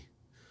crazy.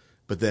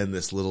 But then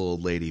this little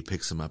old lady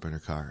picks him up in her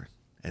car,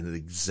 and the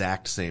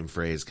exact same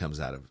phrase comes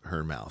out of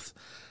her mouth.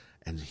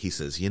 And he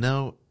says,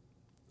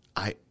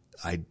 I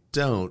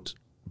don't,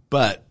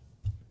 but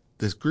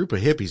this group of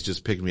hippies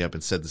just picked me up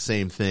and said the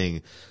same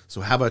thing.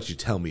 So how about you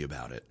tell me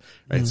about it?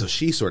 Right. So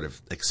she sort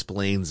of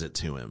explains it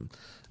to him.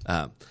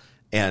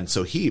 And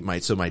so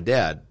my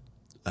dad,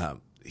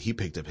 he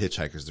picked up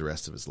hitchhikers the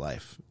rest of his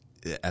life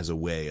as a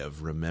way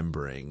of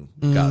remembering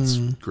God's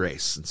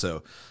grace. And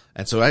so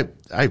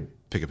I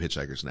pick up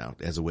hitchhikers now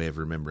as a way of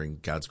remembering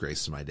God's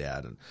grace to my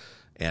dad,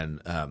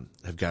 and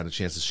have gotten a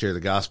chance to share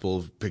the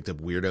gospel, picked up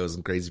weirdos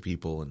and crazy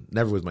people, and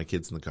never with my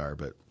kids in the car,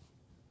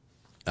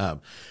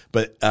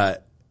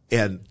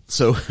 and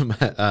so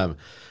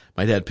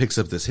my dad picks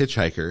up this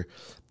hitchhiker,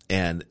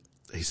 and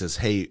he says,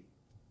 hey,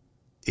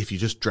 if you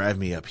just drive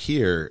me up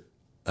here,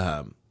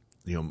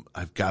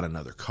 I've got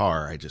another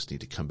car. I just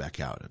need to come back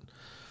out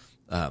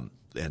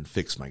and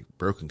fix my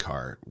broken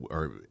car,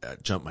 or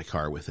jump my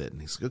car with it.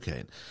 And he's like, okay.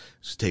 And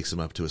she takes him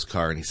up to his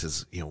car, and he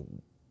says,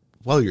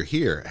 while you're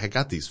here, I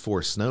got these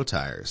 4 snow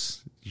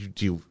tires.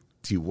 Do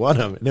you want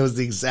them? And it was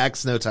the exact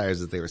snow tires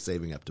that they were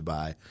saving up to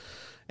buy.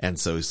 And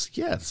so he's like,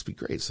 yeah, this would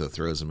be great. So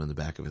throws them in the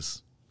back of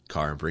his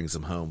car and brings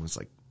them home. It's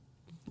like,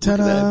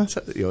 ta-da!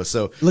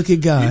 So look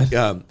at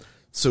God.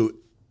 So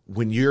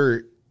when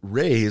you're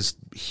raised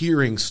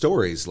hearing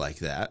stories like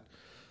that,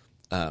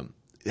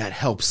 that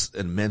helps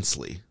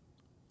immensely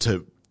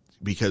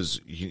because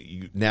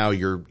now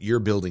you're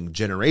building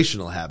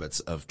generational habits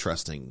of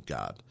trusting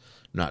God,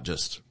 not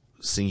just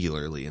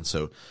singularly.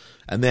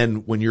 And then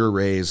when you're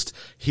raised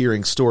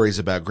hearing stories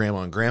about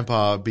grandma and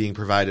grandpa being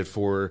provided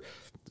for,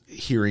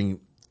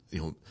 hearing,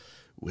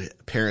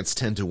 parents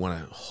tend to want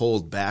to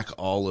hold back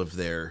all of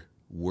their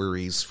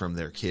worries from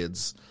their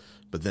kids,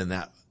 but then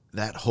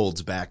that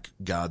holds back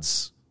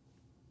God's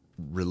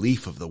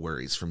relief of the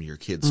worries from your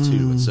kids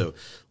too. And so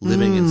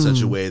living in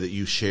such a way that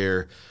you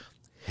share,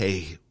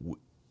 hey,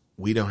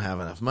 we don't have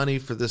enough money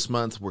for this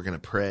month, we're going to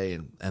pray,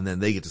 and then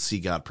they get to see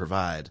God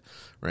provide,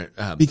 right?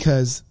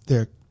 Because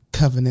they're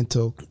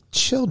covenantal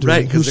children,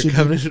 right? Who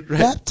should be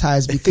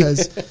baptized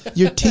because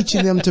you're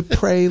teaching them to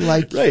pray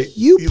like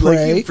you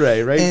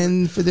pray, right?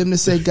 And for them to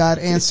say, God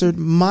answered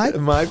my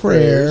prayer.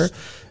 Prayers.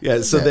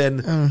 Yeah. So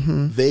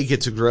then they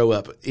get to grow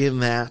up in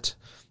that,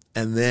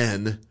 and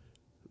then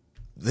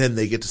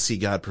they get to see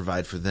God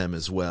provide for them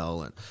as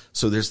well. And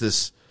so there's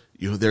this,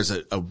 there's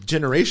a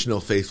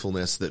generational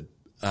faithfulness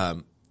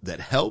that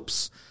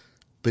helps,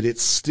 but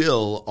it's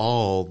still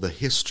all the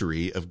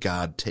history of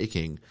God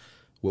taking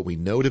what we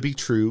know to be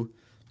true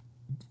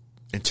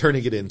and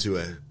turning it into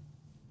a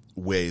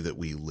way that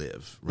we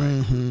live,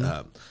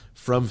 right?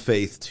 From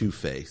faith to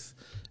faith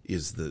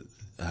is the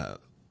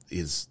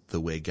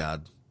way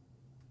God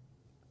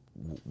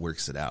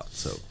works it out.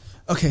 So,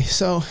 okay.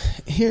 So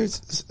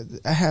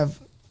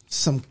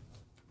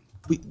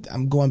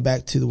I'm going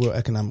back to the World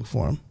Economic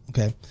Forum.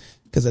 Okay.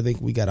 Because I think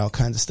we got all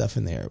kinds of stuff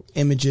in there.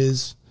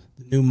 Images,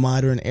 the new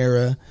modern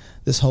era,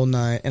 this whole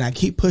nine. And I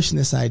keep pushing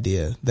this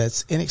idea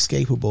that's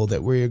inescapable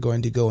that we're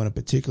going to go in a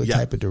particular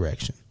type of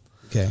direction.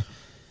 Okay.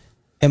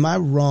 Am I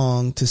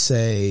wrong to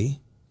say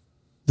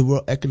the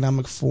World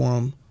Economic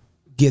Forum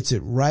gets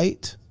it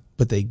right,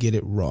 but they get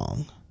it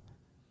wrong?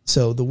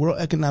 So the World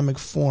Economic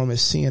Forum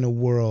is seeing a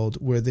world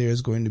where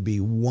there's going to be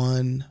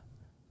one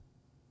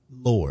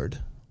Lord,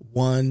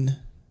 one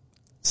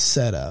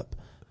setup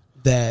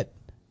that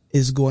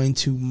is going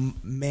to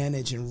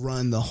manage and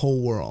run the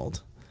whole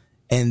world,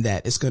 and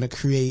that it's going to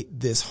create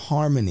this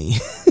harmony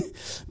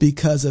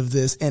because of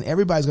this, and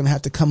everybody's going to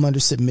have to come under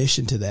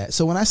submission to that.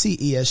 So when I see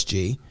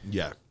ESG,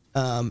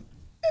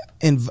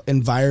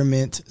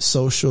 environment,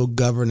 social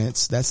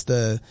governance, that's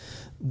the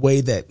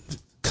way that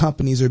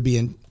companies are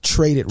being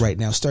traded right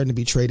now, starting to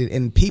be traded,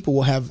 and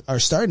people are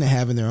starting to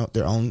have in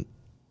their own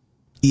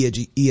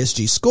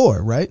ESG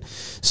score, right?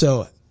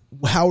 So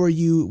how are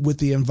you with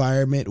the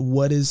environment?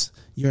 What is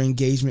your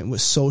engagement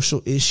with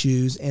social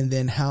issues? And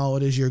then how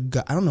does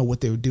I don't know what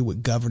they would do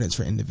with governance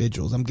for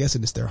individuals. I'm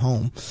guessing it's their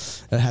home.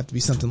 It'll have to be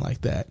something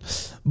like that.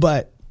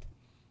 But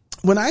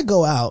when I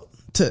go out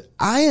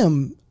I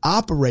am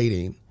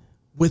operating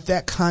with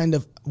that kind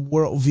of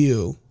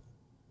worldview,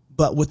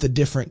 but with a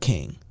different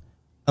king,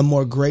 a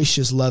more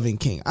gracious, loving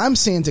king. I'm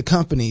saying to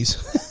companies,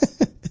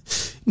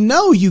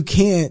 no, you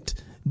can't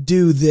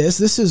do this.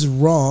 This is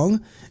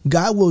wrong.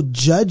 God will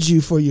judge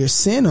you for your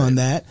sin on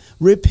that.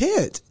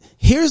 Repent.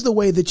 Here's the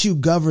way that you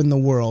govern the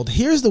world.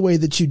 Here's the way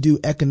that you do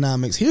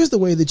economics. Here's the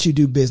way that you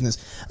do business.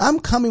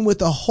 I'm coming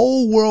with a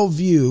whole world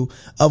view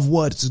of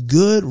what's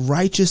good,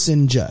 righteous,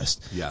 and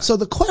just. Yeah. So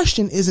the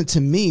question isn't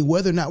to me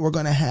whether or not we're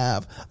going to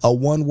have a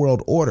one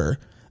world order.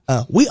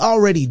 We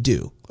already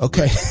do.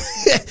 Okay.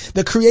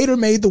 The creator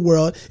made the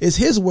world. It's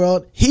his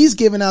world. He's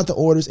giving out the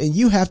orders and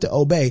you have to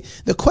obey.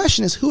 The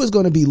question is, who is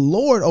going to be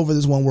Lord over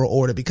this one world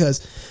order?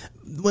 Because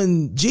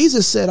when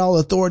Jesus said all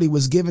authority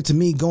was given to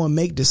me, go and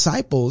make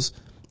disciples,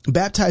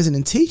 baptizing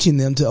and teaching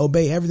them to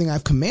obey everything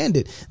I've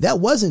commanded, that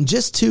wasn't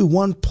just to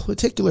one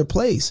particular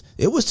place.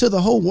 It was to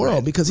the whole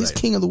world because he's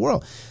king of the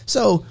world.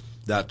 So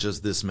not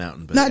just this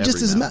mountain, but not just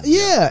this mountain.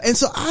 Yeah. And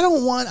so I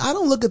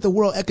don't look at the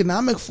World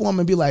Economic Forum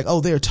and be like,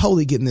 oh, they're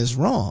totally getting this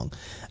wrong.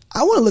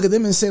 I want to look at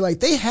them and say,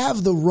 like, they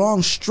have the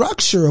wrong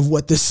structure of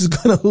what this is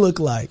going to look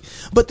like,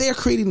 but they're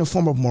creating a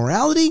form of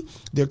morality.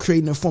 They're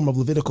creating a form of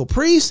Levitical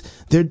priests.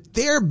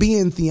 They're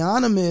being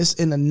theonomous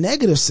in a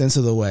negative sense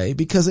of the way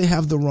because they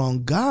have the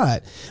wrong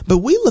God. But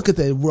we look at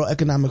the World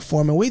Economic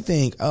Forum and we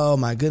think, oh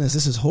my goodness,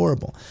 this is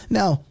horrible.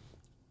 Now,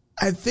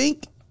 I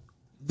think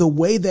the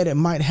way that it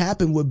might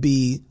happen would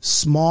be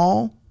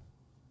small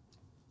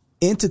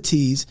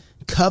entities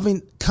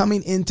coming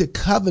into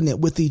covenant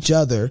with each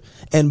other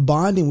and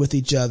bonding with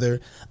each other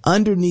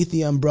underneath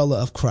the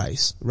umbrella of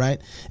Christ, right?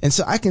 And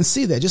so I can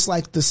see that, just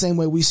like the same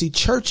way we see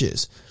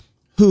churches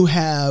who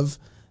have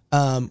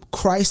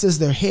Christ as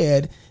their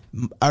head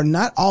are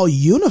not all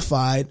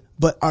unified,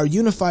 but are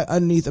unified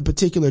underneath a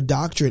particular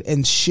doctrine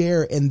and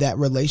share in that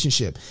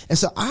relationship. And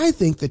so I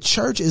think the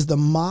church is the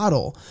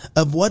model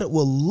of what it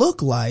will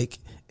look like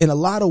in a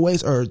lot of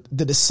ways, or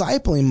the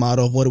discipling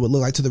model of what it would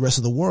look like to the rest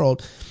of the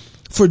world,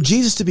 for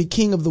Jesus to be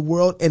king of the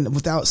world and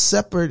without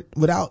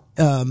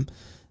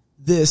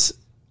this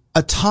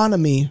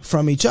autonomy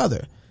from each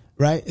other,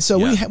 right? So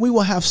we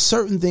will have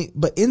certain things,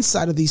 but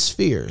inside of these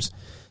spheres.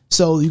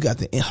 So you got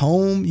the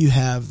home, you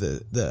have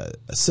the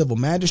civil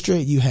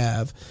magistrate, you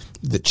have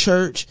the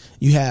church,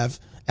 you have,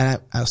 and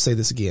I'll say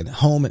this again,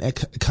 home and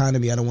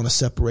economy. I don't want to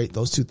separate.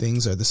 Those two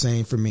things are the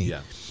same for me.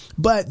 Yeah.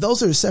 But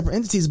those are separate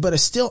entities, but are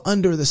still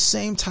under the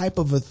same type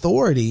of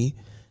authority,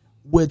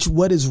 which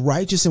what is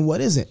righteous and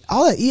what isn't.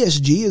 All that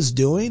ESG is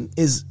doing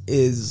is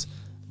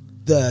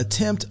the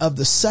attempt of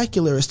the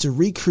secularists to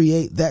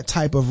recreate that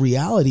type of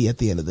reality at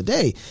the end of the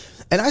day.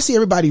 And I see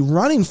everybody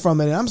running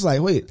from it, and I'm just like,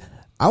 wait,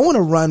 I want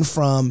to run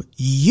from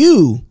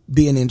you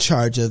being in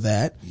charge of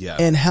that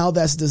and how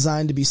that's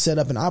designed to be set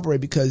up and operate,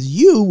 because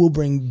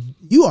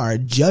you are a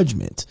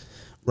judgment,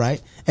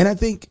 right? And I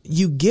think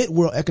you get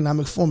World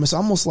Economic Forum. It's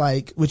almost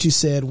like what you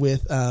said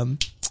with,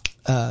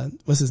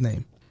 what's his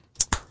name?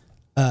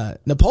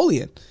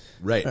 Napoleon.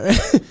 Right.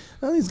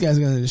 Well, these guys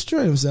are going to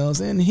destroy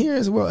themselves, and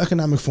here's World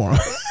Economic Forum.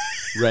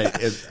 Right.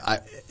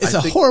 It's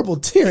a horrible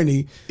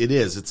tyranny. It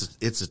is.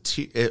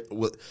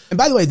 And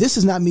by the way, this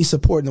is not me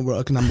supporting the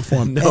World Economic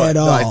Forum at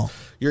all.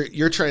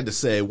 You're trying to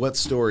say, what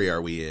story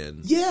are we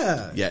in?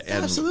 Yeah. Yeah.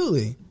 And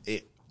absolutely.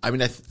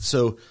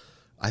 So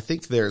I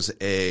think there's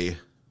it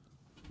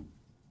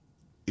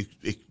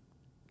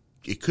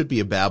could be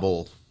a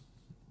Babel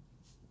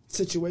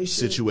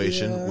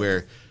situation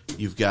where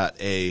you've got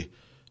a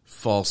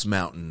false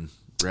mountain.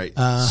 Right.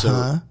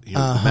 So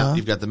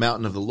you've got the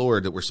mountain of the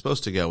Lord that we're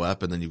supposed to go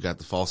up, and then you've got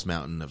the false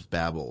mountain of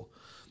Babel.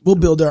 We'll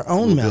build our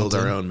own mountain. Build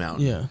our own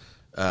mountain.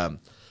 Yeah.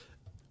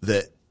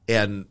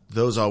 And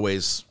those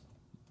always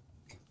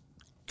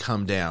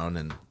come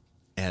down,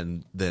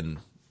 and then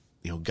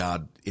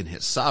God in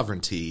His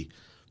sovereignty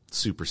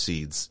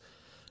supersedes.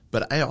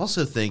 But I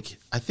also think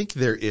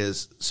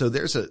there's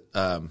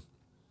a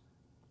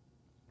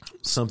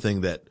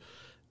something that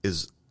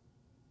is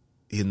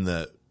in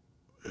the.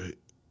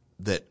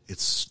 That it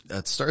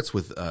starts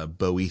with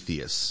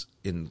Boethius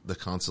in the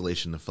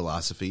Consolation of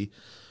Philosophy.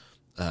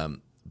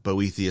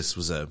 Boethius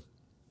was a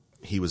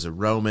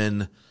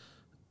Roman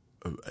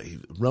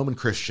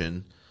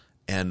Christian,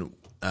 and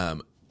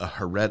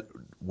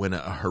when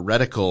a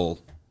heretical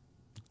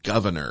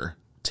governor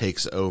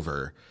takes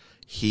over,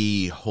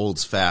 he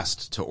holds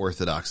fast to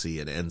orthodoxy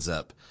and ends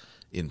up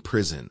in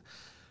prison.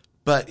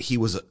 But he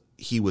was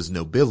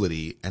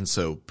nobility, and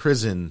so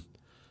prison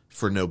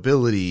for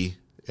nobility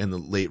in the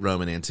late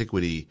Roman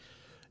antiquity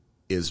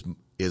is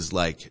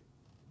like,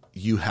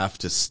 you have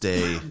to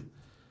stay,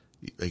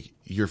 like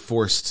you're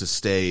forced to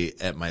stay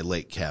at my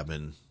lake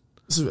cabin.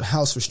 This is a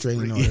house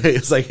restraining order. Yeah,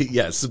 it's like,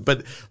 yes,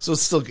 but so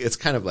it's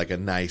kind of like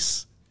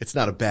it's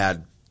not a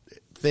bad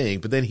thing,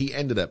 but then he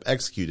ended up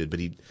executed, but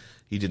he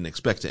didn't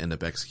expect to end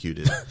up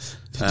executed.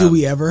 Do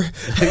we ever?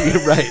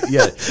 Right.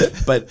 Yeah.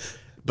 But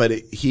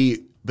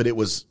it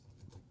was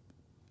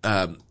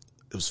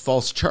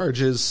false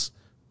charges.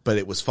 But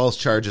it was false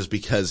charges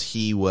because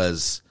he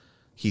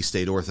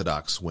stayed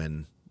orthodox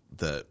when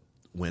the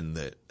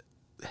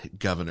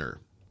governor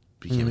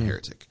became a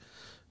heretic.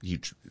 He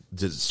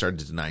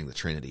started denying the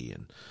Trinity,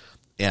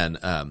 and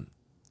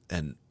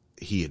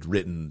he had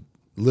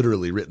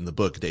literally written the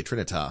book De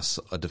Trinitas,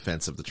 a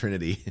defense of the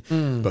Trinity,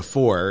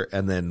 before,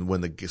 and then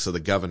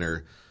the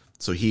governor,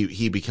 so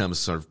he becomes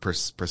sort of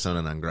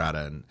persona non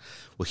grata, and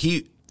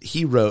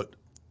he wrote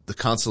the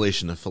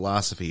Consolation of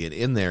Philosophy, and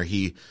in there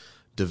he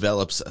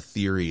develops a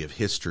theory of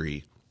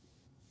history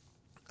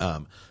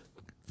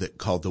that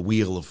called the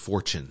Wheel of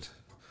Fortune.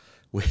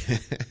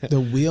 The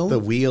wheel? The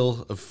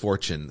Wheel of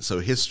Fortune. So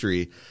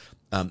history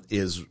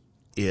is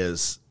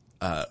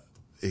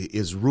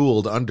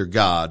ruled under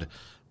God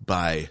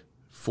by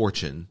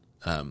fortune,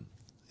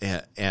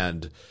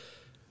 and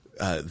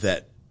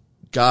that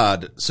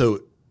God,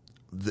 so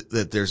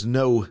that there's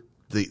that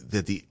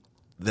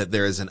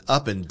there is an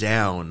up and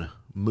down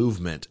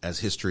movement as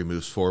history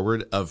moves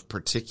forward of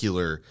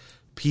particular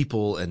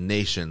people and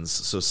nations.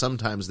 So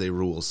sometimes they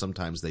rule,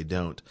 sometimes they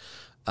don't.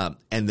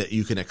 And that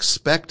you can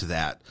expect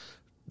that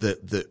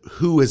the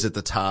who is at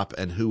the top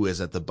and who is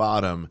at the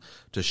bottom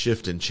to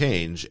shift and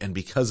change. And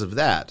because of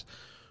that,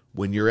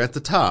 when you're at the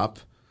top,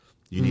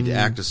 you need to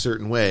act a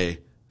certain way,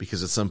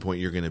 because at some point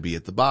you're going to be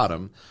at the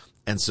bottom.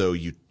 And so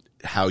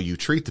how you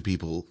treat the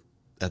people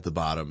at the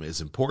bottom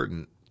is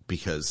important,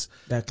 because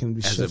that can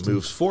be as shifting. it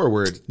moves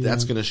forward,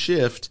 that's going to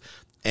shift,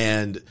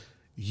 and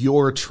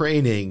you're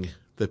training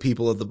the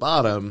people at the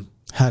bottom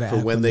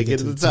for when they get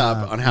to the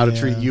top on how to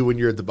treat you when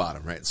you're at the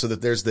bottom, right? So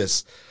that there's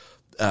this,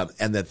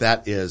 and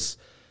that is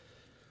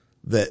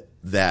and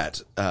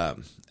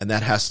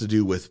that has to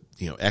do with,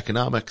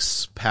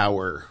 economics,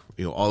 power,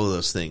 all of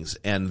those things,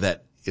 and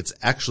that it's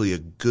actually a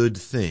good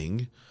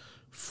thing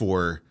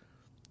for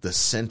the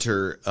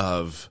center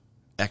of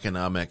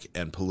economic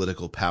and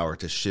political power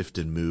to shift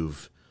and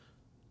move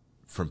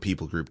from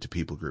people group to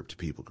people group to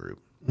people group.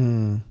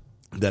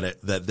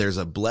 That there's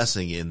a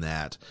blessing in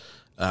that,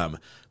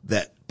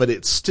 but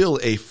it's still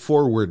a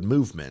forward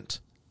movement,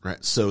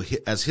 right? So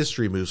as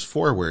history moves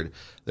forward,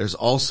 there's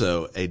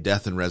also a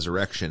death and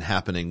resurrection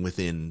happening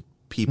within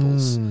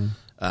peoples.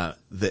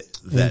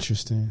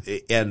 Interesting.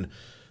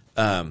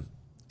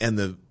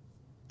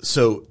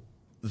 So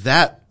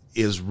that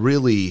is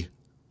really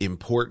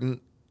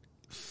important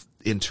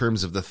in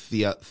terms of the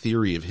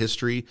theory of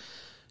history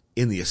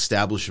in the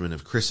establishment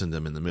of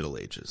Christendom in the Middle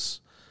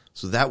Ages.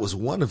 So that was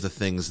one of the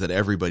things that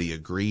everybody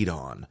agreed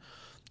on,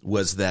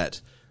 was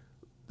that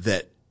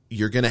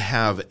you're going to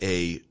have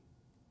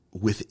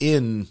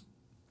within,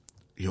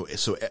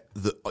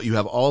 you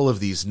have all of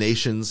these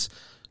nations,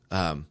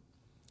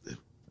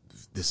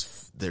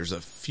 there's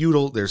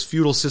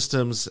feudal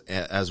systems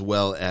as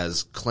well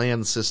as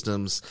clan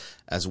systems,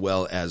 as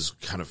well as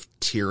kind of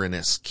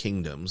tyrannous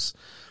kingdoms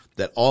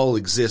that all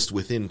exist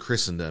within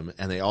Christendom,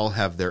 and they all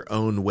have their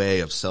own way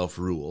of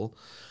self-rule.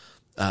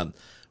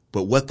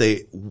 But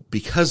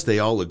because they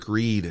all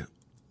agreed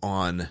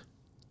on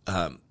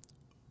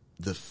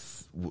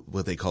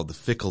what they called the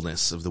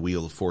fickleness of the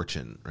wheel of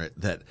fortune, right?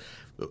 That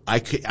I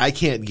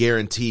can't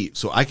guarantee,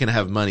 so I can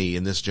have money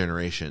in this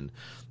generation,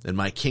 and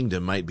my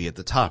kingdom might be at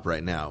the top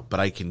right now, but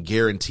I can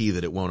guarantee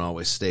that it won't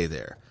always stay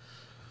there.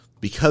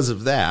 Because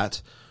of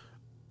that,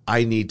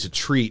 I need to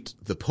treat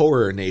the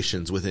poorer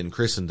nations within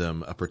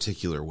Christendom a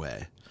particular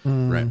way,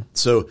 right?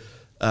 So,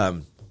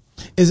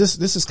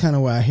 this is kind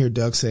of why I hear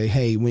Doug say,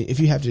 hey, if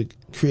you have to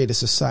create a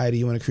society,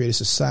 you want to create a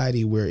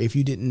society where if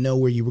you didn't know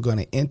where you were going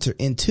to enter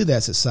into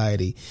that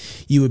society,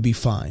 you would be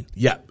fine.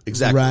 Yeah,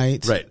 exactly.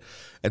 Right.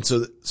 And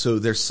so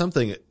there's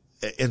something,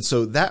 and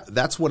so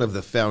that's one of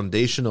the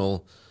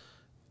foundational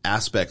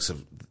aspects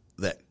of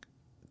that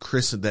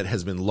that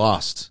has been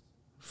lost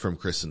from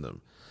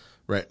Christendom,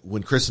 right?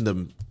 When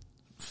Christendom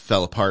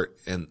fell apart,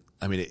 and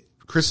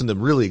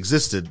Christendom really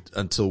existed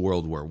until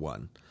World War I.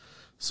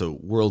 So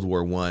World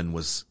War I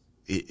was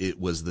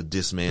the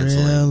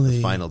dismantling,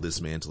 the final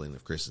dismantling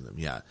of Christendom.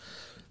 Yeah.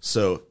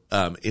 So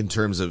in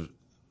terms of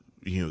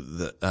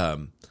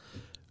the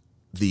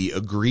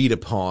agreed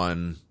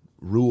upon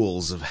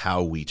rules of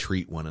how we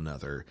treat one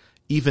another,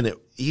 even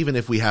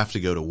if we have to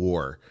go to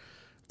war,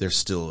 there's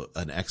still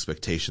an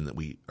expectation that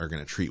we are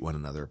going to treat one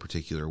another a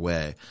particular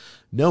way,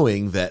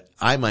 knowing that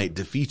I might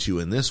defeat you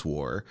in this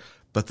war,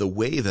 but the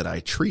way that I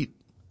treat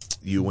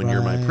you when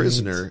you're my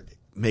prisoner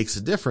makes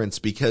a difference,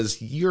 because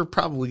you're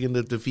probably going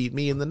to defeat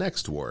me in the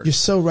next war. You're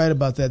so right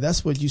about that.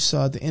 That's what you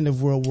saw at the end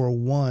of World War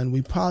I.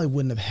 We probably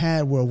wouldn't have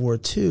had World War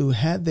II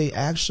had they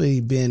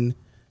actually been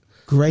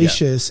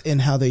gracious in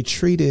how they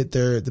treated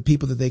the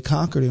people that they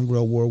conquered in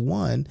World War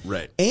I,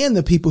 right? And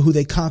the people who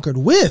they conquered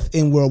with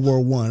in World War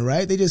I,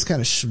 right? They just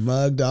kind of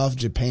shrugged off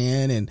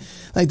Japan, and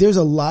there's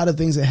a lot of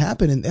things that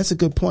happened, and that's a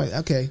good point.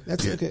 Okay,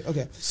 that's okay.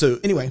 Okay. So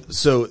anyway,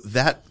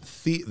 that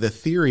the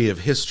theory of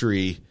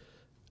history,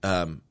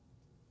 the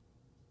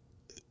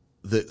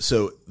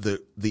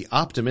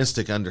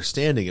optimistic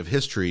understanding of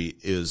history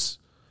is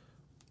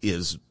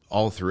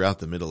all throughout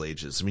the Middle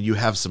Ages. I mean, you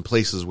have some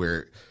places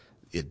where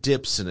it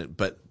dips in it,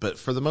 but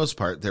for the most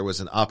part, there was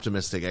an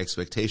optimistic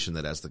expectation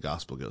that as the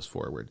gospel goes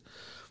forward,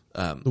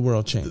 the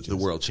world changes. The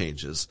world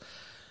changes,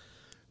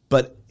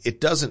 but it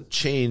doesn't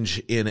change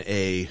in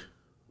a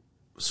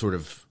sort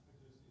of,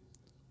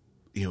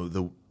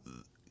 you're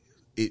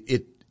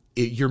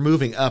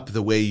moving up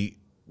the way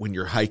when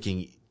you're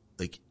hiking,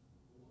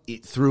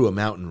 through a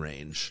mountain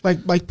range,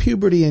 like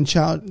puberty and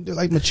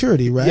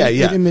maturity, right?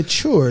 Yeah. It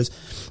matures.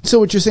 So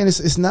what you're saying is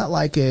it's not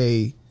like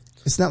a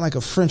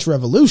French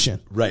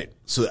Revolution, right?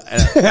 So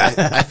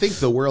I think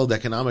the World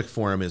Economic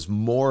Forum is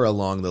more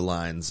along the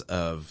lines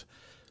of,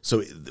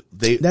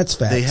 that's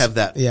facts. They have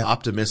that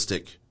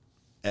optimistic,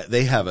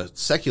 they have a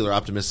secular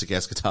optimistic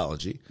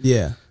eschatology,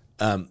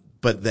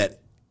 but that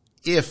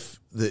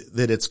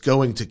that it's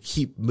going to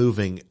keep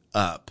moving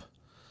up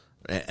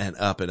and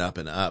up and up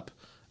and up,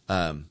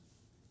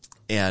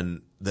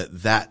 and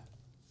that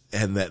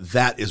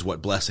is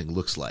what blessing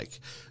looks like.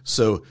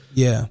 So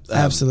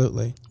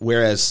absolutely.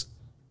 Whereas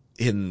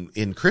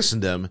in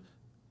Christendom,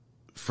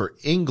 for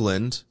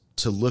England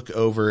to look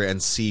over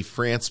and see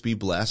France be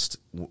blessed,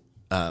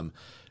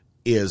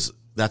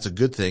 that's a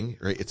good thing,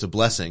 right? It's a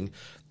blessing.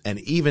 And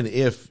even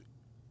if,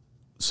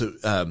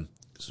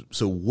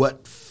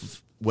 what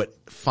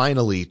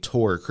finally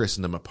tore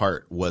Christendom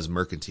apart was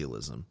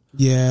mercantilism.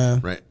 Yeah.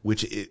 Right.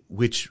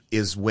 Which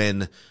is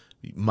when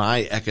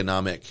my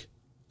economic,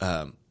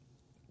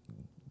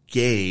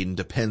 gain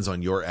depends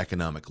on your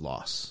economic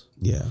loss.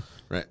 Yeah.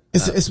 Right.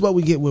 It's what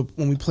we get when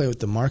we play with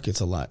the markets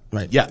a lot,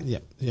 right? Yeah.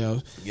 Yeah.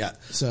 Yeah.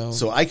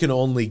 So I can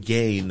only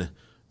gain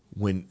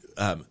when,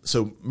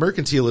 so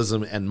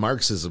mercantilism and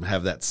Marxism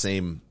have that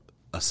same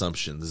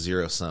assumption, the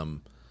zero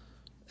sum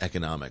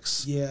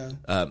economics. Yeah.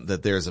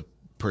 That there's a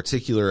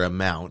particular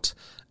amount,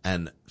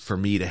 and for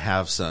me to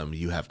have some,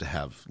 you have to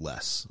have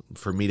less.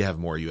 For me to have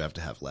more, you have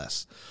to have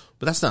less.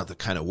 But that's not the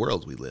kind of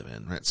world we live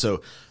in, right?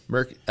 So,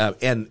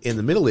 and in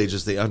the Middle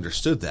Ages, they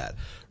understood that,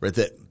 right?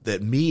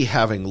 That me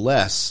having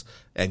less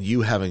and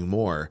you having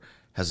more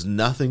has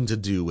nothing to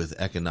do with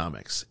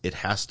economics. It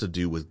has to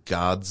do with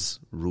God's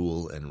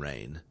rule and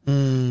reign,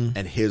 and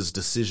His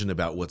decision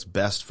about what's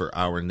best for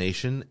our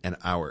nation and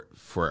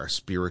for our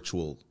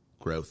spiritual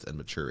growth and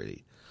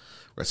maturity.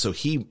 Right? So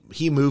He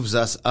moves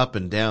us up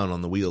and down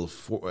on the wheel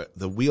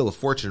of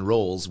fortune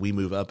rolls. We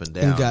move up and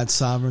down in God's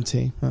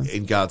sovereignty. Huh?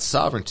 In God's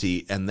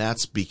sovereignty, and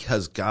that's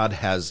because God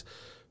has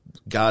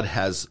God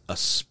has a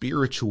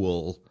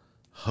spiritual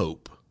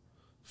hope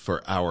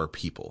for our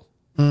people,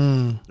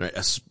 right?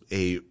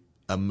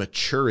 A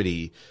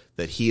maturity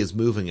that he is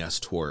moving us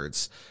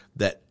towards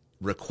that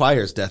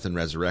requires death and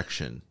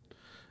resurrection,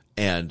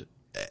 and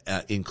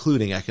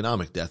including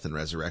economic death and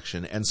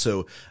resurrection. And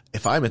so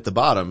if I'm at the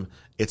bottom,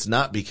 it's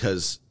not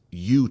because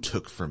you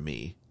took from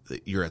me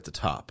that you're at the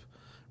top,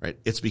 right?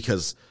 It's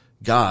because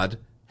God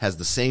has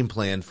the same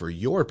plan for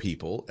your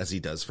people as he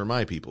does for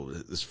my people,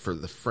 for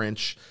the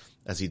French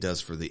as he does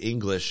for the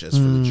English, as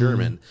for the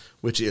German,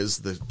 which is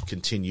the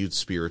continued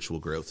spiritual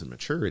growth and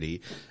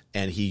maturity.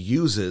 And he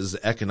uses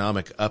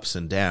economic ups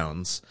and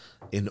downs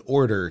in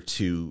order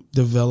to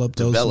develop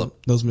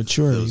those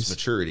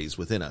maturities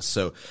within us.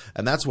 So,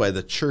 and that's why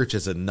the church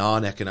as a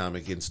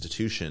non-economic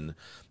institution,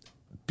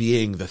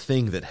 being the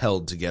thing that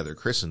held together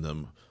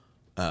Christendom,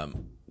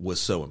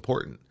 was so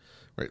important,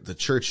 right? The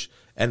church,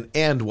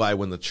 and why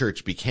when the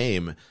church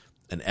became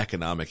an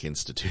economic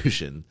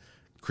institution,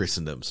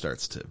 Christendom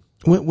starts to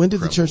When did crumble.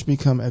 the church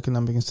become an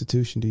economic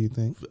institution, do you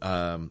think?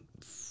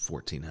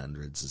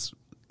 1400s is,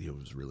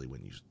 was really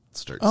when you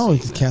start Oh, seeing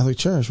it's the Catholic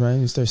Church, right?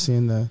 You start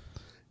seeing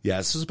Yeah,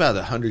 this was about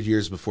 100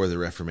 years before the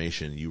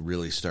Reformation. You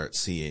really start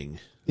seeing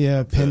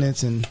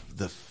penance and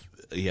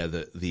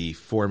the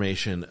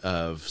formation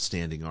of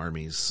standing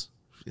armies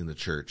in the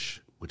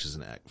church, which is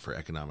for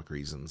economic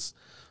reasons.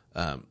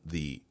 What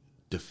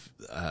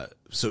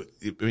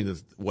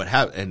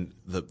happened, and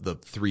the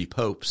three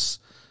popes,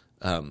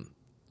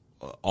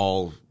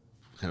 all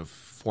kind of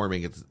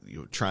forming it,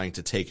 trying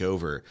to take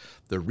over.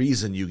 The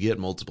reason you get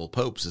multiple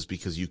popes is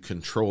because you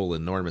control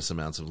enormous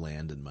amounts of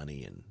land and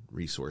money and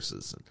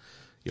resources, and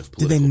you have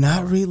Did they political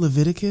not power. read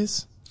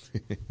Leviticus?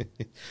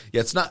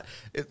 Yeah, it's not.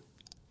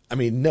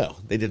 No,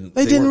 they didn't.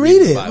 They didn't weren't read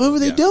reading the it. Bible. What were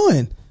they Yeah.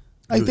 doing?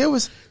 Like there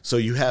was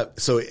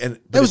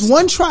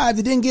one tribe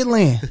that didn't get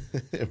land.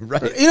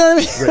 Right. You know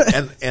what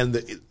I mean?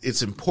 Right.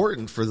 It's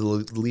important for the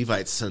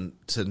Levites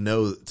to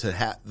know, to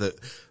have the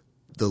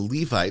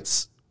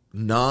Levites'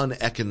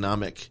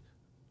 non-economic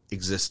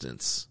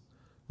existence,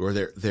 or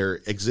their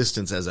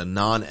existence as a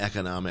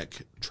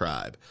non-economic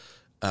tribe,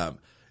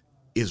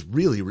 is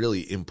really,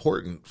 really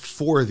important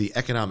for the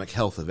economic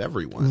health of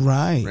everyone.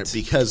 Right.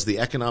 Because the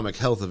economic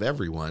health of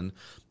everyone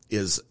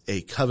is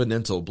a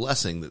covenantal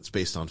blessing that's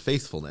based on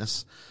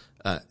faithfulness,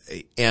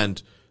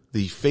 and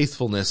the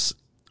faithfulness,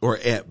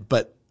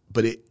 but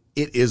it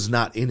is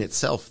not in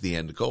itself the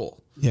end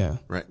goal. Yeah.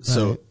 Right.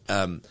 So,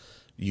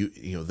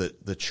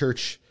 the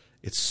church,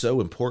 it's so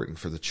important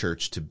for the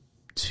church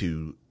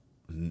to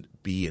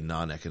be a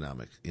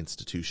non-economic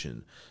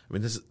institution. I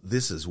mean,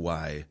 this is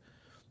why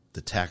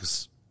the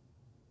tax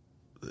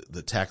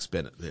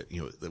benefit,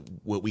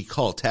 what we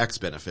call tax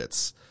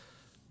benefits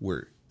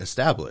were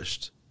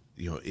established,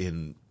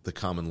 in the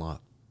common law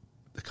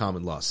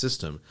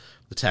system.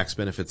 The tax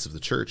benefits of the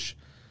church,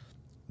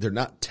 they're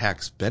not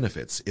tax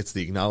benefits. It's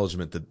the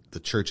acknowledgement that the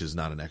church is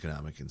not an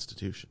economic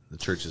institution. The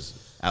church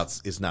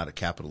is not a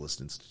capitalist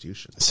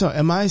institution. So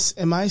am I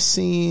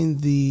seeing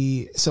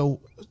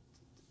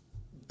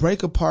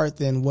break apart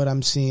then what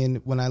I'm seeing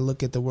when I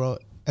look at the World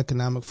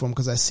Economic Forum,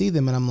 because I see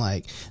them and I'm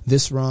like,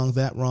 this wrong,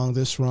 that wrong,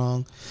 this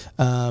wrong.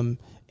 So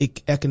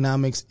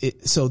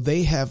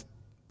they have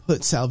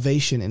put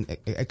salvation in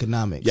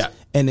economics. Yeah.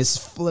 And it's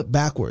flipped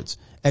backwards.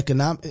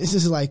 This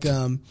is like,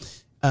 the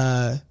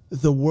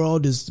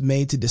world is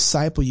made to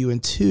disciple you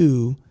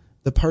into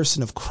the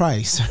person of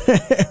Christ,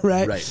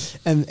 right? Right.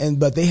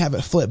 But they have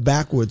it flipped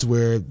backwards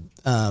where,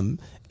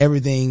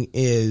 everything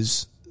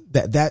is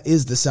that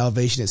is the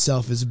salvation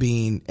itself, is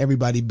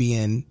everybody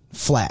being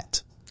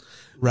flat.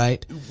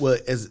 Right. Well,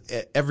 as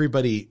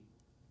everybody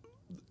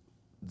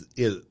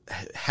is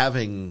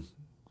having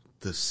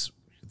the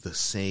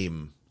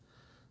same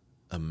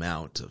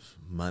amount of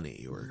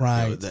money, or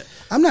right.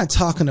 I'm not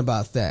talking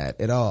about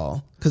that at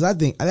all, because I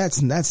think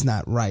that's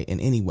not right in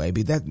any way.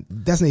 But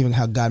that's not even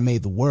how God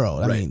made the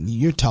world. I mean,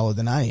 you're taller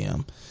than I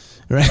am,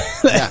 right?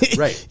 Yeah,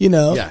 right.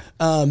 Yeah.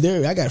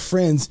 I got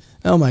friends,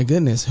 oh my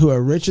goodness, who are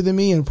richer than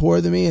me and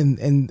poorer than me,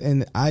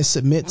 and I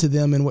submit to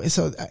them, and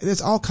so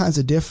there's all kinds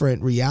of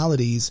different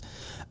realities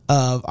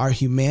of our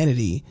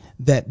humanity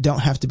that don't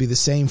have to be the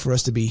same for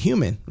us to be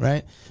human,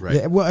 right?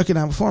 Right. The World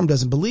Economic Forum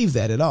doesn't believe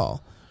that at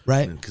all,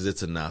 right? Because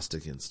it's a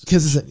Gnostic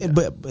institution.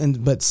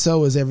 But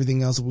so is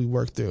everything else we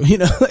work through,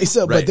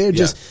 but they're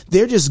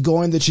just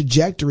going the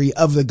trajectory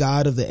of the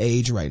God of the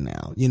age right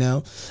now,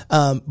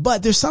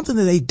 but there's something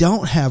that they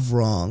don't have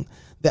wrong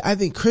that I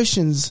think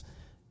Christians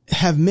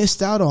have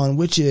missed out on,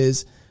 which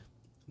is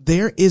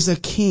there is a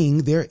king,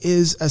 there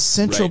is a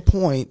central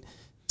point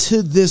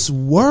to this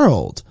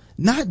world.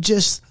 Not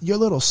just your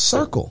little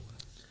circle,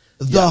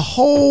 the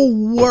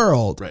whole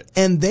world. Right.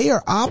 And they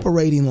are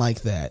operating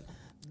like that.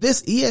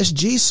 This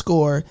ESG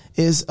score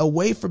is a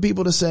way for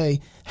people to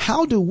say,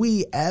 how do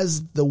we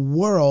as the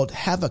world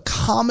have a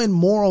common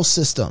moral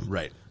system?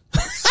 Right.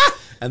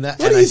 And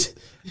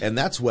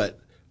that's what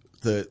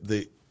the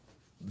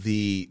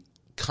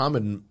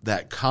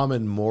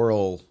common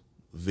moral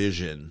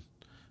vision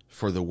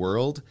for the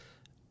world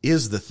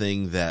is the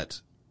thing that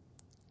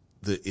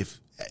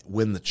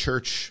when the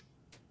church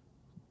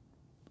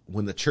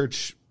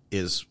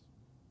is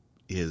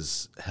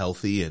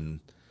healthy and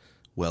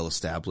well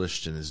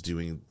established and is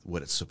doing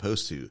what it's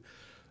supposed to,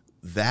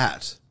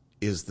 that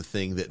is the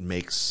thing that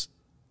makes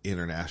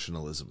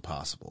internationalism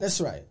possible.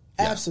 That's right.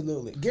 Yeah.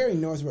 Absolutely. Gary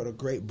North wrote a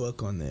great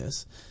book on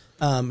this.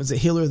 Is it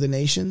Healer of the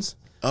Nations?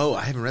 Oh,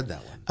 I haven't read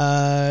that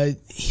one.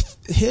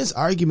 His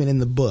argument in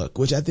the book,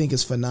 which I think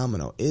is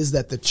phenomenal, is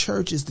that the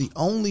church is the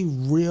only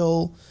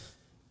real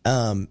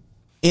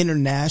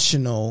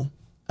international,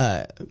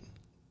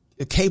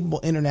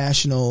 capable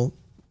international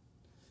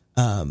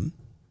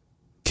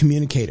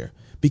communicator,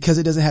 because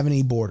it doesn't have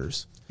any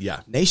borders.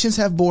 Yeah. Nations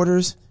have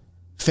borders,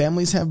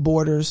 families have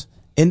borders,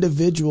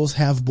 individuals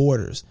have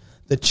borders.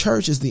 The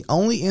church is the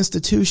only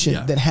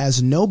institution that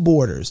has no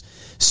borders.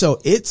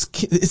 So its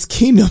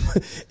kingdom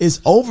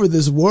is over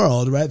this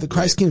world, right? The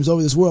Christ kingdom is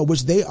over this world,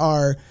 which they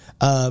are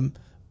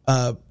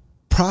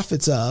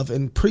prophets of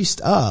and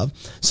priests of.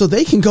 So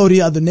they can go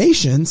to other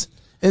nations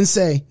and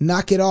say,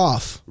 knock it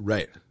off.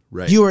 Right.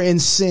 You are in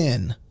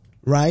sin,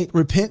 right?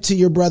 Repent to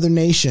your brother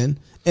nation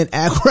and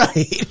act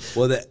right.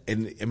 Well,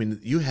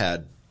 you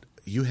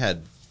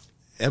had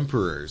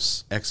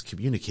emperors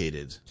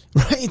excommunicated,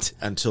 right,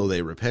 until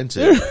they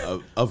repented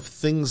of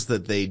things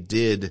that they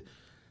did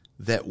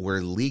that were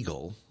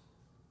legal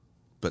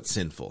but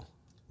sinful.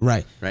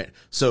 Right.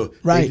 So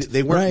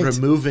they weren't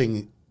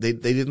removing. They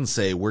didn't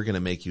say, we're going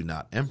to make you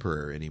not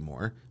emperor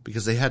anymore,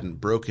 because they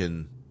hadn't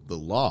broken the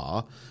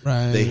law.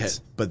 Right.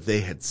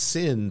 They had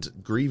sinned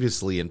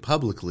grievously and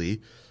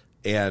publicly,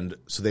 and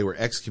so they were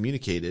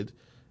excommunicated.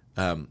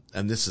 And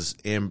this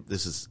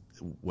is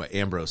what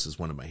Ambrose is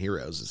one of my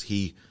heroes. Is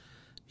he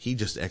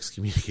just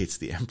excommunicates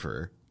the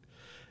emperor,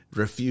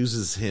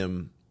 refuses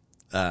him.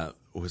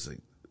 Was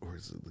it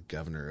the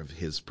governor of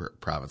his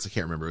province? I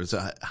can't remember.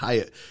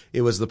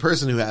 It was the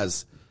person who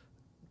has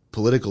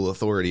political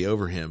authority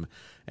over him,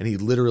 and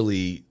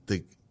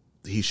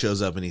he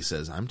shows up and he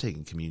says, "I'm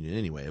taking communion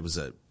anyway." It was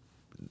a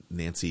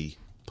Nancy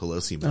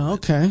Pelosi moment. Oh,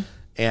 okay.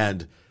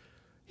 And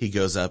he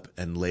goes up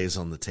and lays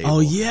on the table. Oh,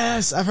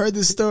 yes. I've heard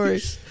this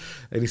story.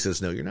 And he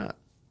says, "No, you're not."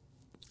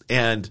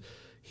 And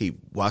he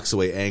walks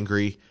away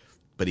angry,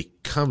 but he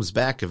comes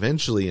back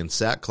eventually in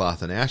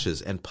sackcloth and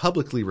ashes and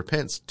publicly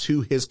repents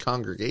to his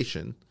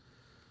congregation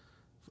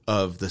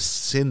of the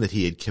sin that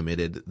he had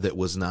committed that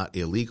was not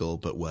illegal,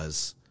 but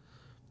was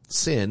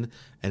sin,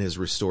 and is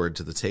restored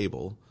to the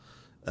table.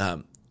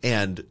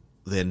 And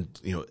then,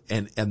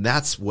 and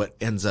that's what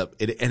ends up,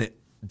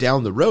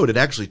 down the road, it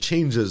actually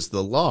changes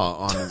the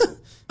law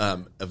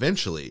on,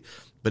 eventually,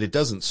 but it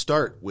doesn't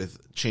start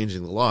with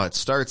changing the law. It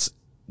starts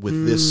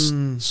with this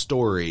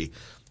story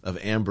of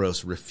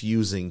Ambrose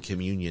refusing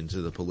communion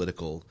to the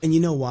political. And you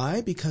know why?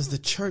 Because the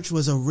church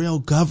was a real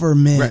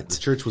government. Right. The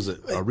church was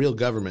a real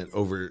government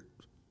over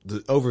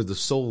the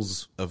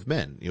souls of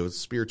men,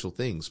 spiritual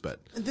things. But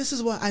this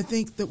is what I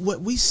think that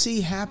what we see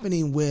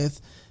happening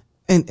with,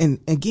 and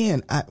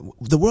again,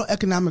 the World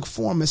Economic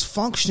Forum is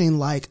functioning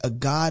like a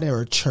God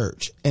or a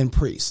church and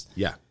priest.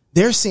 Yeah.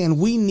 They're saying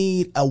we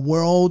need a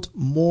world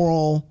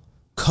moral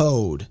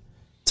code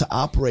to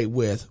operate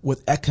with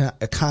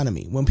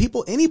economy. When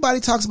anybody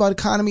talks about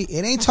economy,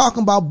 it ain't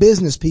talking about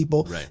business,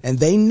 people. Right. And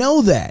they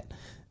know that.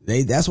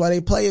 That's why they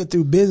play it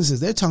through businesses.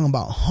 They're talking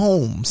about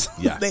homes.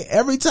 Yeah.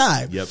 Every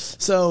time. Yep.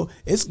 So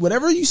it's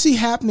whatever you see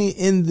happening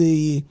in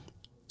the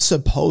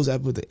supposed, I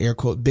put the air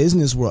quote,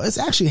 business world, it's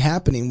actually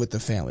happening with the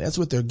family. That's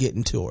what they're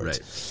getting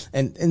towards.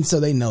 Right. And so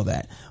they know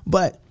that.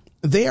 But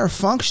they are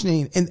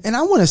functioning, and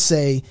I want to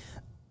say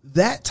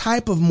that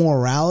type of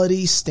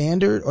morality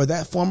standard, or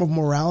that form of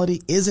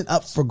morality, isn't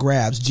up for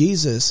grabs.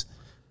 Jesus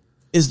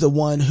is the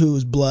one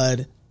whose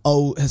blood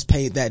has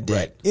paid that debt.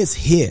 Right. It's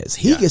his.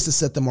 He gets to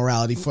set the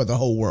morality for the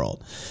whole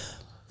world.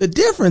 The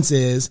difference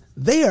is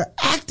they are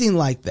acting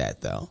like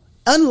that, though,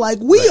 unlike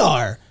we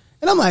are.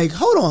 And I'm like,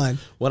 hold on.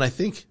 Well, I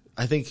think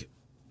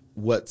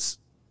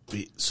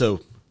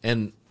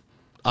and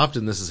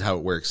often this is how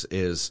it works,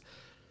 is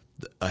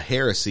a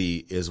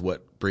heresy is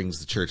what brings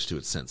the church to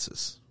its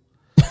senses.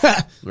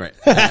 Right.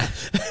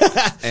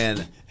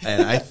 and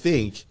I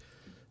think,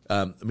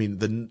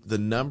 the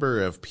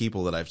number of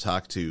people that I've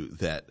talked to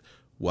that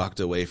walked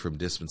away from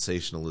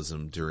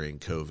dispensationalism during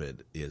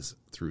COVID is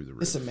through the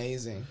roof. It's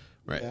amazing.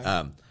 Right.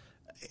 Yeah.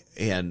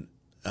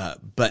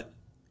 But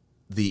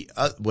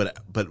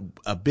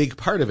a big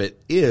part of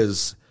it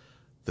is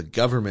the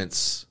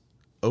government's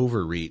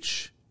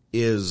overreach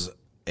is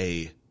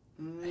a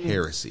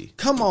heresy.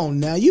 Come on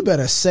now, you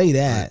better say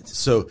that. Right.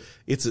 So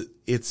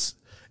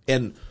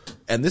and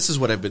this is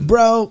what I've been,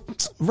 bro.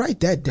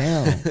 Write that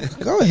down.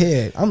 Go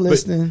ahead, I'm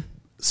listening.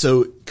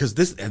 Because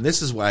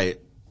this is why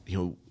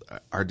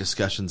our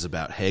discussions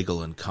about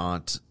Hegel and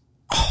Kant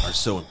are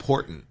so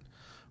important,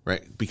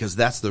 right? Because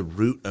that's the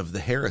root of the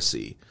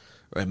heresy,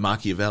 right?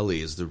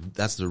 Machiavelli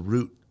that's the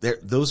root.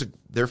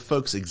 They're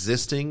folks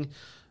existing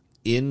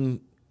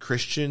in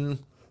Christian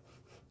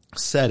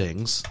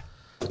settings,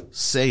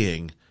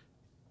 saying,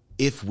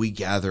 if we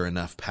gather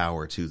enough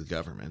power to the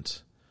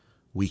government,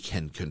 we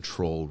can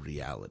control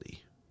reality,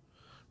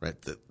 right?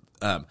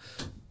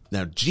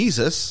 now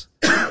Jesus,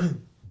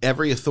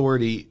 every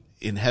authority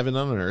in heaven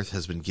and on earth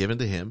has been given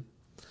to him,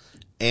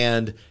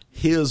 and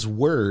his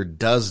word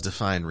does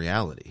define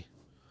reality.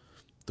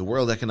 The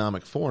World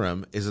Economic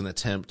Forum is an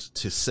attempt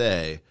to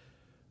say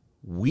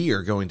we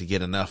are going to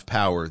get enough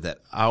power that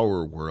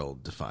our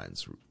word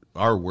defines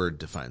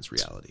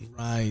reality.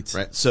 Right.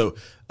 Right. So,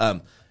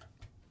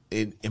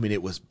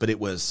 it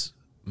was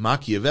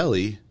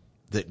Machiavelli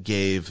that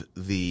gave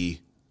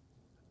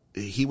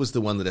he was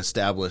the one that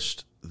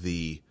established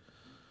the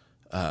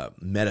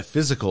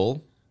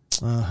metaphysical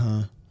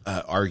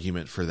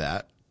argument for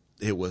that.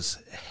 It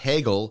was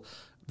Hegel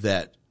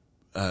that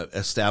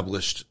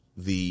established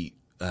the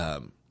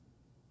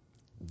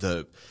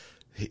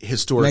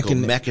historical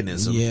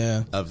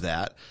mechanism of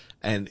that,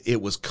 and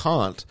it was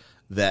Kant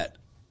that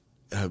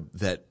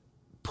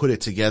put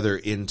it together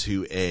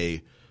into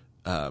a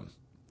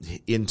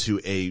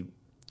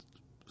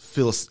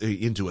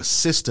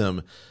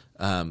system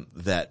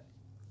that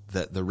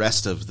the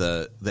rest of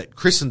that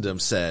Christendom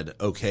said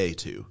okay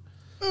to.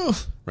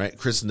 Oof. Right?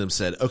 Christendom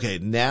said, okay,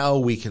 now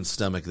we can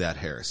stomach that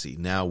heresy.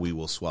 Now we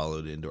will swallow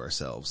it into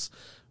ourselves.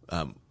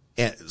 And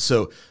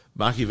so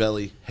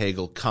Machiavelli,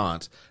 Hegel,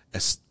 Kant,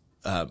 that's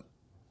the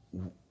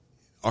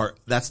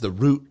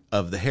root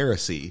of the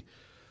heresy.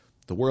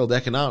 The World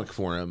Economic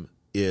Forum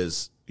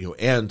is,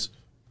 and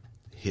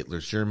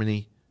Hitler's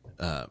Germany,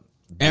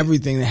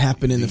 everything that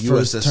happened in the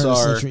first turn of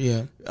the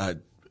century,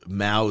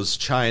 Mao's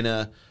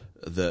China,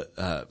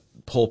 the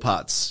Pol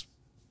Pot's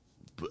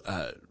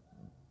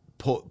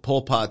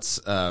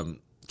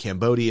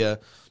Cambodia,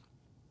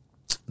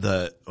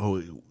 the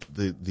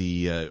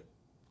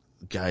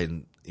guy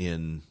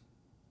in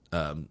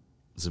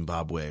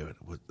Zimbabwe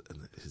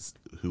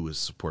who was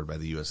supported by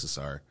the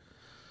USSR.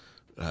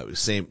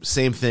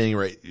 Same thing,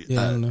 right?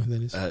 Yeah, I don't know who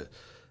that is.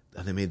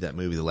 They made that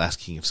movie, The Last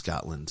King of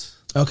Scotland.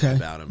 Okay.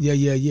 About him. Yeah.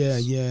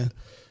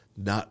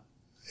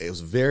 It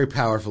was a very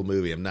powerful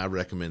movie. I'm not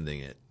recommending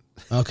it.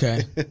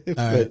 Okay. All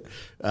right.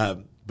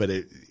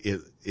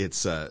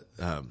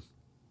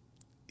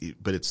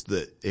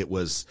 It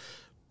was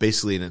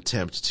basically an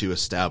attempt to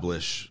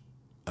establish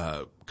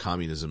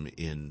communism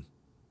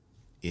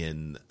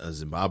in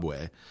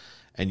Zimbabwe,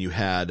 and you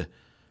had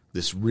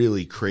this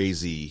really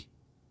crazy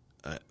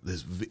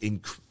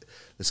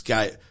this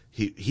guy.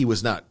 He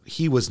was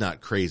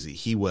not crazy.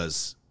 He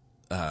was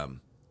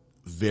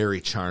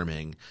very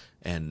charming,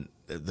 and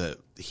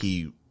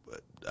he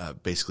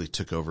basically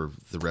took over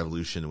the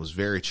revolution. It was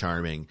very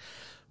charming,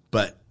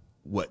 but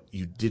what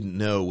you didn't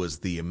know was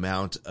the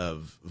amount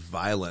of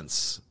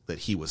violence that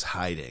he was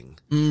hiding.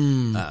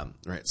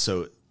 Right.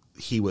 So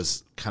he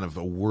was kind of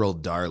a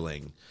world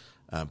darling.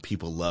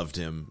 People loved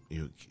him.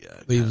 He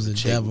was a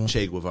devil.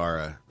 Che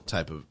Guevara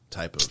type of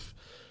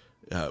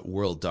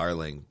world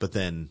darling. But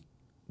then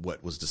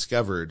what was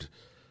discovered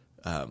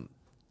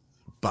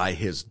by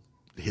his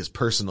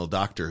personal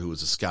doctor, who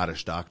was a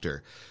Scottish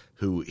doctor,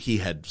 who he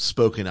had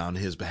spoken on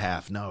his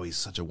behalf. No, he's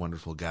such a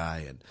wonderful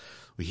guy, and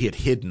he had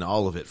hidden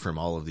all of it from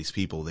all of these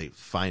people. They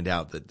find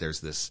out that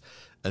there's this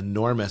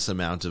enormous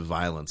amount of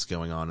violence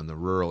going on in the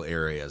rural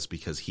areas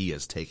because he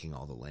is taking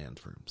all the land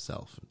for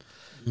himself.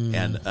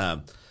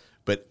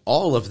 But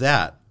all of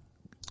that,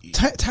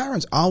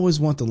 tyrants always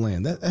want the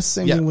land. That's the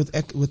same thing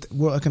with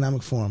World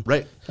Economic Forum.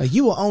 Right. Like,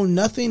 you will own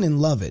nothing and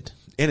love it.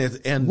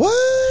 And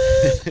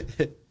what?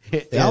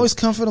 They always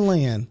come for the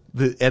land.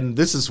 And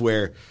this is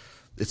where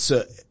it's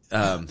the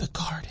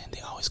garden.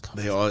 They always come.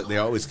 They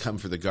always come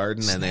for the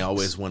garden, and they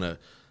always want to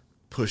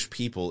push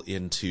people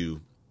into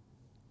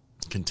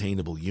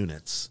containable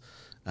units,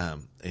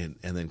 and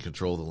then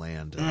control the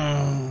land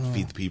and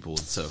feed the people. And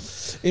so,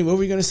 what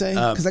were you going to say?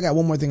 Because I got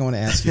one more thing I want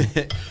to ask you.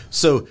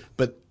 So,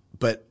 but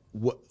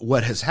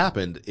what has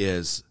happened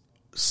is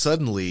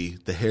suddenly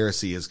the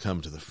heresy has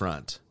come to the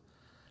front,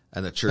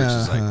 and the church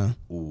is like,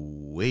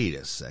 wait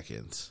a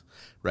second,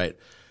 right?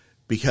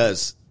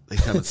 Because they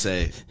come and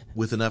say,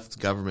 with enough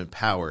government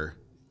power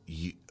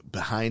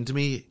behind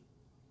me,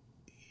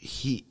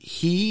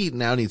 he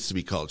now needs to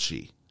be called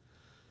she.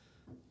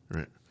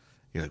 Right?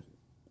 You're like,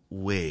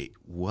 wait,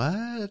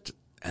 what?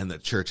 And the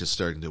church is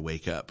starting to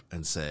wake up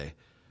and say,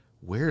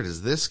 where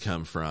does this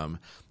come from?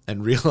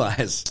 And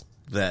realize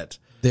that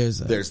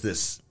there's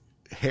this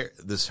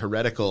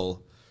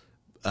heretical,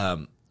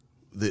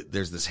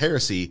 there's this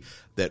heresy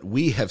that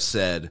we have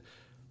said,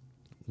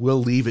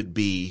 we'll leave it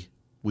be.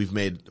 We've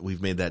made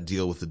that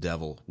deal with the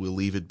devil. We'll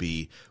leave it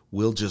be.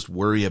 We'll just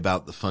worry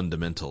about the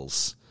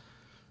fundamentals,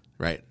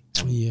 right?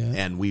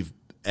 And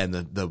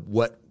the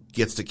what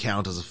gets to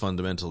count as a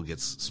fundamental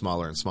gets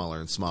smaller and smaller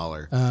and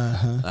smaller.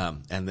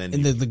 And then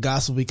the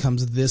gospel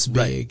becomes this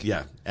big. Right,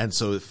 yeah. And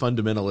so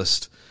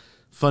fundamentalist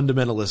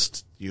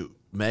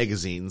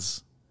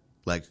magazines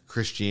like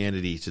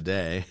Christianity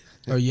Today,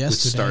 or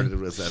yesterday,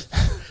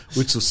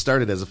 which was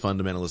started as a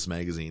fundamentalist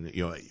magazine.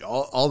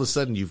 All of a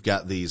sudden you've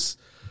got these.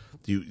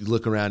 You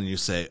look around and you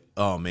say,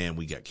 "Oh man,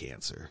 we got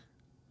cancer,"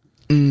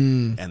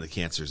 and the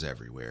cancer's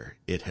everywhere.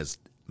 It has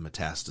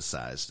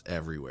metastasized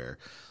everywhere,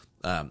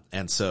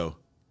 and so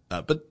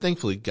But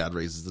thankfully, God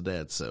raises the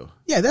dead. So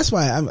yeah, that's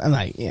why I'm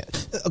like, yeah,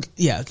 okay,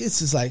 yeah. It's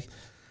just like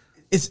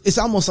it's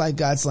almost like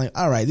God's like,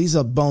 all right, these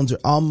bones are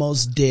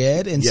almost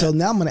dead, and so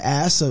now I'm going to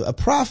ask a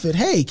prophet,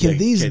 hey, can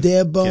these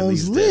dead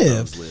bones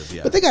live?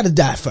 Yeah. But they got to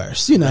die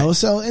first, you know. Right.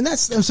 So, and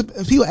so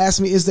people ask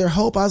me, is there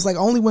hope? I was like,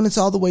 only when it's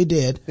all the way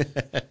dead,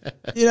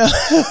 you know,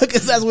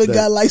 because that's when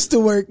God likes to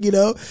work, you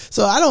know.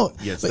 So I don't.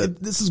 Yes,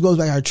 this goes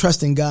back to our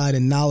trust in God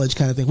and knowledge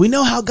kind of thing. We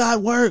know how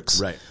God works,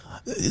 right?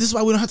 This is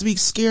why we don't have to be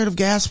scared of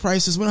gas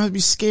prices. We don't have to be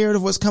scared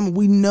of what's coming.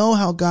 We know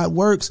how God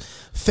works.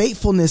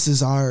 Faithfulness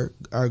is our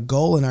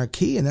goal and our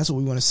key, and that's what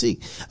we want to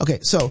seek. Okay,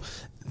 so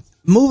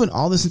moving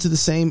all this into the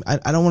same,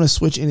 I don't want to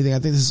switch anything. I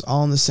think this is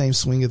all in the same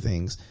swing of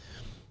things.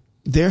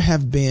 There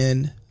have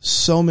been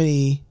so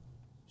many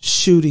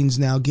shootings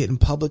now getting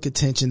public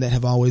attention that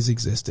have always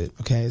existed.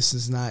 Okay, this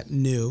is not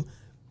new.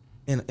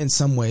 In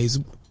some ways,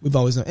 we've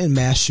always known, in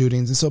mass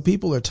shootings. And so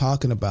people are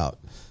talking about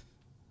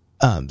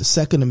the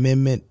Second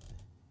Amendment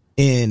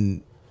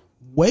in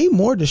way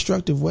more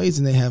destructive ways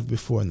than they have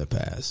before in the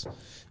past.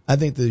 I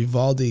think the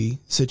Uvalde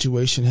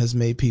situation has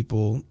made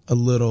people a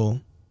little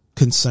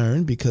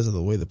concerned because of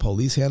the way the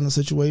police handled the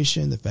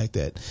situation, the fact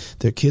that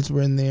their kids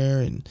were in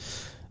there, and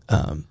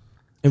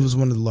it was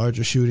one of the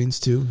larger shootings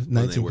too.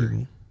 19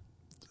 people.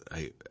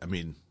 I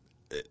mean,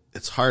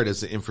 it's hard as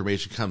the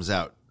information comes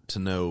out to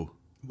know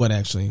what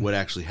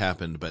actually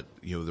happened, but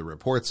you know, the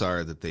reports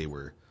are that they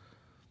were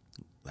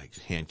like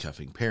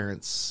handcuffing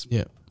parents.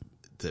 Yeah.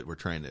 That were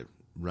trying to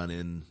run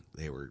in.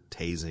 They were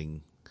tasing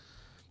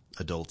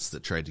adults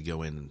that tried to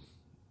go in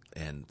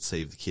and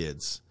save the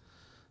kids.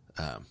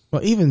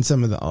 Well, even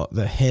some of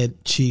the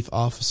head chief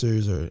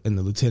officers and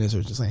the lieutenants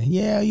are just saying,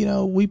 yeah, you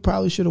know, we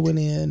probably should have went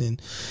in.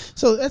 And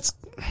so that's.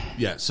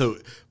 Yeah. So,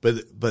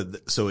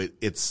 so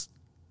it's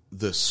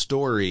the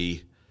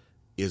story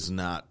is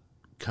not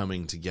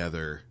coming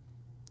together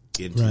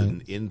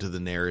into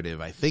the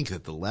narrative. I think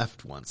that the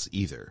left wants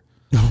either.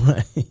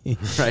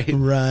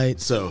 Right.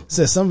 So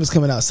some of it's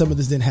coming out. Some of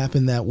this didn't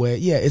happen that way.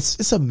 Yeah,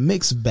 it's a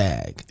mixed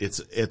bag. I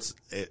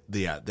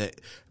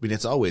mean,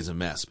 it's always a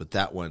mess, but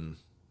that one,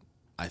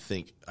 I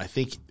think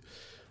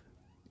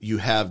you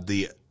have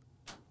this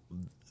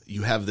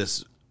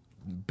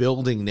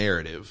building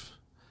narrative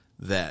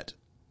that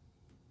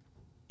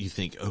you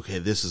think, okay,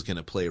 this is going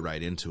to play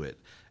right into it.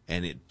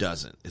 And it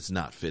doesn't. It's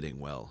not fitting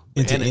well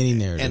into any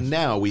narrative. And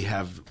now we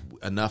have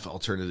enough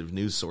alternative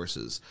news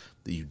sources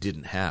that you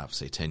didn't have,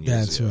 say, 10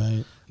 years ago. That's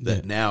right.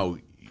 That now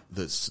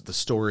the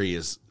story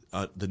is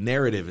the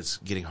narrative is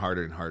getting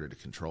harder and harder to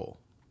control,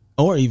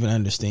 or even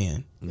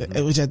understand,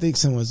 which I think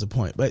somewhat is the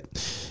point. But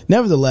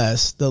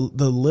nevertheless, the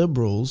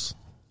liberals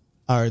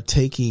are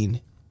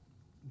taking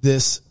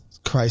this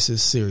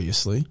crisis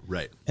seriously,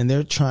 right? And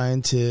they're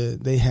trying to.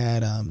 They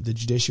had the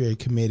Judiciary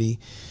Committee.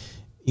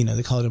 You know,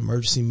 they call it an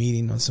emergency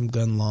meeting on some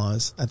gun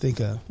laws. I think,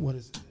 what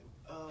is it?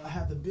 I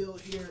have the bill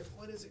here.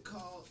 What is it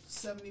called?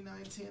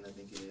 7910, I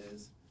think it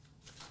is.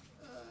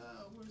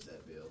 Where's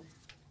that bill?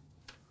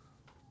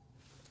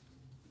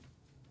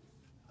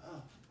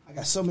 Oh, I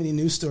got so many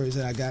news stories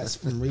that I got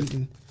from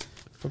reading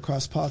for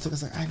Cross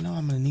Politics. I was like, I know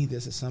I'm going to need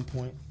this at some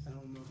point. I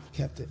don't know if I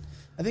kept it.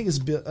 I think it's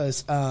Bill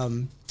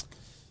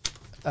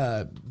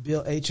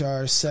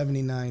HR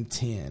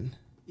 7910.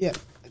 Yep,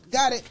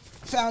 got it.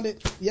 Found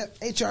it. Yep.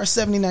 HR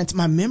 79.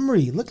 My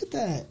memory. Look at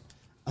that.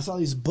 I saw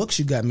these books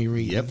you got me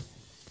reading. Yep.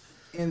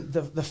 And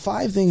the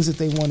 5 things that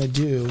they want to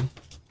do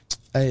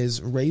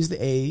is raise the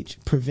age,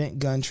 prevent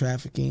gun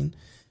trafficking,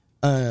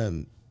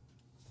 they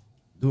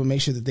will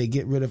make sure that they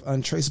get rid of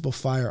untraceable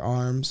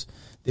firearms.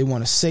 They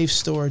want a safe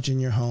storage in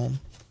your home.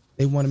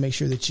 They want to make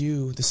sure that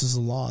this is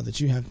a law that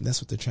you have.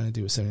 That's what they're trying to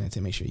do with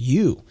 7910. Make sure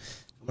you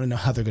want to know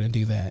how they're going to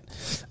do that.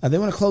 They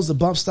want to close the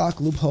bump stock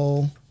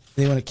loophole.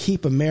 They want to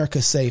keep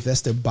America safe.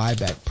 That's their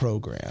buyback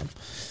program.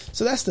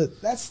 So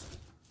that's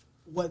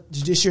what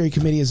Judiciary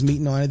Committee is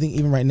meeting on. I think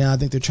even right now, I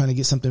think they're trying to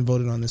get something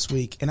voted on this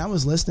week. And I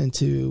was listening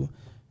to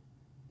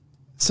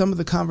some of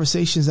the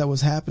conversations that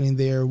was happening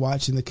there,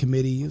 watching the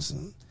committee.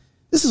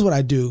 This is what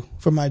I do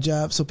for my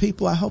job. So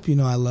people, I hope you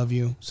know I love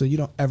you, so you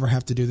don't ever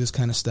have to do this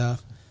kind of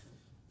stuff.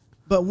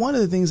 But one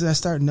of the things that I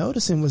started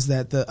noticing was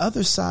that the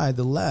other side,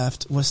 the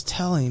left, was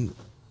telling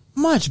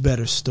much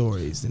better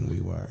stories than we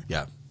were.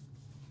 Yeah.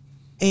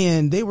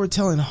 And they were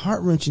telling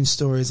heart-wrenching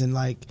stories, and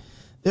like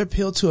their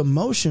appeal to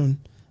emotion,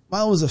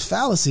 while it was a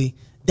fallacy,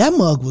 that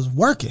mug was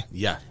working.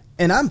 Yeah.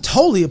 And I'm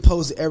totally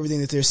opposed to everything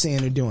that they're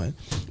saying or doing.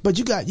 But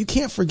you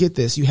can't forget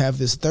this. You have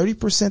this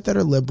 30% that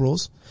are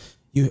liberals,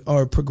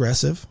 or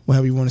progressive,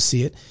 however you want to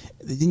see it.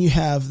 Then you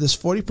have this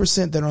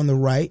 40% that are on the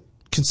right,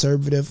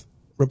 conservative,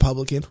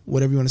 Republican,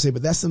 whatever you want to say,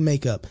 but that's the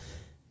makeup.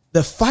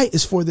 The fight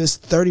is for this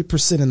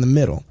 30% in the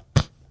middle.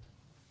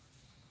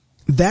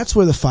 That's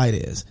where the fight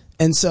is.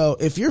 And so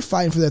if you're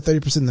fighting for that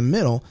 30% in the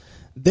middle,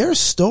 their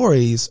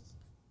stories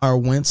are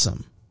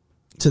winsome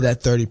to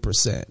that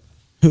 30%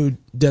 who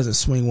doesn't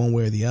swing one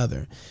way or the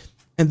other.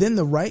 And then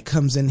the right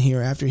comes in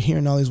here after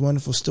hearing all these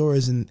wonderful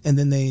stories, and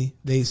then they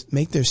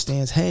make their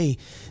stance. Hey,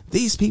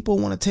 these people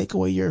want to take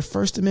away your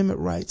First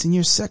Amendment rights and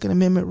your Second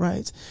Amendment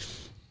rights.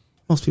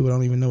 Most people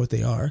don't even know what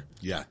they are.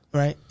 Yeah.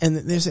 Right. And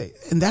they say,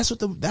 and that's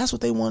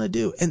what they want to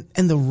do.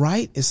 And the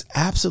right is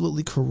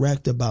absolutely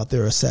correct about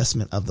their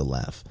assessment of the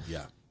left.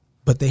 Yeah.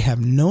 But they have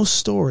no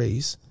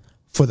stories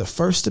for the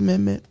First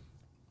Amendment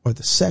or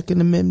the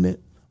Second Amendment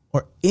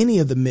or any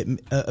of the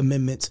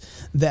amendments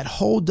that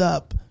hold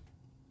up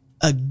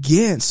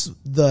against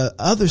the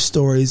other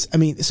stories. I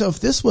mean, so if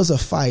this was a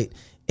fight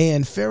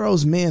and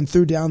Pharaoh's men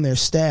threw down their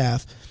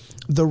staff,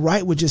 the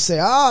right would just say,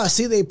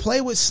 see, they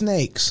play with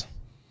snakes.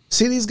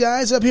 See these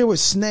guys up here with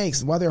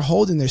snakes while they're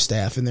holding their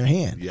staff in their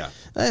hand. Yeah.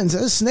 And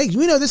snakes,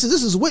 we know this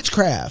is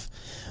witchcraft.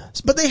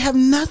 But they have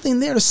nothing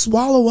there to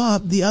swallow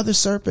up the other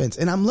serpents.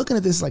 And I'm looking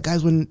at this like,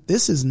 guys, when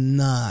this is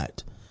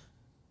not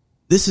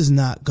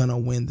going to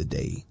win the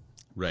day.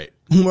 Right.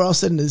 When we're all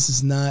saying this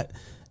is not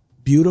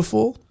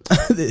beautiful.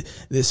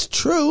 It's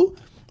true,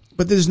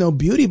 but there's no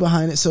beauty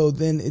behind it. So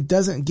then it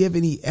doesn't give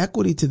any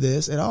equity to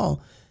this at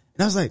all.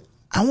 And I was like,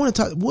 I want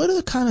to talk, what are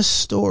the kind of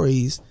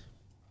stories,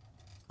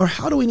 or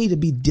how do we need to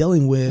be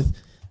dealing with?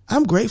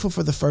 I'm grateful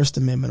for the First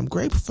Amendment. I'm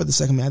grateful for the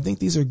Second Amendment. I think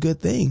these are good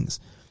things.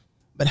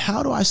 But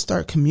how do I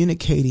start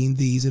communicating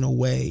these in a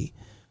way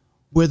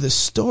where the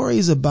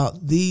stories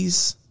about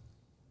these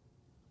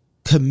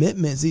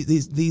commitments,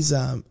 these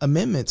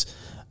amendments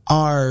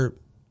are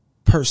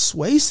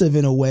persuasive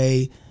in a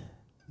way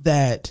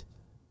that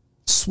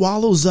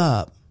swallows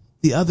up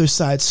the other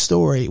side's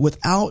story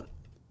without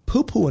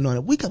poo-pooing on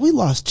it? We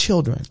lost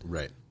children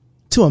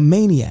to a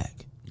maniac.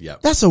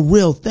 Yep. That's a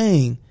real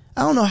thing.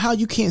 I don't know how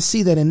you can't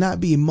see that and not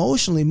be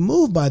emotionally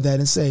moved by that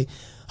and say,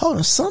 hold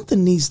on,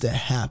 something needs to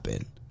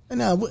happen. And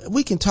now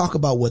we can talk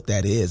about what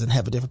that is and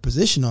have a different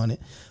position on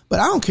it, but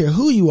I don't care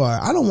who you are.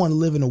 I don't want to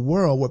live in a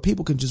world where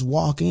people can just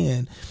walk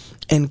in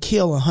and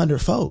kill 100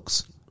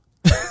 folks.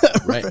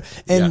 Right.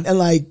 And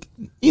like,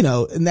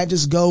 and that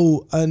just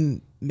go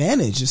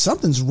unmanaged.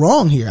 Something's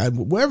wrong here.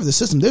 Wherever the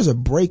system, there's a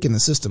break in the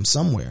system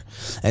somewhere.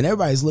 And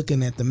everybody's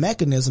looking at the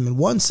mechanism in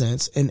one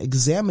sense and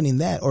examining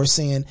that, or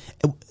saying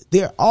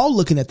they're all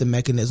looking at the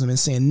mechanism and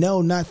saying,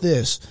 no, not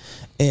this.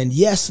 And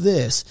yes,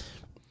 this.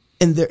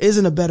 And there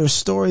isn't a better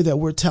story that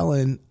we're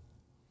telling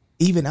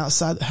even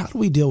outside. How do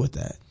we deal with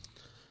that?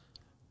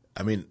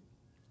 I mean,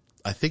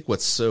 I think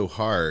what's so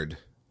hard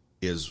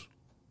is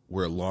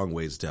we're a long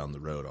ways down the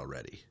road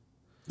already.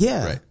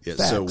 Yeah. Right. Yeah.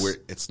 Facts. So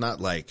it's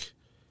not like,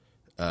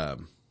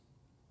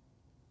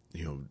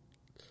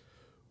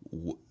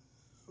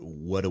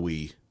 what do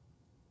we,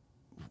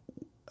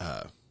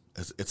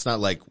 it's not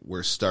like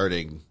we're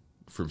starting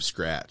from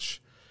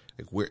scratch.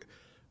 Like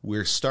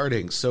we're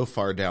starting so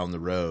far down the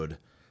road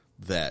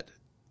that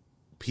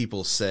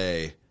people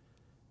say,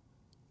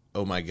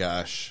 oh my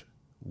gosh,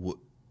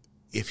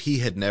 if he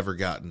had never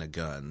gotten a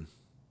gun.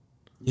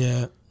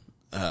 Yeah.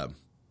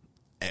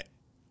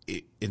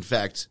 In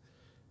fact,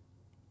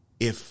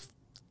 if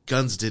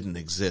guns didn't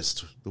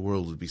exist, the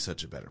world would be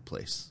such a better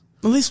place.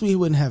 At least we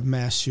wouldn't have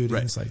mass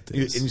shootings like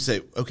this. And you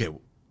say, okay,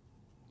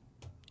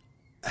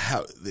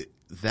 how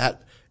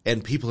that,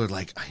 and people are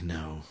like, I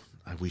know,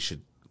 we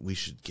should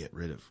get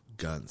rid of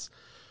guns.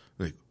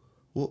 Like,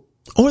 well,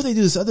 or they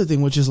do this other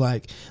thing, which is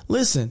like,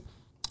 listen,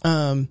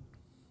 we're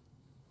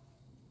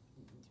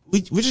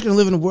just going to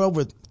live in a world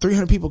where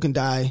 300 people can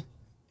die,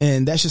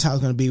 and that's just how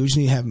it's going to be. We just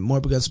need to have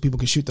more guns so people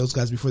can shoot those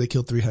guys before they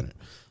kill 300.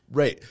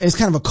 Right. And it's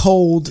kind of a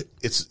cold.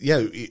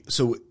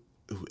 So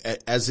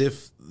as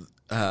if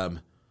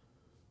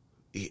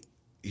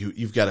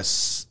you've got a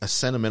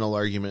sentimental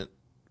argument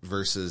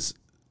versus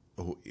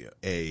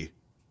a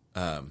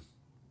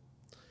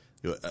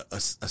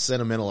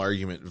sentimental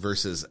argument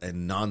versus a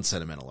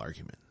non-sentimental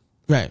argument.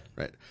 Right.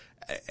 Right.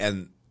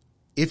 And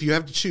if you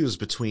have to choose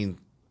between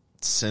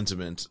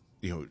sentiment,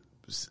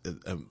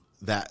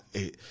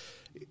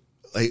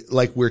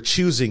 like we're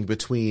choosing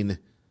between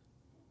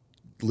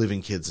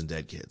living kids and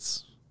dead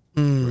kids.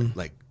 Right?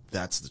 Like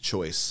that's the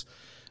choice.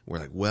 We're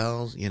like,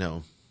 well,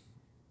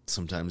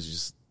 sometimes you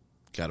just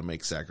got to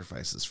make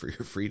sacrifices for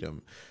your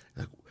freedom.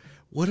 Like,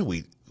 what are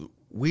we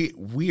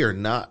are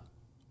not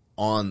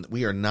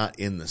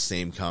in the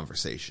same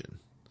conversation.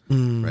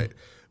 Right.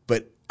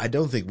 But I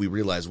don't think we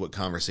realize what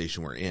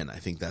conversation we're in. I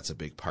think that's a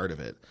big part of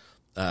it.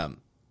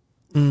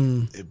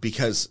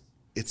 Because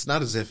it's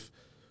not as if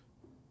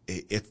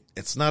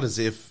it's not as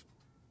if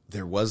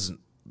there was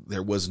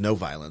no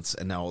violence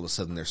and now all of a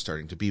sudden there's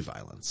starting to be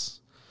violence.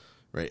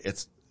 Right.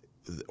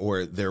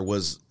 There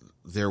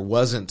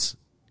wasn't,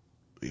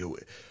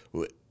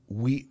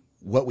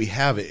 what we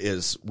have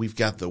is we've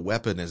got the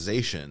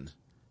weaponization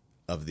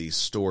of these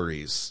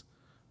stories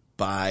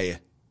by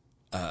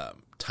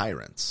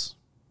tyrants,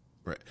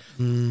 right?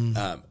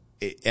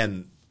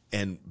 And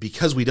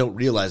because we don't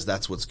realize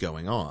that's what's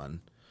going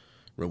on,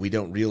 right? We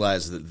don't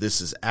realize that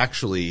this is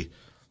actually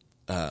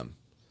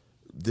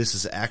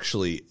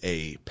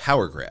a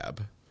power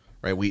grab,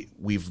 right? We've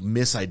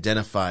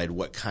misidentified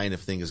what kind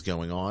of thing is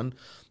going on.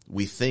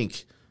 We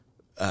think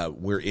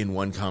we're in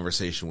one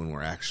conversation when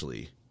we're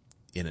actually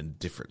in a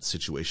different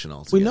situation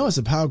altogether. We know it's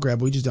a power grab,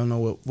 but we just don't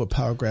know what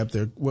power grab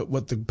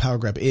what the power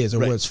grab is or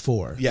what it's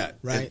for. Yeah.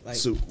 Right.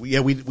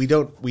 We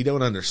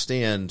don't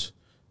understand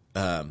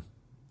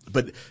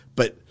but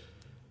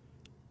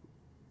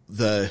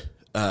the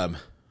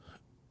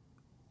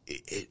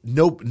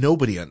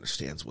nobody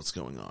understands what's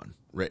going on,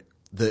 right?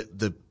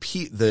 The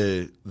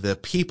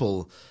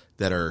people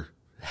that are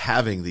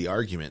having the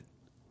argument,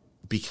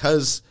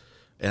 because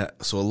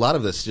so a lot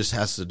of this just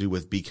has to do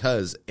with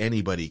because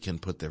anybody can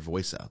put their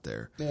voice out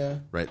there. Yeah.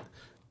 Right.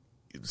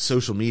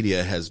 Social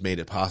media has made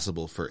it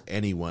possible for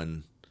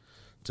anyone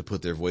to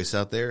put their voice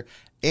out there,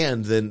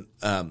 and then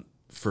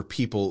for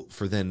people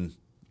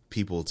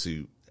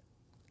to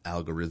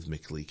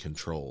algorithmically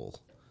control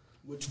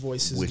which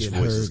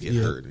voices get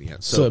heard. Yeah.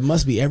 So it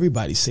must be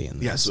everybody saying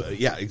that. Yeah. So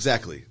yeah,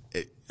 exactly.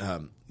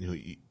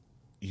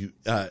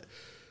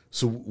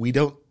 So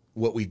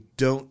what we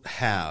don't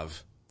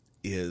have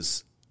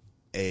is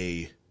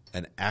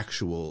an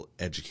actual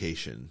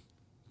education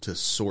to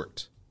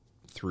sort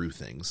through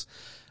things,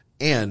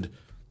 and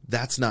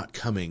that's not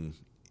coming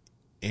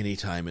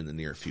anytime in the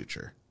near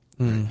future.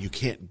 Right? You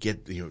can't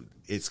get,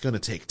 it's going to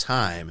take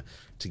time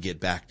to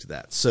get back to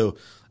that. So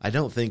I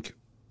don't think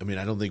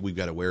we've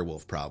got a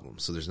werewolf problem.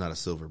 So there's not a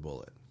silver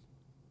bullet,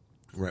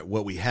 right?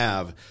 What we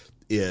have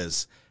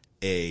is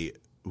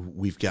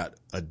we've got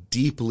a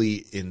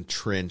deeply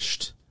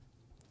entrenched,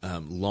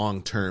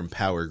 long-term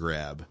power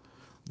grab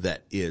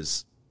that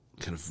is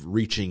kind of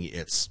reaching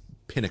its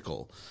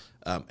pinnacle.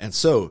 And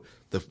so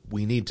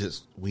we need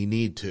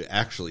to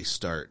actually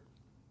start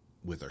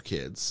with our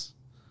kids,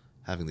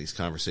 having these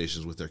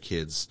conversations with our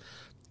kids,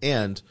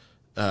 and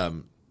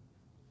kind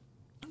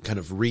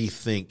of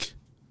rethink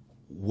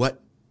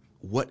what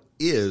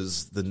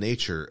is the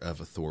nature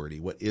of authority,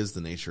 what is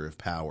the nature of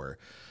power.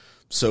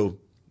 So,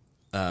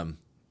 because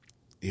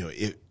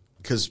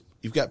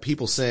you've got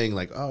people saying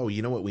like, oh,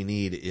 you know what we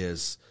need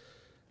is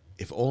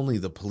if only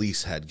the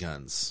police had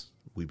guns,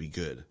 we'd be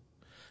good.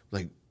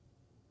 Like,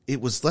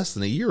 it was less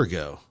than a year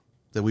ago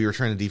that we were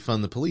trying to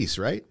defund the police,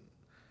 right?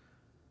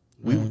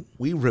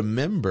 We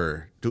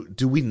remember.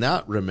 Do we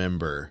not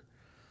remember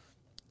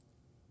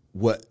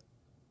what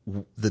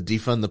the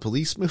defund the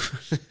police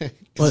movement?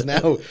 Because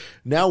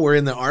now we're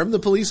in the arm the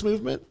police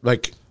movement.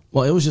 Like,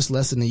 well, it was just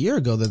less than a year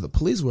ago that the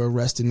police were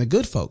arresting the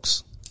good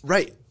folks.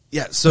 Right.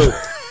 Yeah. So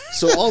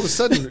all of a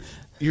sudden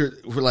we're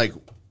like,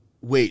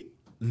 wait.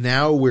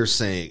 Now we're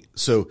saying,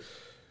 so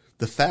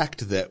the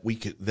fact that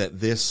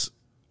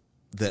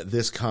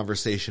this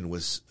conversation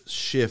was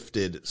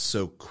shifted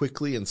so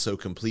quickly and so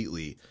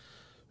completely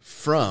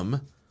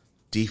from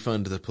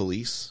defund the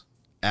police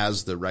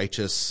as the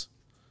righteous,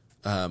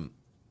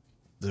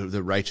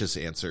 the righteous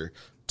answer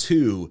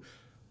to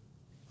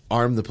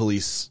arm the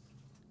police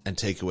and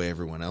take away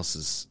everyone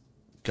else's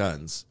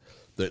guns.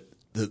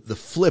 The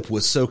flip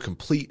was so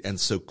complete and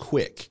so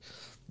quick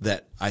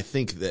that I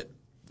think that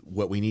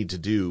what we need to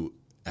do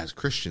as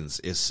Christians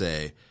is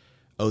say,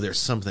 oh,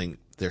 there's a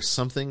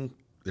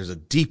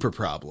deeper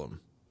problem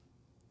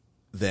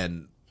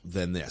than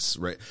this,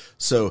 right?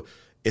 So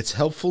it's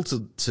helpful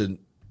to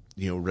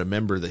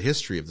remember the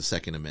history of the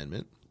Second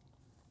Amendment.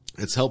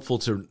 It's helpful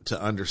to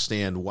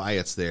understand why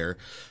it's there,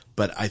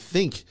 but I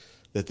think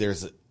that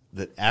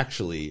that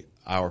actually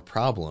our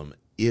problem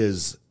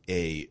is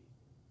a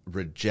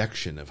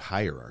rejection of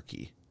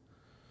hierarchy,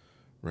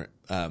 right?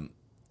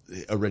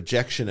 A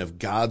rejection of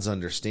God's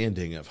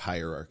understanding of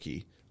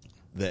hierarchy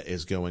that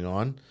is going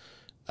on,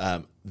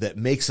 that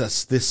makes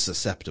us this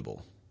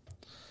susceptible,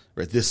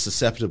 right? This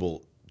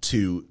susceptible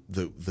to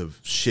the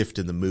shift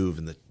and the move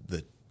and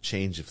the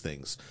change of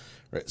things,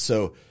 right?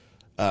 So,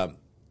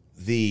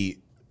 the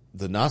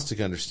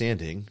Gnostic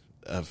understanding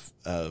of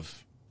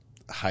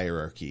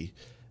hierarchy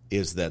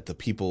is that the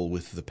people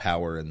with the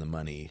power and the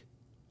money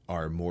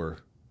are more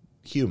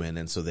human,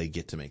 and so they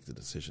get to make the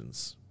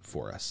decisions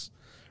for us,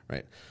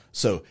 right?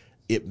 So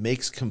it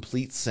makes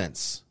complete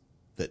sense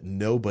that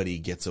nobody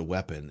gets a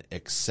weapon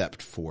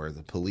except for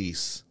the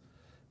police,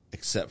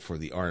 except for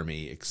the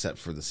army, except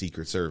for the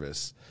Secret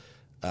Service,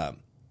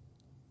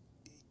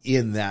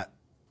 in that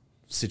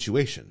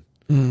situation,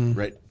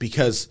 right?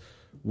 Because,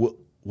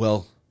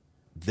 well,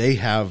 they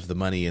have the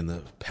money and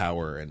the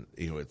power, and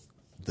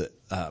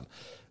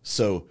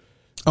so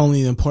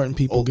only the important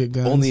people get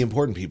guns. Only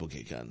important people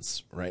get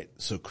guns, right?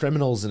 So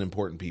criminals and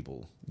important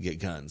people get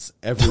guns.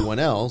 Everyone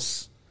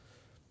else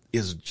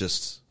is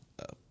just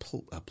a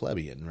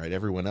plebeian, right?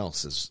 Everyone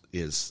else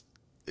is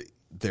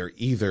they're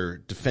either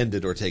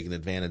defended or taken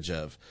advantage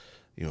of,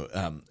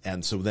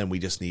 and so then we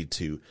just need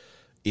to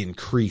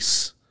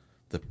increase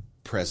the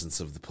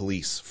presence of the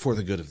police for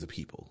the good of the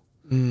people,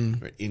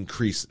 right?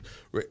 Increase.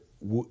 Right?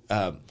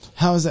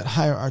 How is that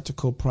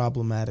hierarchical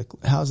problematic?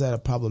 How is that a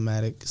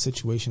problematic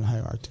situation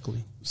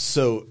hierarchically?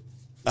 So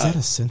is that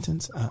a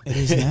sentence? It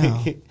is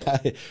now.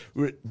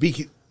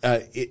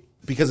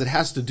 Because it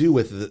has to do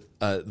with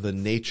the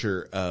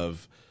nature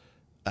of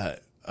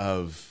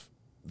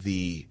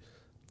the.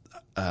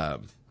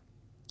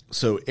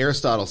 So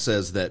Aristotle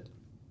says that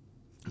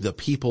the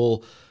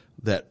people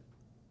that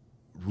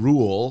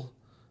rule,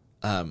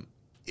 it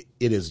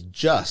is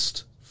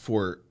just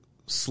for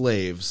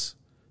slaves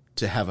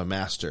to have a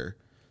master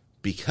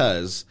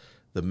because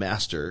the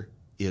master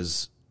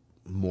is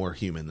more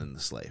human than the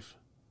slave.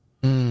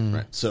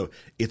 Right. So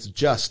it's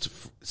just,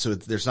 so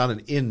there's not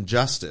an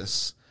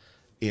injustice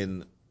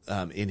in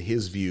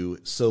his view,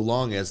 so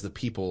long as the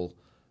people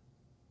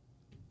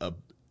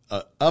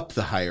up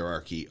the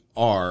hierarchy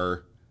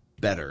are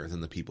better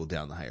than the people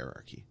down the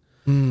hierarchy.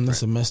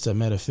 That's a messed up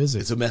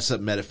metaphysics. It's a messed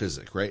up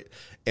metaphysic, right?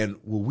 And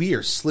we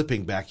are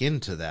slipping back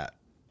into that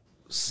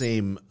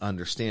same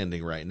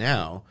understanding right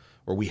now,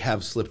 or we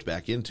have slipped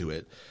back into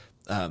it.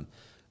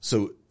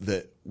 So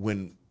that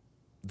when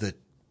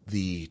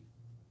the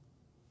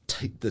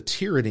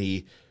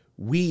tyranny,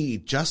 we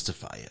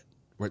justify it.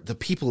 Right? The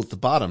people at the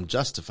bottom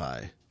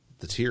justify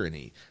the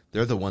tyranny.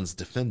 They're the ones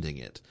defending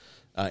it.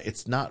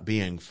 It's not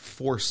being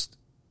forced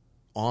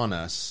on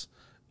us.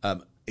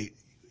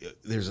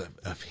 There's a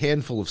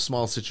handful of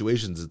small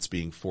situations it's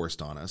being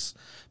forced on us.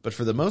 But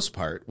for the most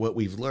part, what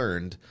we've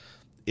learned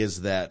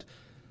is that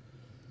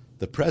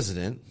the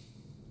president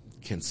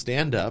can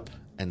stand up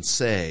and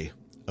say,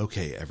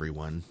 okay,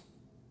 everyone,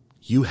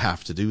 you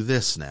have to do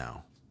this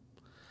now.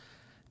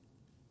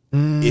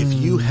 If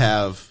you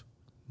have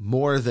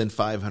more than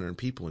 500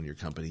 people in your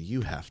company,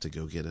 you have to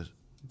go get a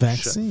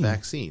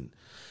vaccine.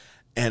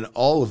 And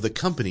all of the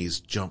companies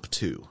jump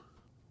to.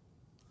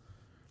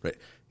 Right.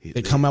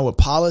 They come out with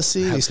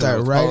policy. They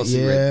start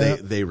policy, right?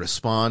 They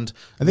respond.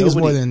 I think it was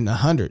more than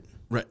 100.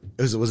 Right.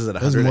 Was it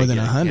 100? It was more than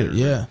 100.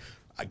 Yeah.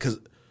 Because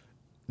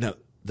now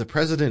the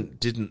president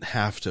didn't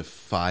have to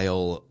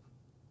file.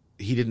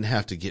 He didn't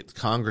have to get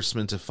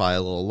congressmen to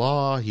file a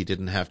law. He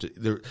didn't have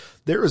to.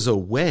 There is a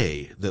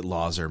way that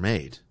laws are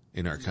made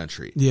in our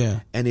country.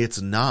 Yeah. And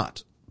it's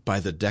not by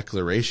the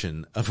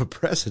declaration of a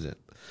president.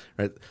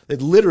 Right.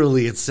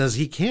 It says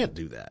he can't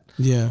do that.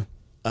 Yeah.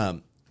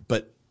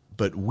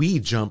 But we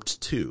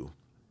jumped too.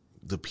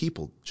 The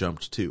people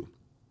jumped too.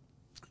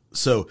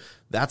 So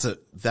that's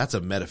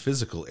a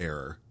metaphysical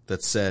error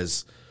that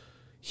says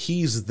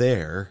he's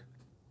there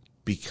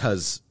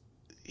because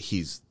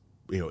he's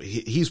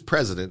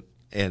president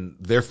and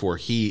therefore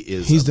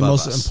he's the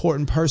most us.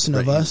 important person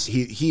of us.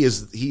 He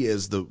is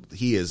the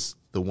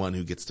one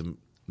who gets to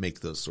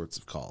make those sorts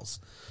of calls.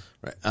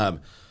 Right.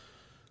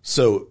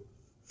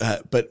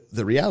 But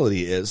the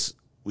reality is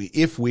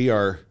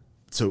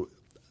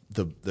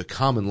the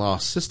common law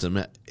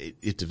system,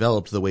 it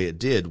developed the way it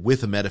did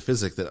with a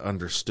metaphysic that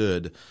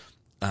understood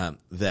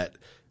that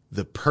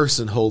the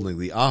person holding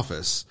the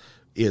office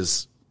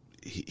is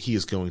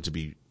going to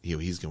be,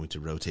 he's going to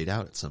rotate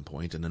out at some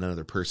point, and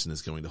another person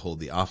is going to hold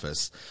the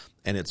office,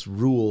 and it's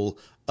rule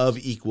of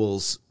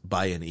equals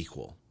by an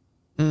equal,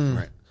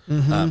 right?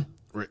 Mm-hmm.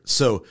 Right.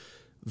 So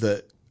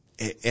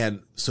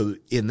so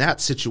in that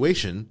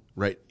situation,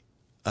 right,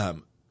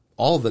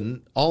 all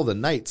the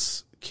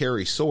knights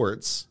carry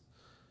swords.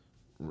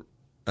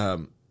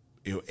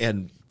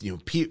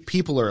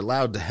 People are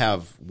allowed to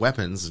have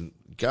weapons and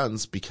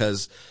guns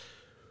because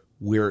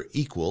we're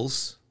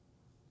equals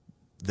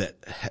that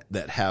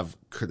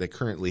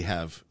currently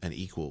have an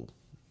equal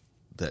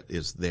that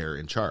is there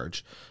in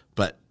charge,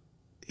 but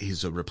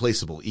he's a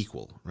replaceable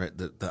equal, right?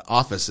 The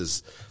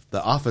office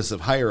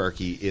of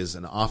hierarchy is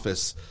an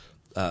office,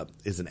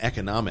 is an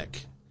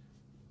economic,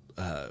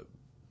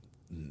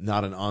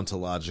 not an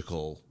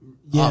ontological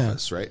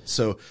office, right?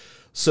 So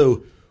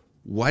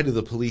why do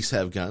the police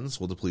have guns?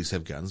 Well, the police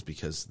have guns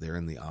because they're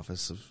in the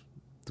office of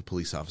the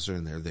police officer,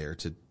 and they're there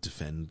to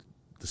defend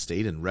the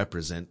state and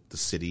represent the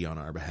city on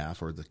our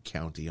behalf or the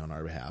county on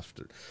our behalf.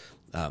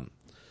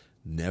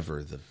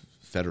 Never the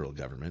federal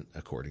government,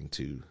 according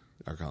to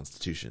our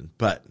Constitution.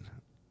 But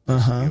they're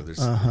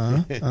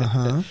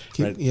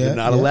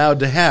not allowed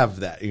to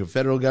have that.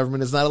 Federal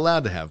government is not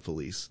allowed to have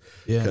police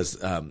because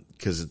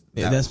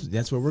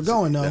that's where we're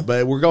going though.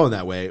 But we're going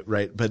that way,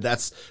 right? But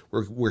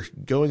we're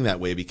going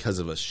that way because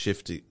of a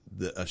shift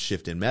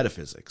in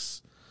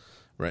metaphysics,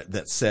 right?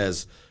 That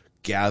says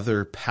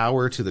gather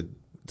power to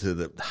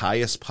the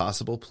highest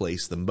possible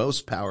place, the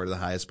most power to the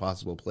highest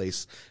possible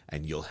place,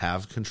 and you'll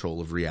have control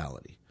of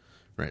reality,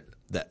 right?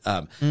 That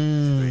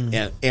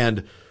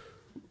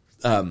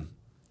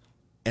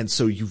and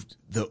so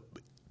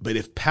but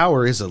if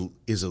power is a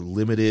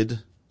limited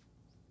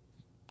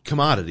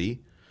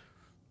commodity,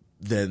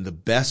 then the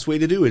best way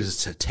to do it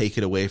is to take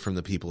it away from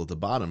the people at the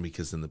bottom,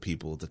 because then the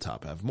people at the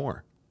top have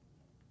more,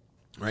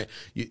 right?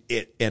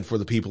 And for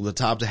the people at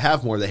the top to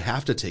have more, they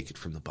have to take it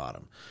from the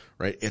bottom,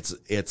 right?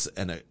 It's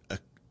an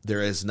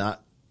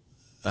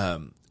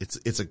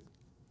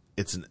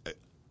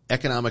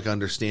economic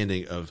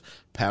understanding of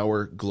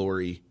power,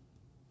 glory,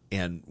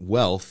 and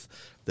wealth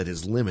that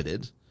is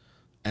limited.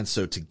 And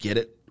so to get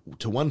it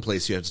to one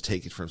place, you have to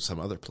take it from some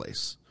other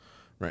place,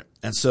 right?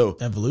 And so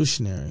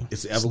evolutionary.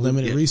 It's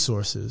limited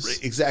resources.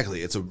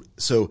 Exactly.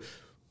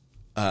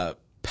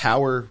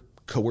 Power,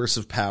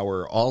 coercive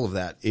power, all of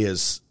that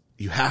is,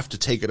 you have to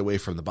take it away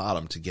from the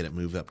bottom to get it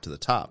moved up to the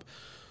top.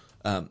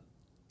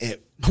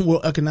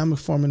 Economic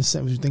form in the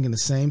same, you're thinking the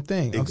same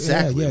thing.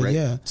 Exactly. Okay, right.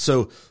 Yeah.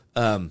 So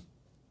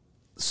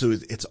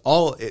it's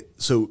all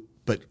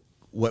but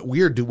what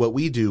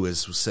we do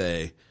is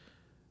say,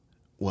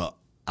 well,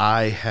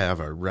 I have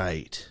a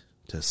right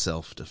to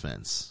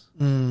self-defense.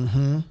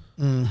 Mm-hmm.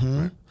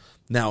 Mm-hmm. Right?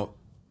 Now,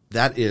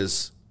 that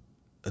is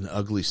an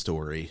ugly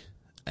story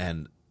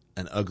and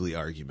an ugly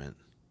argument,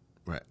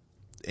 right?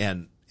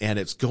 And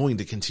it's going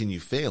to continue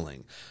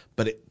failing,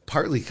 but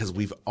partly because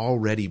we've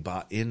already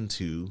bought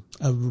into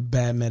a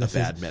bad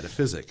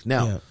metaphysic.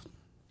 Now,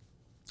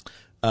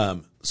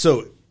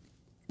 so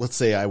let's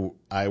say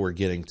I were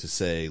getting to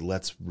say,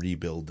 let's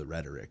rebuild the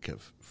rhetoric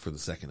for the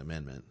Second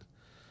Amendment.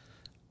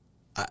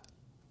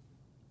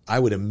 I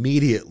would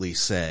immediately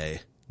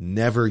say,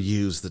 never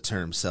use the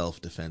term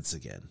self-defense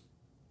again.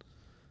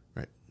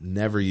 Right?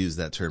 Never use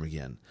that term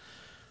again.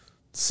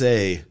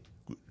 Say,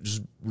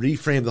 just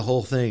reframe the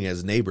whole thing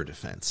as neighbor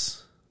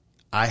defense.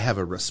 I have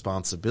a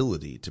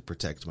responsibility to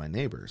protect my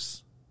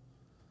neighbors.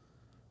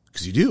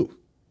 Because you do.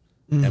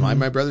 Mm-hmm. Am I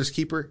my brother's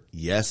keeper?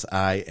 Yes,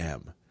 I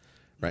am.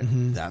 Right?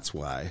 Mm-hmm. That's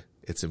why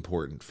it's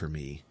important for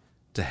me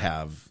to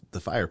have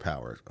the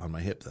firepower on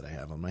my hip that I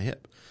have on my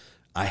hip.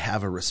 I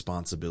have a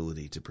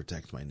responsibility to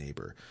protect my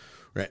neighbor.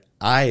 Right?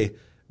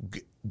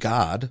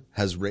 God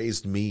has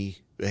raised me,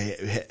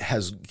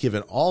 has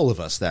given all of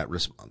us that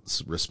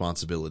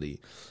responsibility.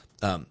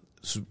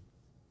 So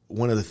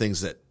one of the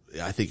things that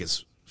I think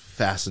is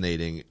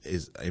fascinating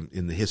is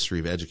in the history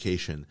of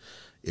education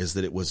is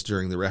that it was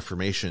during the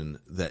Reformation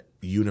that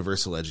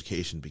universal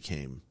education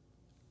became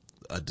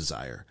a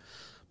desire.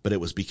 But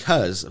it was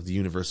because of the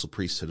universal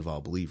priesthood of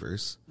all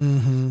believers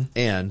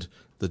and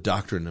the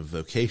doctrine of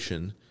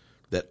vocation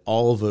that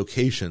all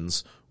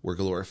vocations were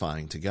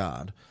glorifying to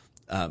God.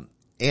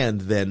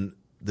 And then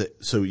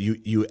so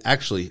you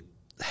actually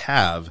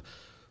have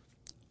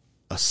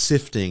a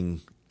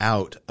sifting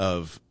out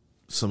of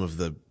some of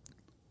the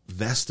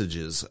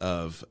vestiges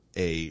of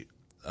a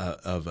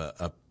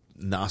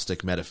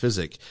Gnostic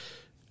metaphysic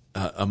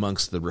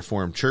amongst the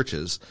Reformed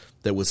churches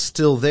that was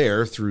still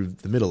there through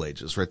the Middle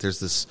Ages, right? There's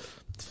this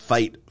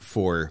fight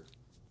for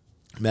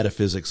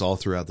metaphysics all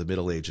throughout the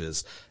Middle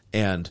Ages,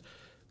 and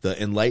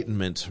the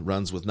Enlightenment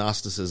runs with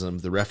Gnosticism,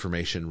 the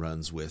Reformation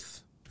runs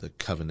with the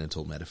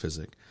covenantal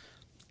metaphysic.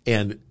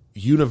 And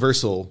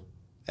universal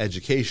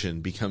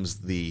education becomes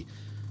the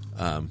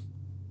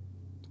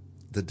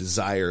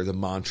desire, the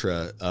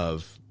mantra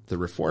of the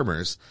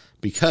Reformers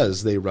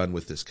because they run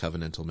with this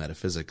covenantal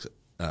metaphysics.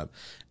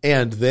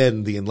 And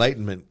then the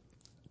Enlightenment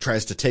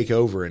tries to take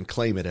over and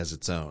claim it as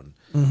its own.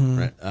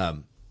 Right?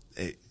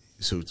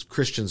 So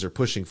Christians are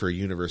pushing for a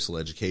universal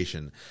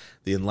education.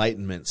 The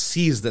Enlightenment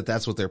sees that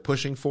that's what they're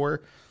pushing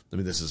for. I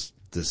mean, this is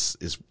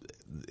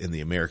in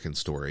the American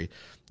story.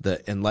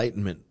 The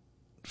Enlightenment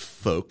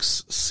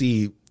folks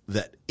see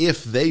that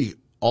if they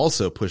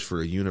also push for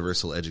a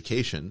universal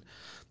education,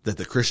 that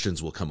the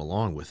Christians will come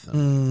along with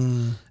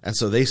them. And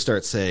so they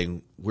start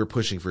saying, we're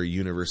pushing for a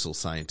universal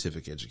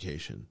scientific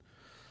education.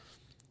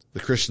 The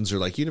Christians are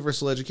like,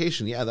 universal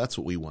education, yeah, that's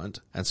what we want.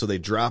 And so they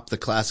drop the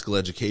classical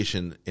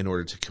education in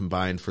order to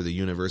combine for the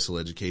universal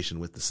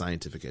education with the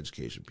scientific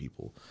education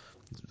people.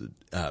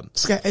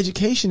 It's got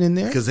education in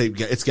there. Because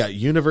it's got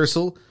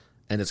universal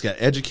and it's got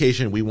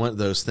education. We want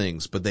those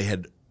things. But they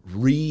had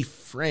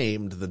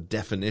reframed the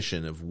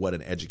definition of what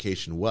an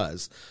education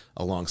was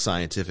along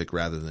scientific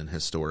rather than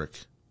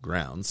historic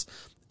grounds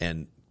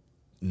and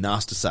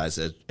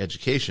Gnosticized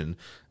education.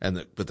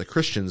 But the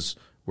Christians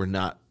were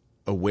not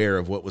aware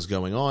of what was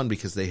going on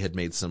because they had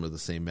made some of the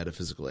same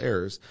metaphysical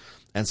errors.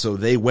 And so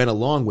they went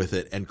along with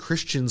it, and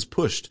Christians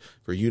pushed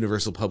for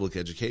universal public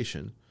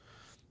education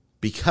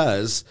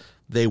because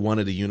they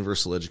wanted a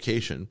universal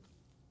education,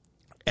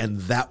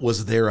 and that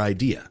was their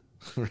idea.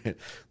 Right?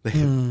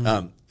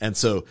 And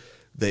so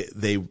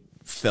they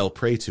fell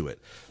prey to it.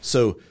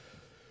 So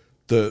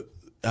the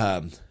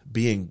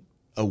being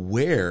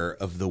aware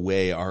of the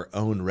way our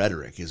own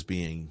rhetoric is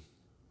being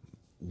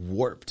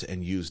warped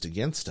and used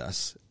against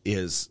us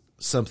is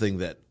something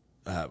that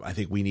I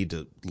think we need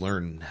to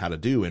learn how to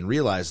do and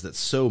realize that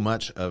so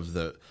much of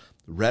the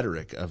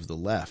rhetoric of the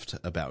left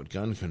about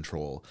gun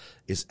control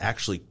is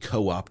actually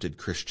co-opted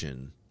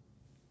Christian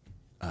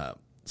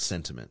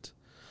sentiment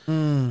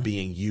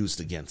being used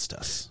against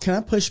us. Can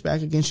I push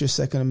back against your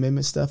Second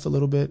Amendment stuff a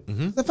little bit? I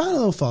found it a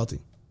little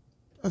faulty.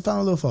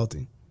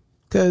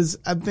 Because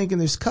I'm thinking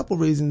there's a couple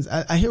reasons.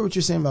 I hear what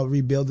you're saying about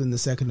rebuilding the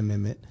Second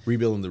Amendment.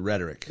 Rebuilding the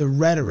rhetoric. The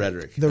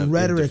rhetoric of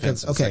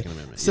the Second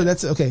Amendment. So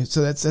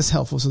that's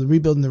helpful. So the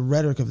rebuilding the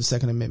rhetoric of the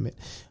Second Amendment.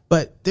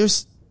 But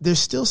there's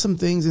still some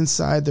things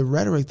inside the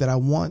rhetoric that I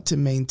want to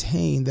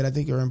maintain that I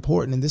think are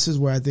important. And this is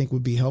where I think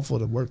would be helpful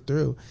to work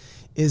through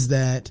is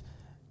that,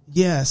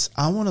 yes,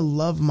 I want to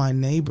love my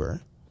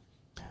neighbor,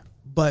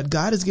 but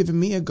God has given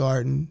me a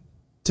garden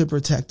to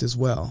protect as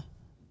well.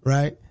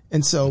 Right?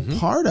 And so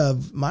part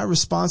of my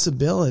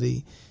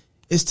responsibility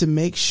is to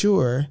make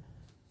sure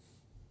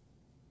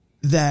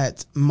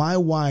that my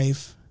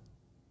wife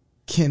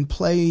can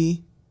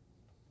play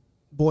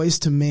Boys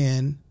to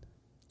Men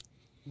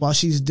while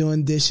she's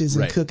doing dishes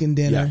and cooking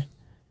dinner.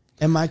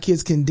 Yeah. And my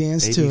kids can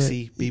dance ABC, to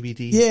it.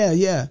 BBD.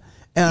 Yeah.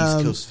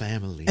 East Coast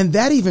family. And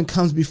that even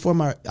comes before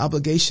my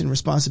obligation,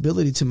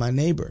 responsibility to my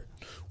neighbor.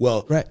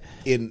 Well,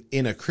 in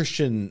a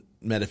Christian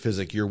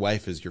metaphysic, your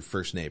wife is your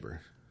first neighbor.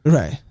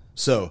 Right.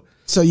 So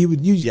I see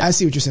what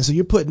you're saying. So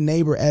you're putting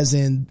neighbor as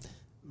in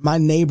my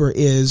neighbor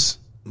is.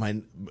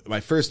 My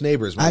first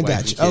neighbor is my I wife got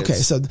and you. kids, Okay,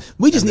 so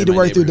we just and need then to my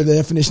work through the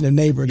neighborhood. definition of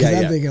neighbor because Yeah,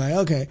 I'm yeah. thinking like,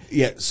 okay,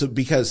 Yeah. So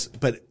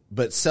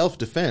but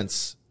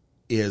self-defense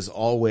is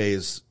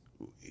always,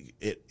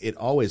 it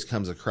always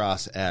comes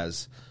across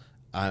as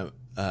I'm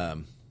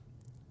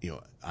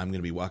going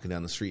to be walking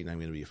down the street and I'm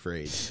going to be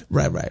afraid.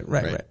 right.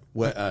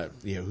 What,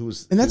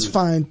 who's, And that's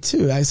fine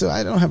too. So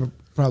I don't have a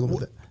problem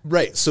with it.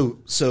 right. So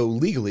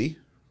legally,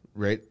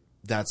 right.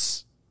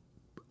 That's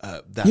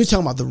You're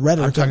talking about the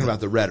rhetoric. I'm talking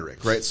about the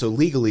rhetoric, right? So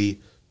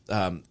legally,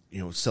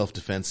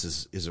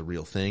 self-defense is a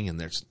real thing, and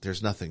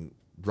there's nothing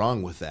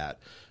wrong with that.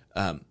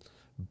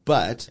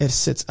 But it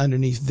sits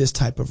underneath this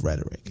type of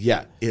rhetoric.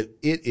 yeah, if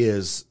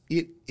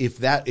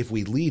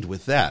we lead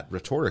with that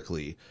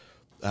rhetorically,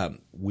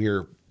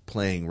 we're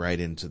playing right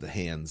into the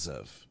hands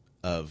of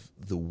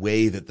the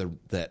way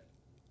that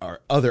our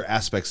other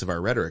aspects of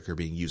our rhetoric are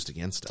being used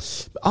against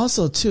us. But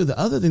also, too, the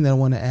other thing that I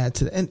want to add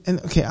to that,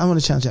 and okay, I want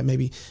to challenge that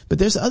maybe, but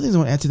there's other things I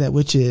want to add to that,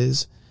 which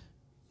is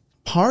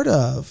part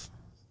of,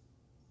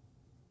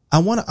 I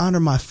want to honor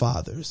my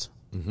fathers.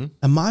 Mm-hmm.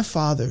 And my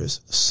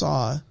fathers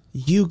saw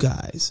you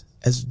guys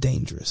as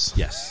dangerous.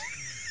 Yes.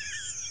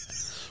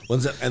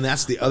 And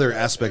that's the other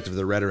aspect of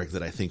the rhetoric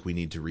that I think we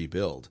need to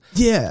rebuild.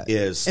 Yeah.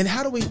 And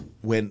how do we,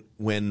 when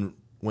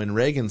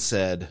Reagan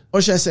said,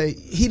 or should I say,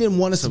 he didn't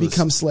want us to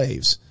become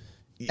slaves.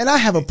 And I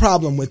have a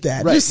problem with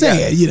that. Right, just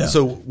saying, yeah.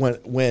 So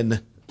when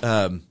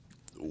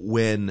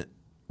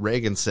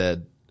Reagan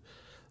said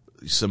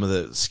some of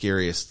the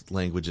scariest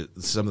language,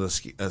 some of the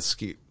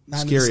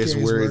scariest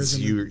words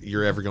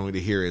you're ever going to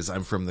hear is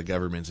 "I'm from the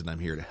government and I'm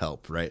here to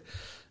help." Right.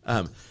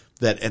 And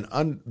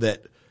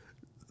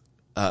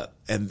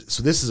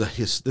so this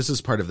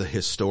is part of the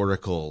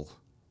historical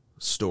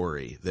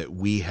story that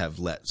we have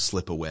let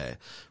slip away.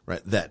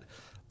 Right. That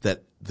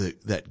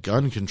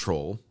gun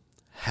control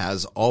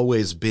has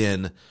always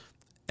been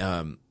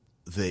the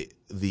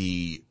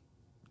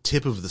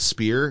tip of the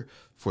spear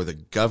for the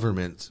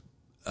government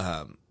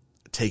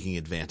taking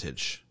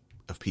advantage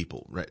of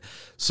people, right?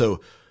 So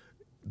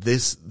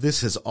this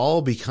has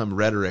all become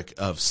rhetoric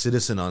of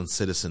citizen on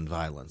citizen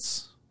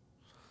violence,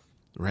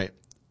 right?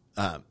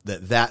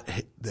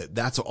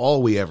 That's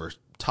all we ever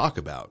talk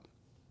about.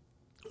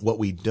 What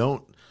we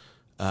don't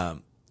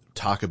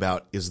talk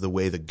about is the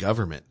way the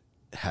government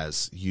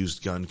has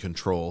used gun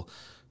control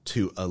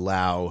to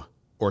allow,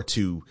 or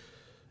to,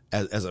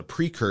 as a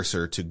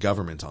precursor to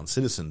government on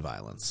citizen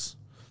violence,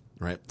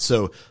 right?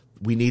 So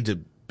we need to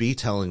be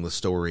telling the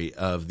story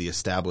of the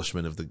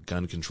establishment of the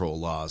gun control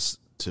laws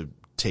to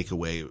take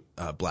away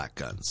black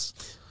guns.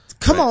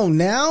 Come on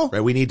now, right?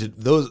 We need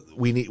the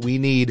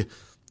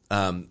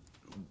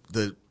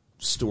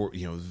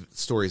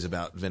stories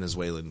about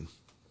Venezuelan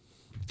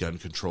gun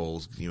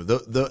controls,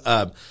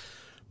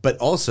 but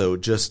also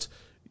just.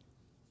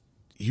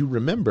 You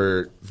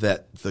remember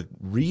that the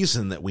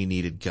reason that we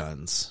needed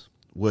guns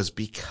was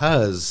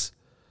because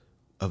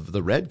of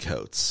the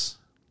redcoats,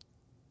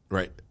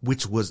 right?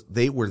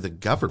 They were the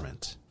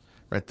government,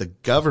 right? The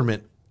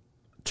government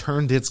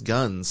turned its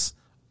guns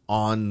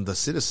on the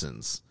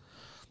citizens.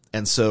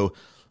 And so,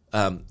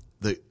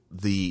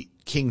 the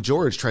King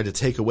George tried to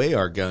take away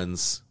our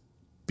guns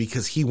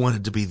because he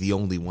wanted to be the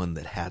only one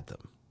that had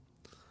them.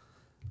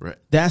 Right.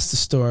 That's the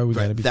story we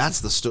got to be.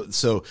 That's the story.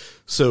 So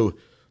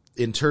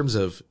in terms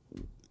of,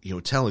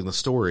 telling the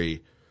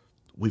story,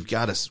 I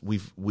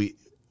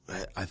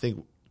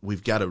think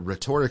we've got to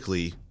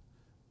rhetorically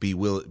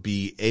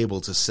be able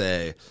to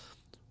say,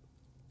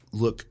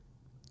 look,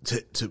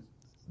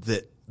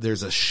 that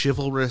there's a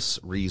chivalrous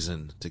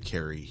reason to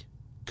carry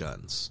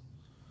guns,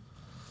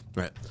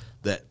 right?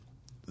 That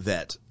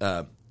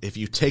if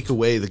you take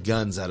away the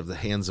guns out of the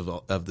hands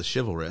of the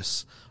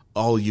chivalrous,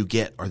 all you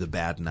get are the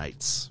bad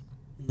knights,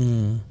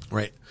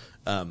 right?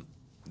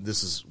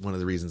 This is one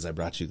of the reasons I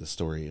brought you the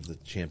story of the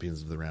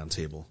champions of the Round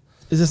Table.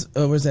 Is this?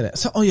 Where's that at?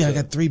 So, I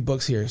got 3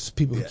 books here. So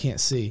people who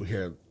can't see.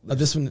 Here,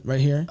 this one right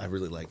here. I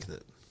really like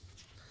the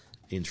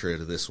intro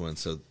to this one.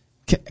 So,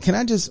 can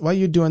I just, while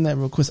you're doing that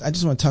real quick, I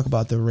just want to talk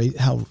about the race.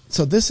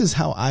 So this is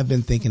how I've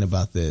been thinking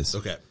about this.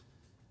 Okay.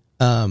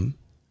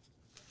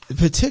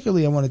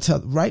 Particularly, I want to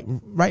tell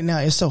right now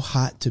it's so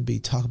hot to be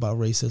talk about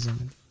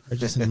racism or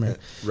just in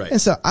America. Right.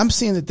 And so I'm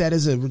seeing that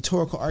is a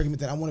rhetorical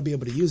argument that I want to be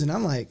able to use, and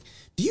I'm like,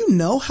 do you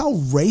know how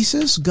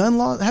racist gun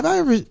laws? Have I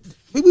ever?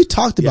 We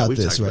talked about we've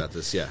this, talked right? about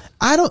this, yeah.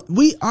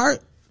 We are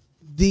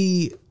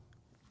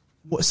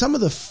some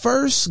of the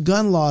first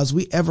gun laws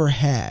we ever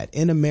had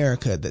in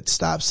America that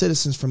stopped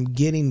citizens from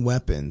getting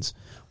weapons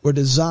were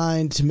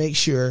designed to make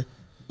sure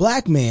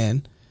black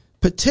men,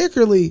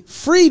 particularly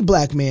freed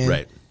black men,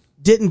 right,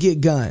 didn't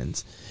get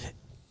guns.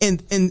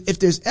 And if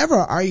there's ever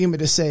an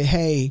argument to say,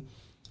 hey,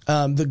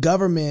 the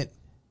government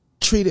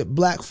treated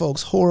black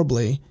folks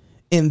horribly,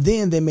 and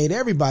then they made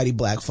everybody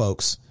black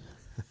folks,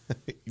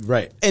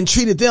 right, and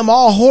treated them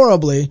all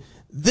horribly,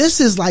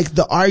 this is like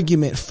the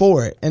argument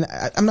for it. And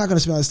I'm not going to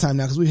spend all this time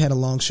now because we've had a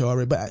long show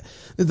already, but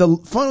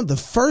one of the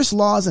first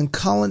laws in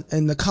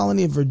the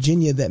colony of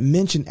Virginia that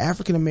mentioned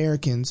African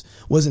Americans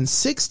was in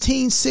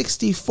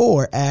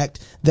 1664 Act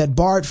that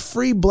barred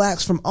free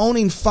blacks from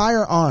owning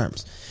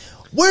firearms.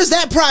 Where's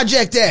that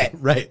project at?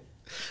 Right.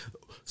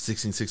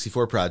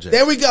 1664 project.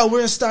 There we go. We're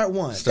going to start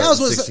one. That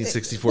was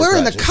 1664 We're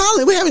project. in the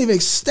colony. We haven't even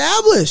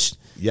established.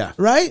 Yeah.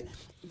 Right?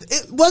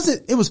 It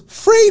was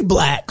free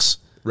blacks.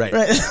 Right.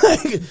 Like,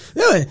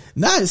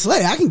 not a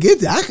slave. I can get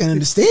that. I can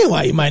understand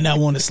why you might not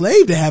want a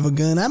slave to have a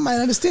gun. I might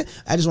understand.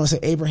 I just want to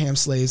say Abraham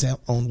slaves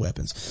owned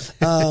weapons.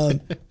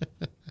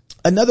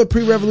 Another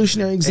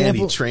pre-revolutionary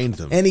example. And he trained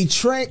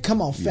them.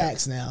 Come on,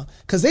 facts now.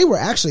 Cause they were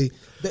actually,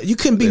 you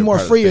couldn't be more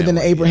part of the freer than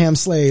family, an Abraham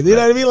slave. You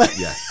know what I mean? Like,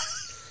 Yeah.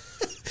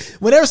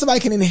 whenever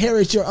somebody can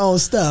inherit your own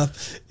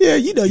stuff,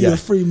 you're a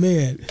free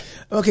man.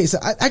 Okay. So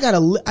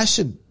I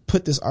should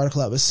put this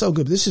article up. It's so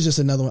good. But this is just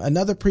another one.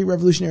 Another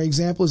pre-revolutionary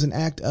example is this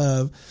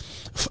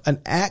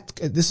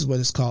is what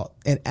it's called,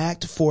 an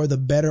act for the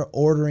better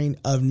ordering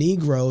of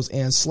Negroes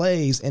and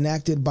slaves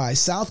enacted by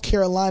South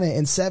Carolina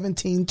in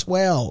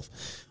 1712,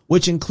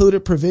 which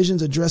included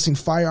provisions addressing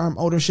firearm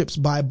ownerships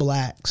by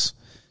blacks.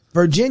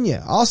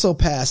 Virginia also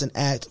passed an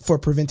act for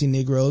preventing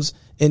Negroes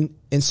in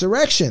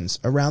insurrections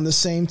around the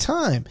same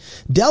time.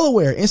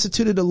 Delaware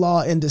instituted a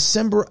law in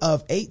December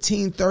of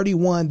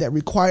 1831 that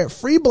required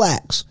free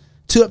blacks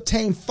to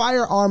obtain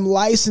firearm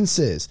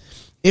licenses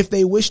if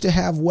they wish to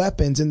have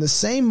weapons. In the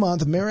same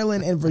month,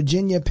 Maryland and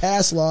Virginia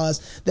passed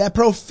laws that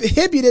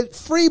prohibited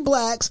free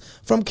blacks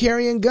from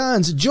carrying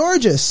guns.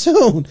 Georgia,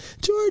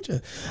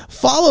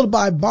 followed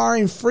by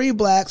barring free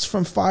blacks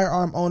from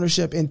firearm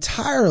ownership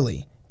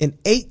entirely in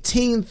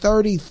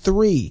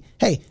 1833.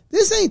 Hey,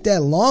 this ain't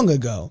that long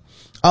ago.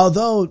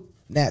 Although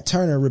Nat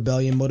Turner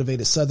rebellion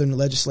motivated Southern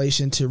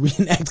legislation to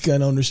reenact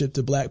gun ownership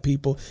to black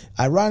people,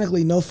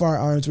 ironically, no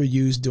firearms were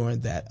used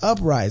during that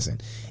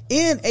uprising.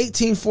 In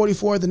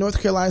 1844, the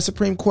North Carolina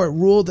Supreme Court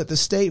ruled that the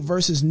state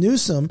versus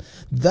Newsom,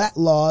 that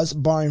laws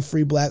barring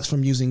free blacks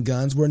from using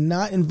guns were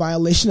not in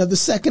violation of the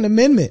Second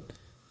Amendment.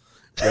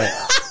 Right.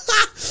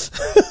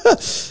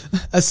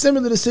 A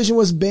similar decision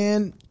was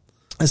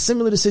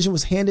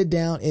handed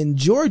down in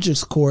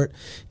Georgia's court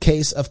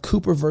case of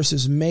Cooper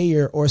versus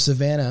Mayer or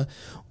Savannah,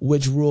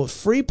 which ruled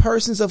free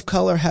persons of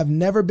color have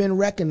never been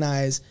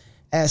recognized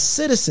as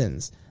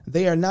citizens.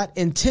 They are not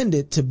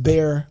intended to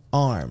bear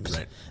arms.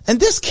 Right. And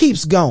this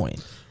keeps going.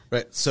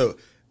 Right. So,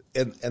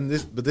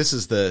 this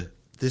is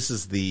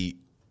the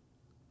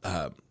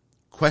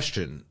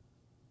question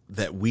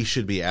that we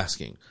should be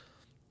asking.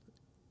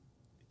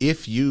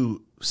 If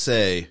you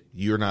say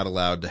you're not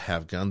allowed to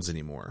have guns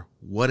anymore,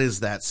 what is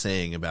that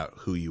saying about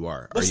who you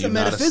are? What's the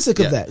metaphysic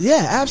of that?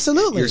 Yeah,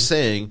 absolutely. You're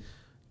saying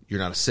you're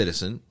not a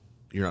citizen.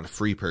 You're not a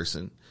free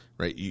person,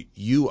 right?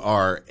 You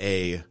are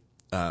an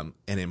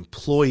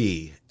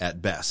employee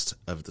at best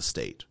of the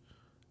state,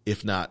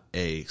 if not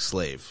a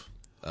slave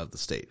of the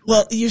state. Right?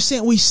 Well, you're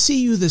saying we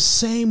see you the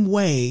same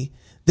way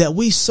that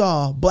we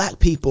saw black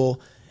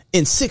people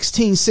in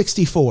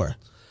 1664.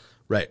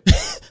 Right.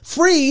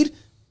 Freed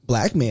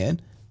black men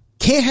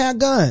can't have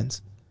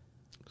guns.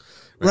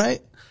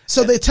 Right?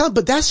 So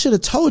but that should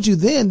have told you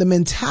then the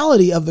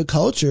mentality of the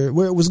culture,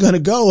 where it was going to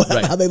go,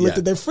 right. How they looked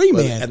at their free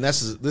man. And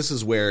this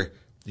is where,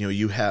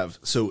 you have,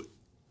 in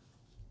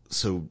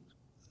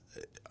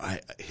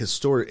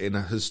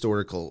a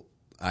historical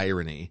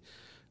irony,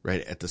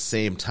 right? At the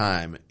same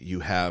time, you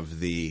have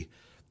the,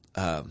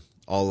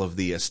 all of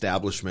the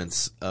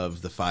establishments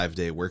of the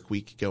 5-day work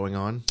week going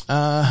on.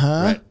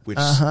 Right. Which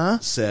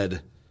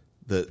said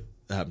that,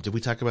 did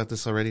we talk about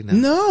this already?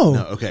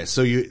 No. Okay.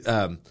 So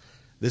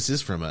this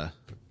is from a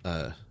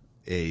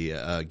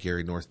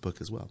Gary North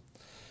book as well.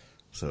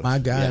 So my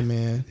guy,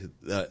 man,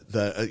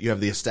 you have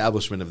the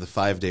establishment of the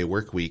 5-day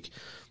work week,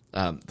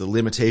 the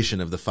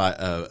limitation of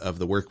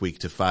the work week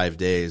to 5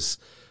 days,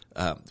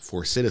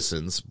 for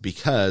citizens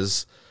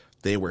because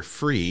they were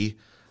free.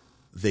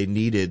 They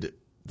needed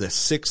the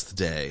 6th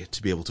day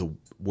to be able to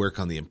work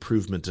on the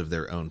improvement of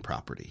their own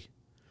property.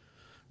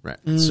 Right.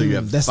 So you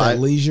have that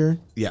leisure.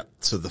 Yeah.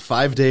 So the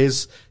 5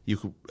 days you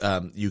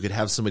could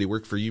have somebody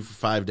work for you for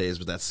 5 days,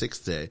 but that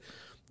 6th day,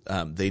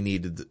 they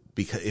needed,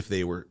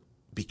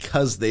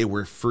 because they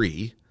were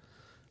free,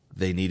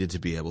 they needed to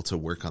be able to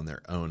work on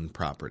their own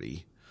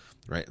property.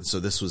 Right. And so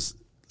that's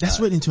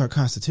written into our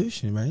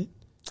Constitution, right?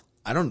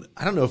 I don't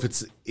know if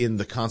it's in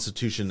the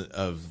Constitution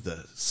of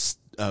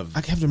I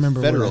have to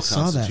remember federal where I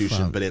saw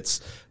Constitution, that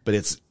from. but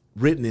it's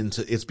written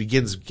into, it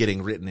begins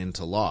getting written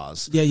into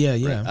laws.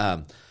 Yeah.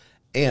 Right?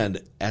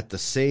 And at the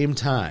same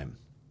time,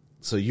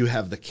 so you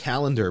have the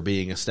calendar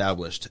being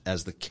established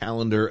as the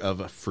calendar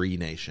of a free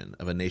nation,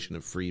 of a nation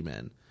of free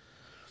men.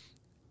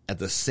 At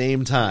the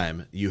same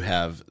time, you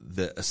have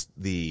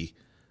the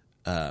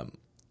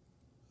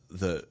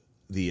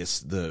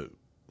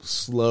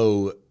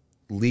slow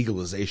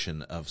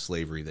legalization of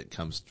slavery that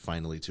comes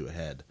finally to a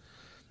head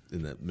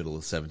in the middle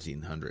of the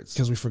 1700s.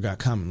 Because we forgot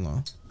common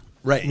law.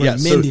 Right. We're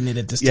amending it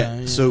at this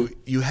time. So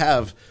you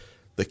have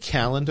the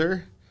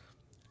calendar,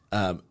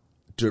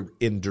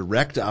 in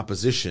direct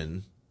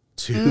opposition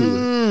to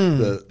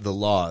the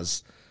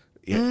laws.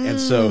 And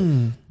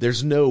so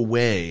there's no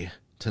way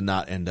to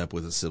not end up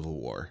with a civil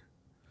war.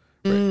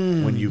 Right?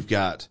 When you've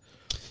got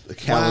the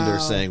calendar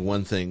saying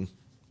one thing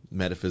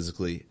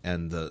metaphysically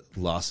and the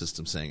law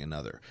system saying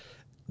another.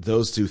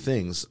 Those two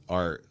things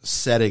are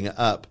setting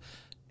up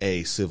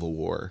a civil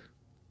war.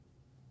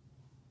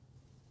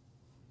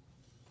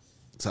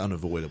 It's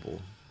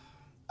unavoidable.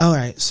 All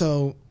right.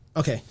 So,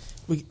 okay.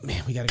 We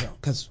got to go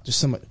because there's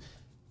so much.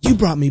 You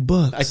brought me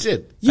books. I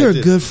did. You're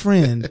a good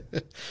friend.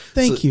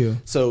 Thank you.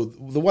 So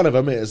the one of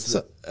them is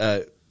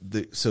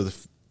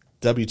the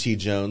W.T.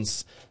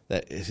 Jones.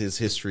 That his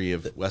history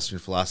of Western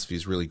philosophy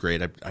is really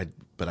great.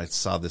 But I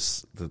saw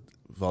this. The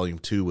volume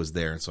 2 was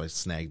there, and so I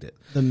snagged it.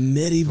 The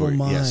medieval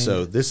mind. Yeah.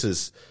 So this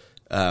is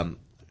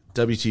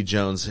W.T.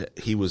 Jones.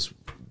 He was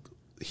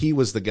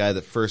the guy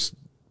that first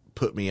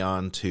put me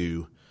on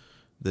to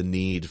the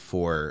need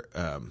for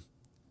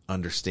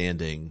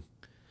understanding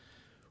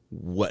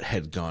what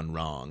had gone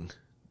wrong.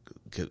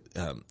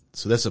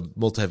 So that's a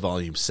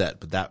multi-volume set,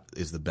 but that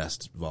is the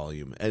best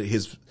volume. And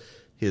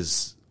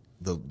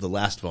the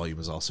last volume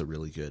is also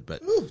really good.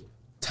 But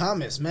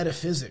Thomas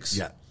Metaphysics.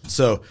 Yeah.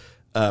 So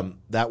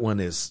that one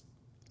is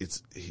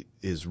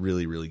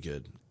really, really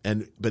good.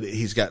 But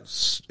he's got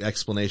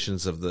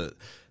explanations of the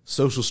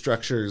social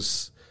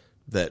structures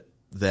that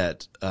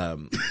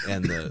and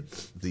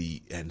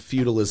and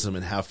feudalism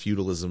and how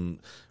feudalism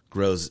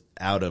grows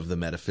out of the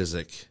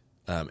metaphysic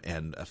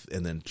and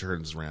then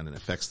turns around and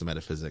affects the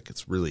metaphysic.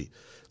 It's really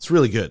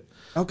good.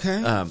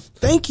 Okay.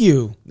 Thank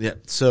you. Yeah.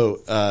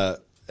 So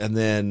and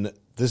then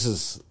this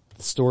is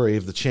the story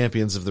of the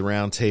champions of the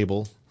Round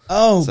Table.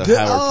 Oh, so good.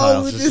 Howard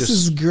Piles. This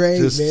is great,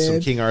 just man. Some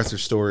King Arthur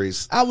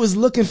stories. I was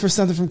looking for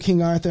something from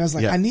King Arthur. I was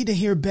like, I need to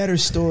hear better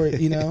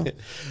story,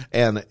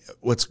 And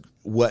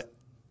what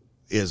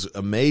is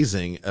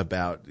amazing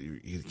about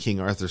King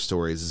Arthur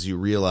stories is you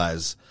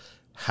realize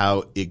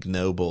how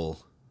ignoble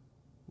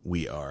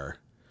we are,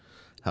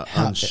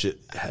 how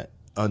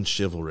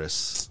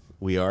unchivalrous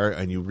we are,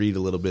 and you read a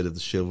little bit of the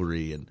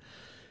chivalry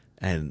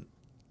and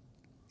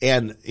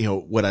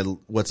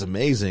what's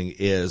amazing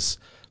is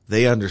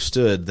they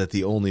understood that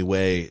the only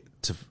way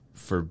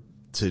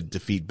to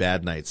defeat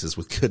bad knights is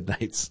with good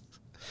knights.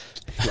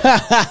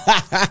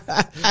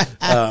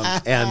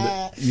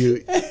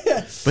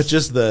 But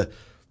just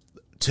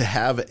to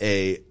have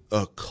a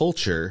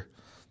culture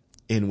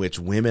in which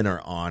women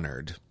are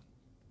honored.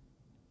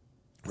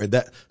 Right?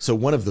 So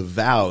one of the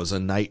vows a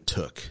knight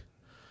took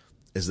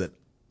is that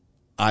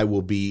I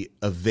will be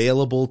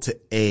available to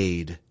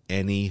aid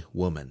any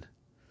woman.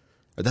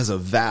 That's a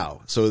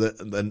vow. So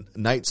the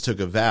knights took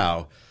a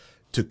vow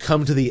to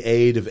come to the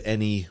aid of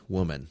any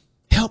woman.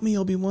 Help me,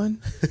 Obi-Wan.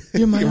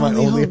 You're my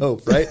only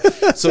hope. Right?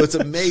 So it's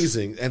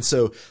amazing. And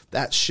so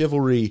that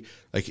chivalry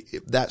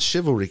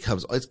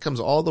comes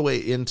all the way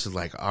into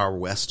like our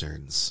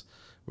Westerns.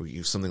 We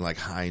use something like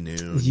High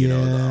Noon.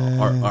 Yeah.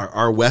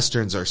 Our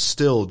Westerns are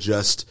still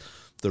just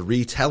the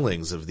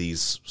retellings of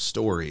these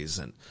stories.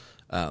 And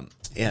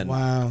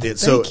wow.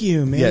 Thank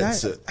you, man. Yeah,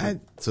 so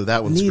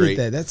that one's great.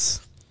 That.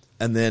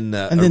 And then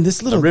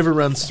this little A River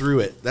Runs Through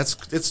It.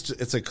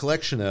 It's a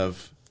collection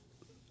of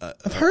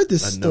I've heard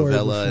this a story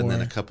novella before. And then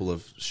a couple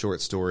of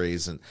short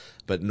stories.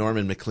 But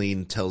Norman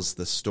MacLean tells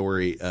the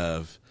story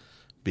of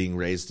being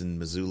raised in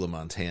Missoula,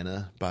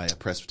 Montana, by a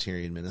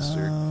Presbyterian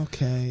minister.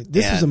 Okay,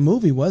 this was a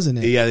movie, wasn't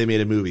it? Yeah, they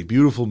made a movie,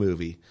 beautiful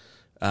movie.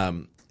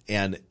 But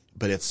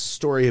it's a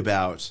story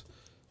about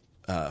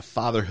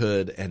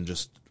fatherhood and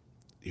just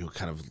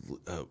kind of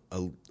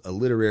a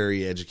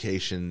literary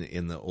education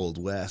in the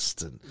Old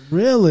West. And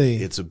really,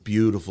 it's a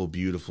beautiful,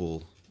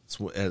 beautiful. It's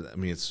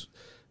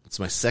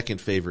my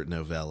second favorite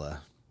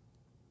novella.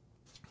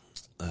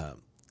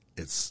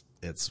 It's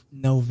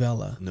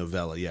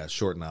novella, yeah,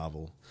 short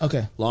novel.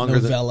 Okay,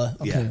 novella.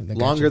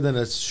 Longer you. than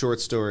a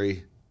short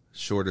story,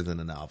 shorter than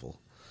a novel.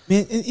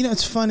 Man, and,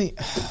 it's funny.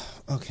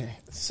 Okay,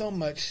 so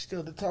much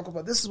still to talk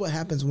about. This is what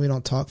happens when we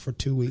don't talk for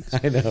 2 weeks.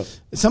 I know.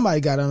 Somebody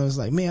got on and was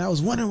like, man, I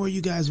was wondering where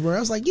you guys were. I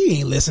was like, you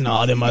ain't listening to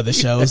all them other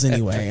shows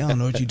anyway. I don't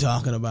know what you're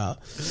talking about.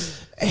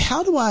 Hey,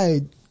 how do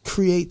I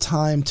create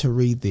time to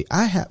read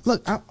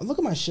look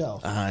at my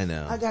shelf. I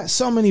know. I got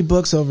so many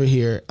books over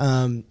here.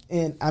 And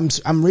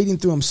I'm reading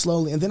through them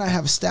slowly. And then I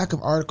have a stack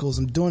of articles.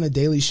 I'm doing a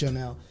daily show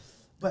now.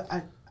 But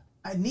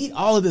I need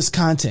all of this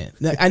content.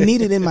 I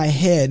need it in my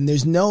head, and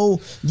there's no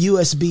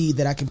USB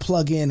that I can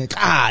plug in and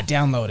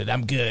download it.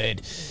 I'm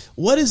good.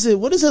 What does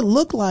it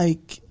look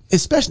like?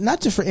 Especially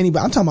not just for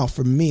anybody. I'm talking about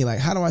for me. Like,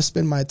 how do I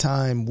spend my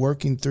time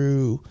working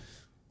through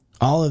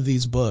all of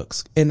these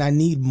books? And I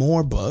need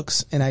more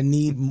books, and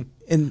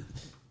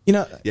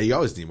yeah, you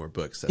always need more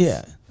books.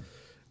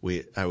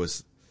 I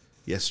was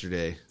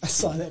yesterday. I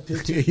saw that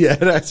picture. Yeah,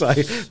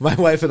 and my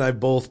wife and I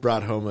both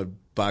brought home a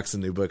box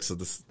of new books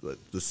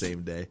the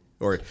same day.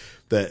 Or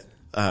that,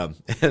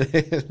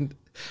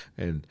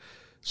 and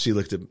she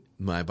looked at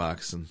my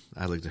box and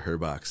I looked at her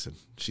box and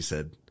she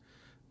said,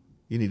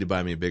 you need to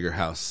buy me a bigger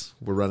house.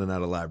 We're running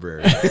out of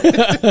library.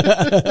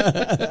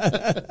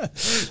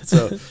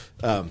 So,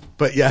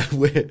 but yeah,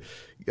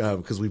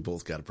 because we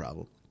both got a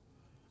problem.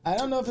 I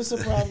don't know if it's a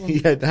problem.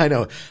 Yeah, I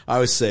know. I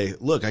always say,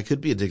 look, I could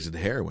be addicted to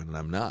heroin, and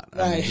I'm not.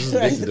 Right, I'm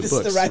addicted to This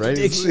books, is the right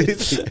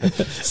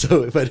addiction.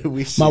 So, but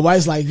My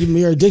wife's like,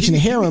 your addiction to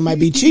heroin might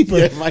be cheaper.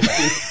 Yeah, it might be.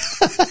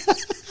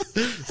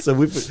 So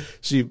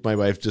my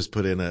wife just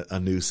put in a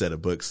new set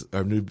of books,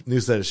 or new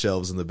set of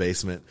shelves in the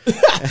basement,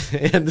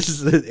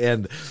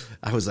 and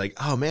I was like,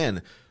 oh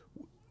man,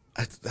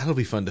 that'll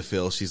be fun to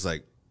fill. She's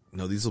like,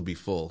 no, these will be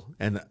full,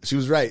 and she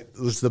was right. It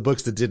was the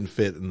books that didn't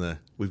fit in the.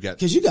 We've got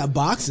because you got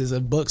boxes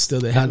of books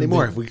still that not haven't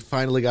anymore. been. We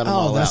finally got them Oh,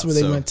 all that's out. where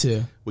they went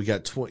to. We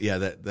got 20. Yeah,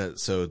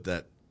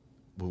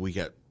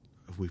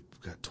 we've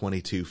got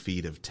 22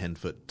 feet of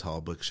 10-foot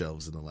tall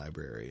bookshelves in the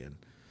library, and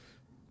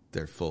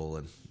they're full.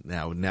 And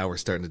now we're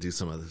starting to do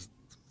some of the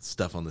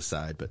stuff on the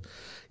side, but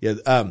yeah.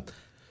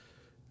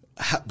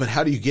 But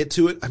how do you get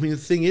to it? I mean, the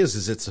thing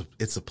is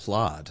it's a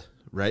plod,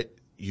 right?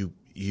 You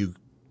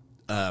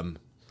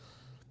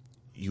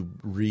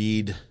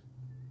read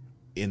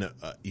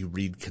you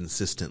read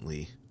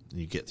consistently, and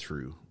you get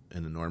through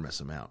an enormous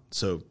amount.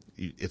 So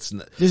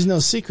there's no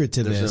secret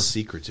to this. There's no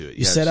secret to it.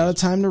 You set out a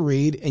time to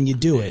read, and you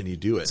do it. And you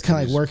do it. It's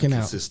kind of like working out.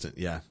 Consistent,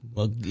 yeah.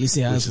 Well, you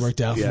see how this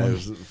worked out for me.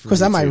 Of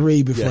course, I might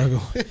read before yeah. I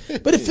go.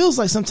 But it feels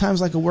like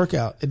sometimes like a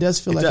workout. It does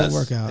feel like a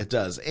workout. It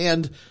does.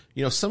 And,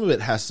 some of it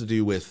has to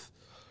do with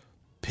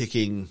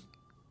picking,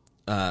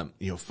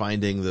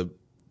 finding the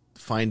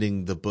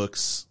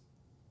books,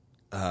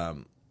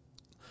 that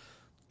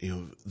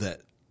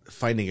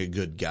finding a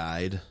good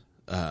guide.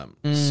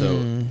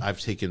 So I've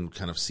taken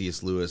kind of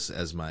C.S. Lewis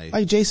as my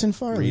like Jason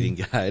Farley reading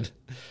guide.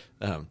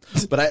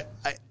 But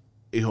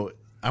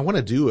I want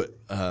to do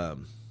a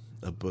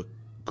book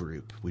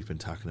group. We've been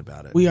talking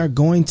about it. We are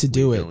going to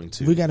do it.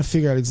 We got to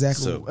figure out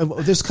exactly. So,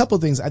 there's a couple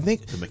of things. I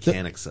think the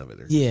mechanics of it.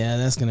 Yeah,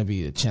 that's going to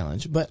be a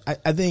challenge. But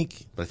I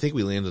think. But I think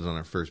we landed on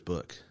our first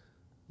book.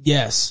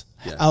 Yes.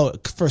 Yeah. Oh,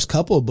 first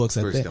couple of books.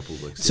 I think. Couple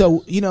of books.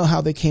 So you know how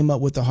they came up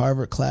with the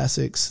Harvard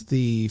Classics,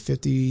 the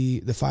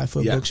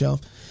 5-foot bookshelf.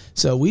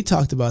 So we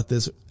talked about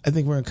this. I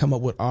think we're gonna come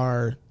up with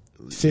our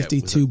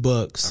 52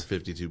 books. Our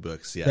 52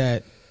 books. Yeah.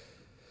 That,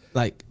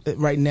 like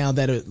right now,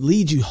 that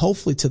lead you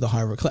hopefully to the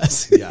Harvard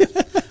Classics. Yeah.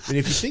 I mean,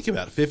 if you think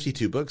about it,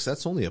 52 books,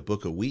 that's only a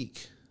book a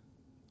week.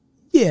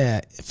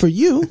 Yeah, for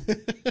you.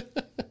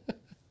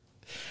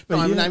 No,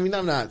 I mean,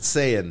 I'm not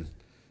saying.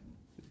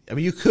 I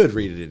mean, you could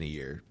read it in a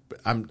year.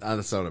 But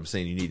that's not what I'm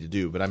saying you need to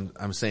do. But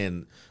I'm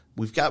saying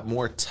we've got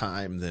more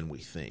time than we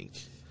think.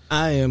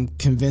 I am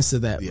convinced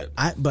of that. Yeah.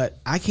 But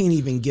I can't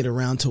even get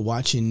around to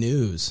watching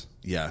news.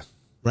 Yeah.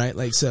 Right.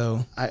 Like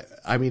so. I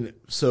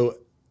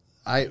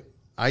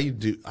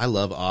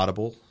love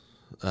Audible,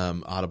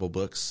 Audible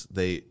books.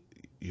 I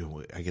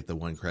get the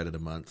 1 credit a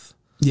month.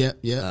 Yeah.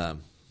 Yeah.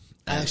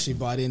 I actually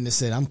bought in and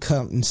said I'm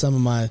cutting some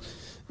of my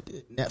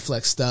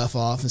Netflix stuff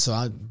off, and so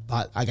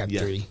I got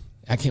 3.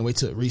 I can't wait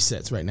till it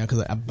resets right now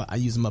because I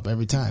use them up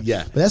every time.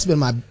 Yeah. But that's been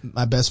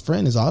my best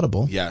friend is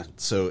Audible. Yeah.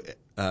 So,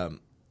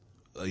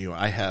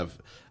 I have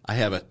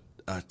a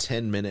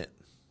 10-minute,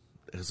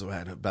 it's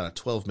about a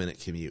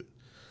 12-minute commute,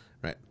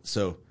 right?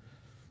 So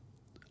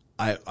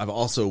I've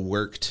also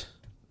worked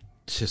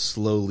to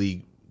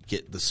slowly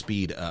get the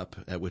speed up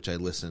at which I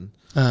listen.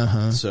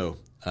 So,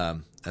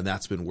 and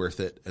that's been worth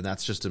it. And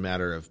that's just a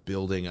matter of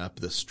building up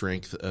the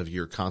strength of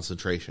your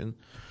concentration.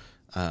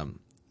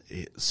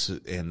 So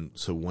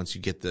once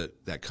you get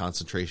that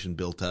concentration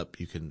built up,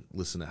 you can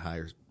listen at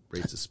higher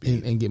rates of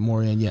speed and get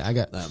more in. Yeah, I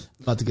got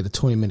about to get a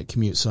 20-minute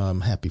commute, so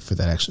I'm happy for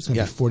that. Actually, it's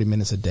gonna be 40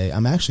 minutes a day.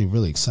 I'm actually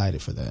really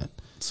excited for that.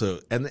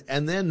 So and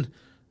then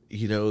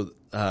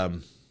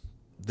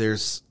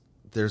there's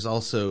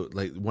also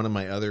like one of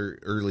my other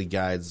early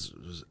guides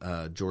was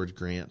George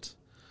Grant.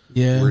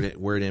 Yeah,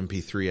 Word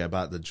MP3. I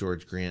bought the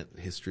George Grant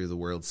History of the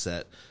World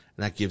set,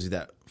 and that gives you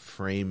the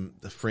frame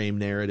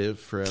narrative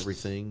for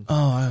everything.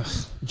 Oh,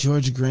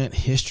 George Grant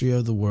History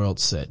of the World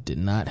set did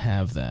not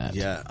have that.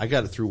 Yeah, I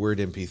got it through Word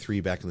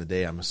MP3 back in the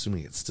day. I'm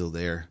assuming it's still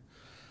there.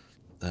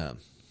 And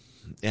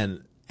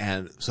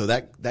so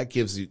that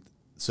gives you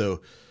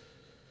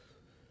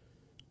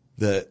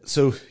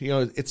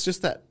it's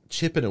just that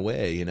chipping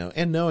away,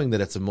 and knowing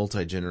that it's a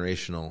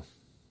multi-generational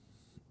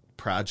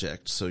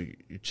project. So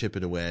you chip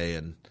it away,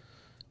 and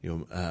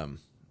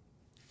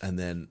and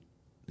then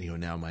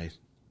now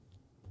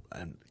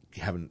I'm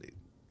having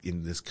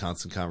in this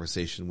constant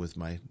conversation with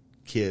my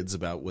kids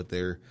about what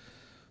they're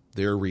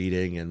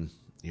reading and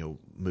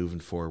moving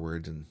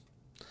forward, and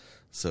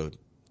so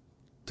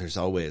there's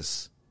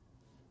always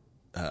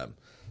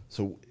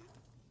so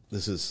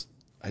this is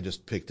I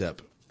just picked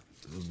up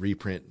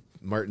reprint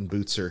Martin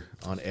Bootser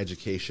on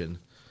education,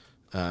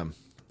 and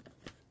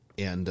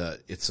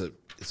it's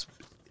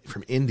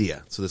from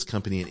India. So this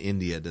company in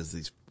India does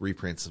these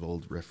reprints of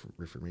old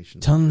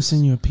Reformation. Tell them to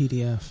send you a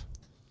PDF.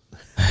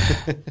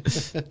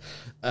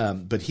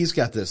 But he's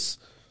got this.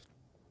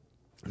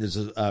 There's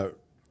a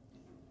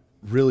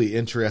really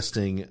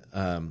interesting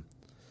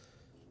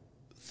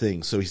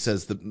thing. So he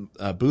says the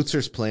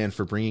Bucer's plan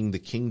for bringing the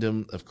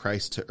kingdom of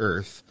Christ to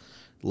earth,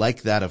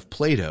 like that of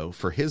Plato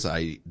for his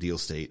ideal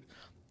state,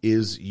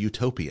 is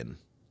utopian.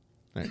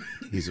 Right?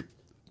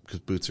 Because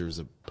Bucer is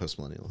a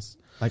postmillennialist.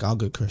 Like all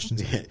good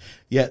Christians.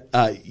 Yet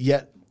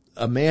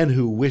a man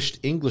who wished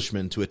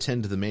Englishmen to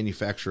attend to the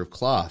manufacture of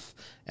cloth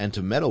and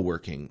to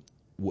metalworking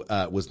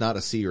was not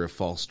a seer of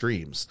false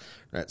dreams.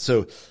 Right?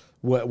 So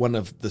one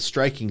of the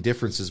striking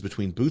differences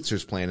between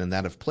Bucer's plan and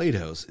that of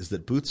Plato's is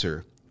that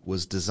Bucer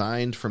was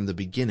designed from the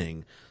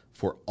beginning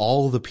for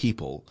all the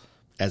people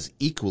as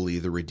equally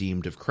the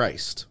redeemed of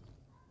Christ.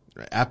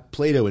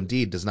 Plato,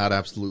 indeed, does not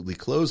absolutely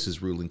close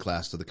his ruling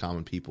class to the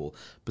common people,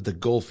 but the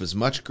gulf is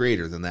much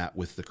greater than that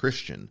with the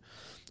Christian,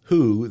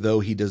 who,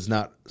 though he does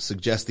not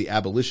suggest the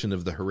abolition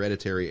of the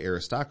hereditary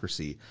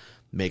aristocracy,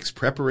 makes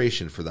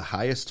preparation for the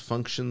highest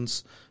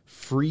functions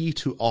free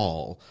to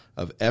all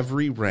of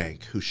every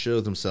rank who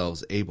show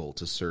themselves able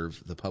to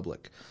serve the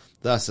public.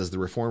 Thus, as the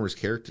reformers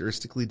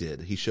characteristically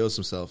did, he shows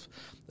himself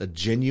a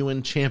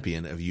genuine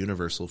champion of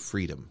universal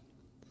freedom.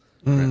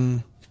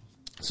 Right?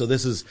 So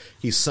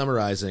he's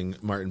summarizing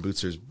Martin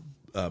Bucer's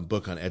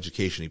book on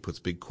education. He puts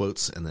big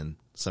quotes and then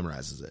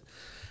summarizes it.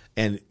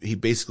 And he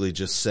basically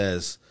just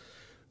says,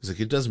 he's like,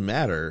 it doesn't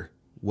matter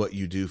what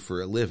you do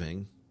for a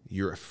living.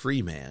 You're a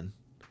free man.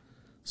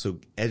 So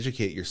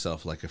educate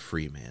yourself like a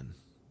free man.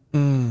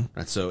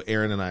 Right. So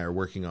Aaron and I are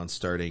working on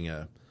starting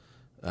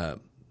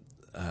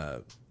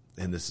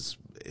and this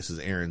is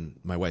Aaron,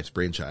 my wife's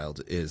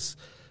brainchild, and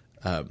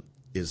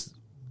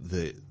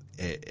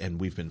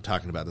we've been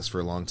talking about this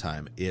for a long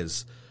time,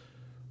 is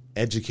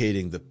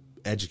educating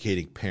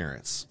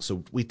parents.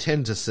 So we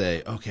tend to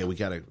say, okay, we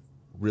got to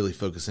really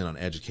focus in on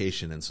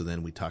education, and so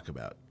then we talk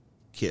about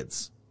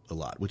kids a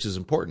lot, which is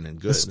important and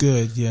good. That's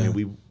good, yeah. I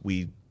mean,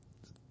 we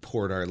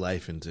poured our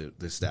life into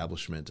the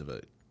establishment of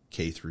a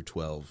K through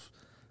 12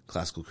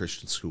 classical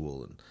Christian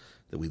school, and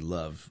that we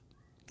love.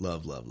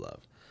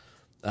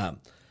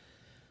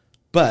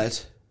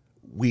 But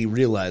we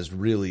realized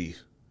really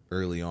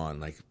early on,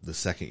 like the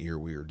second year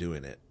we were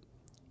doing it,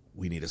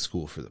 we need a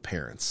school for the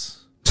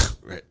parents.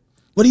 Right?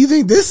 What do you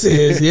think this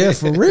is? Yeah,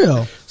 for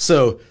real.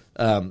 So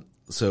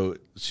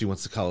she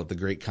wants to call it the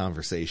Great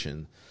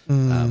Conversation,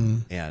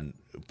 and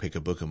pick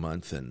a book a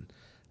month and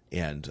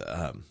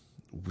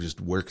just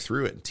work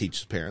through it and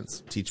teach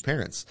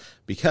parents,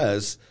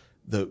 because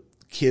the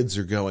kids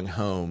are going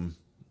home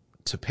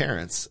to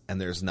parents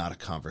and there's not a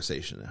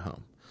conversation at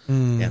home.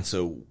 And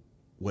so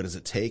what does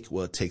it take?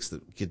 Well, it takes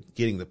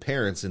getting the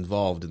parents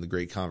involved in the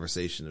great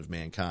conversation of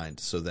mankind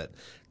so that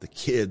the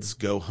kids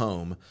go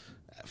home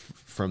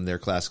from their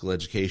classical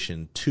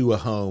education to a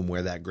home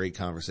where that great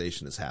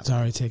conversation is happening. It's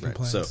already taking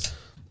place. So,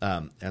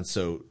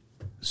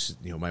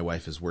 my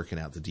wife is working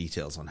out the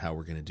details on how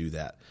we're going to do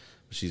that.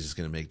 She's just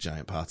going to make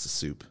giant pots of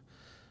soup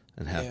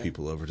and have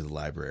people over to the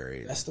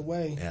library. That's the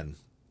way. And,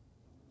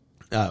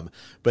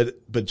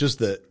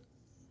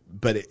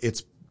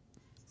 it's,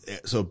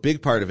 so a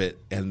big part of it,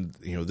 and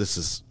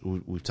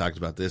we've talked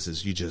about this,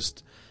 is you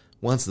just,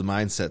 once the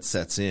mindset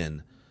sets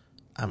in,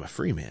 I'm a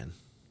free man.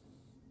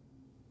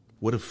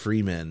 What do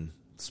free men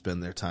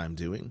spend their time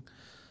doing?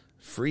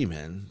 Free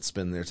men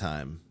spend their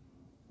time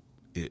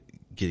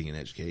getting an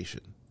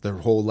education. Their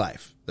whole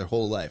life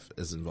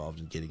is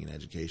involved in getting an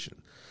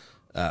education,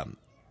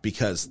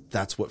 because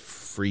that's what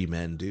free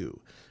men do.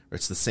 Or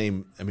it's the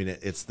same. I mean,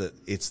 it's the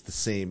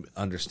same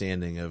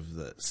understanding of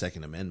the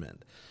Second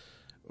Amendment.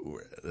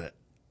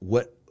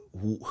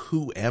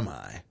 Who am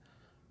I?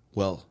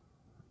 Well,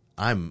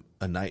 I'm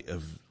a knight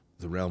of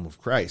the realm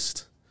of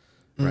Christ,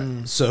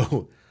 right?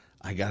 So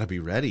I got to be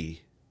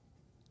ready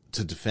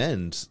to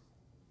defend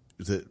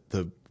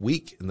the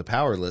weak and the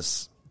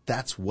powerless.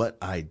 That's what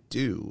I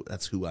do.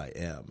 That's who I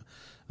am.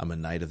 I'm a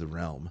knight of the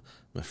realm.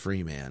 I'm a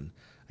free man.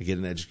 I get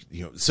an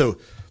education. So,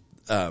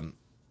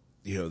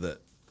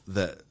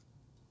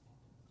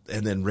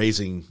 and then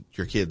raising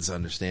your kids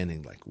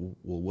understanding, like, well,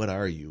 what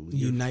are you?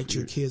 Unite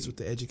your kids with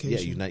the education.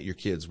 Yeah, unite your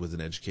kids with an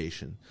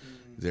education.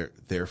 They're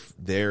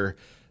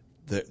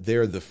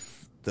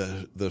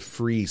the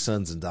free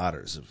sons and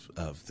daughters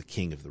of the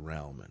king of the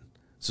realm, and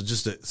so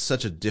just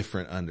such a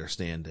different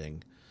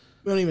understanding.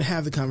 We don't even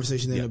have the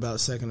conversation then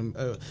about second.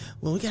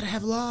 Well, we got to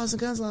have laws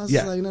and guns laws. Yeah.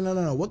 It's like,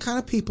 no. What kind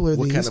of people are these?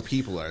 What kind of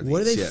people are these?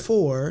 What are they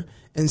for?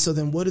 And so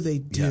then what do they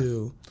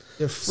do? Yeah.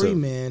 They're free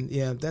men.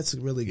 Yeah, that's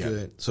really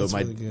good. So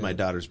that's my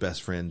daughter's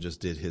best friend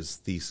just did his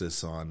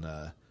thesis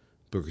on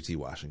Booker T.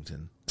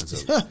 Washington.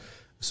 And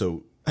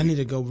so I need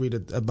to go read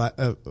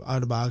a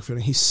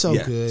autobiography. He's so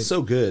good.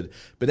 So good.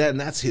 But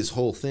that's his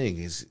whole thing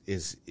is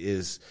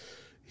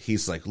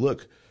he's like,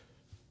 look,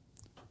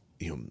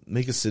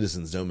 make us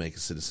citizens, don't make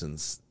us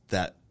citizens.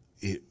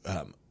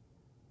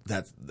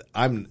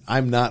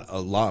 I'm not a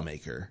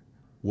lawmaker.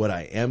 What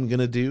I am going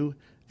to do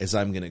is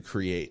I'm going to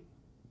create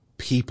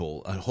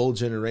people, a whole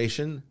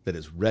generation that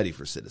is ready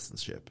for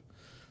citizenship,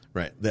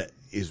 right? That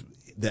is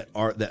that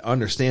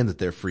understand that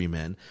they're free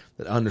men,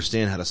 that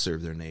understand how to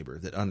serve their neighbor,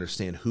 that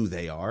understand who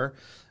they are.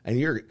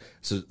 And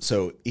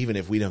so even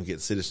if we don't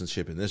get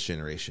citizenship in this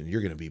generation,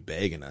 you're going to be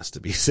begging us to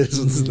be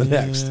citizens in the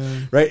next,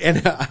 right?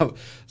 And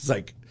it's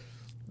like,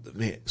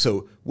 man,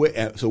 so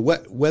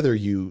whether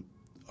you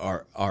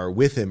are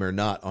with him or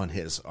not on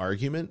his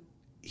argument,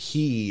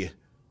 he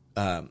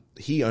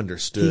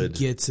understood,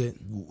 he gets it,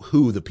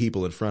 who the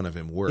people in front of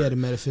him were. Yeah, the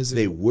metaphysics.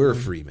 They were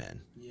free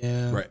men.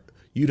 Yeah. Right.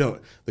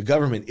 The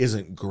government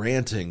isn't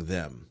granting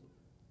them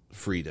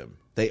freedom.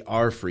 They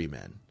are free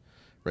men.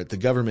 Right. The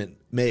government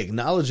may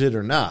acknowledge it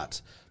or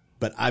not,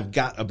 but I've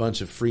got a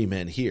bunch of free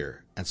men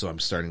here. And so I'm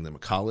starting them a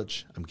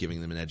college. I'm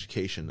giving them an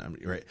education.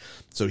 Right.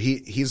 So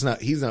he's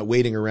not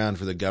waiting around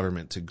for the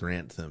government to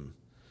grant them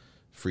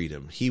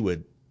freedom. He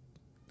would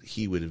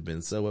have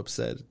been so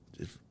upset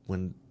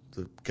when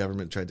the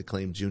government tried to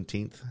claim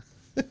Juneteenth.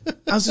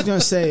 I was just going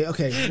to say,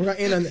 okay, we're going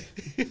to end on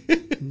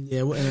that.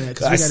 Yeah, we'll end on that.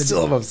 Cause I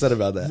still am upset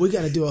about that. We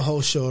got to do a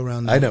whole show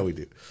around that. I know we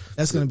do.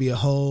 That's going to be a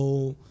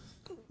whole,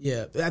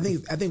 yeah. I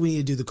think we need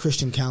to do the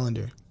Christian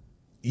calendar.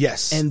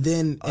 Yes. And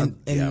then,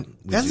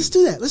 let's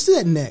do that. Let's do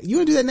that next. You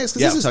want to do that next?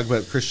 Yeah, we'll talk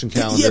about Christian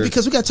calendar. Yeah,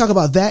 because we got to talk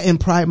about that in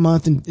Pride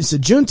Month. And it's a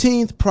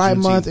Juneteenth, Pride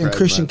Month, and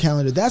Christian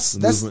calendar. That's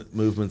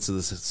movements of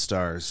the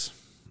stars.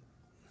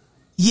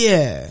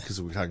 Yeah.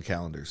 Because we're talking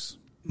calendars.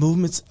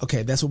 Movements.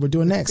 Okay, that's what we're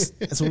doing next.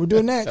 All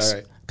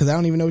right. Because I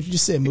don't even know what you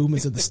just said.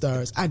 Movements of the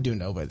stars. I do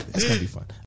know, but it's going to be fun.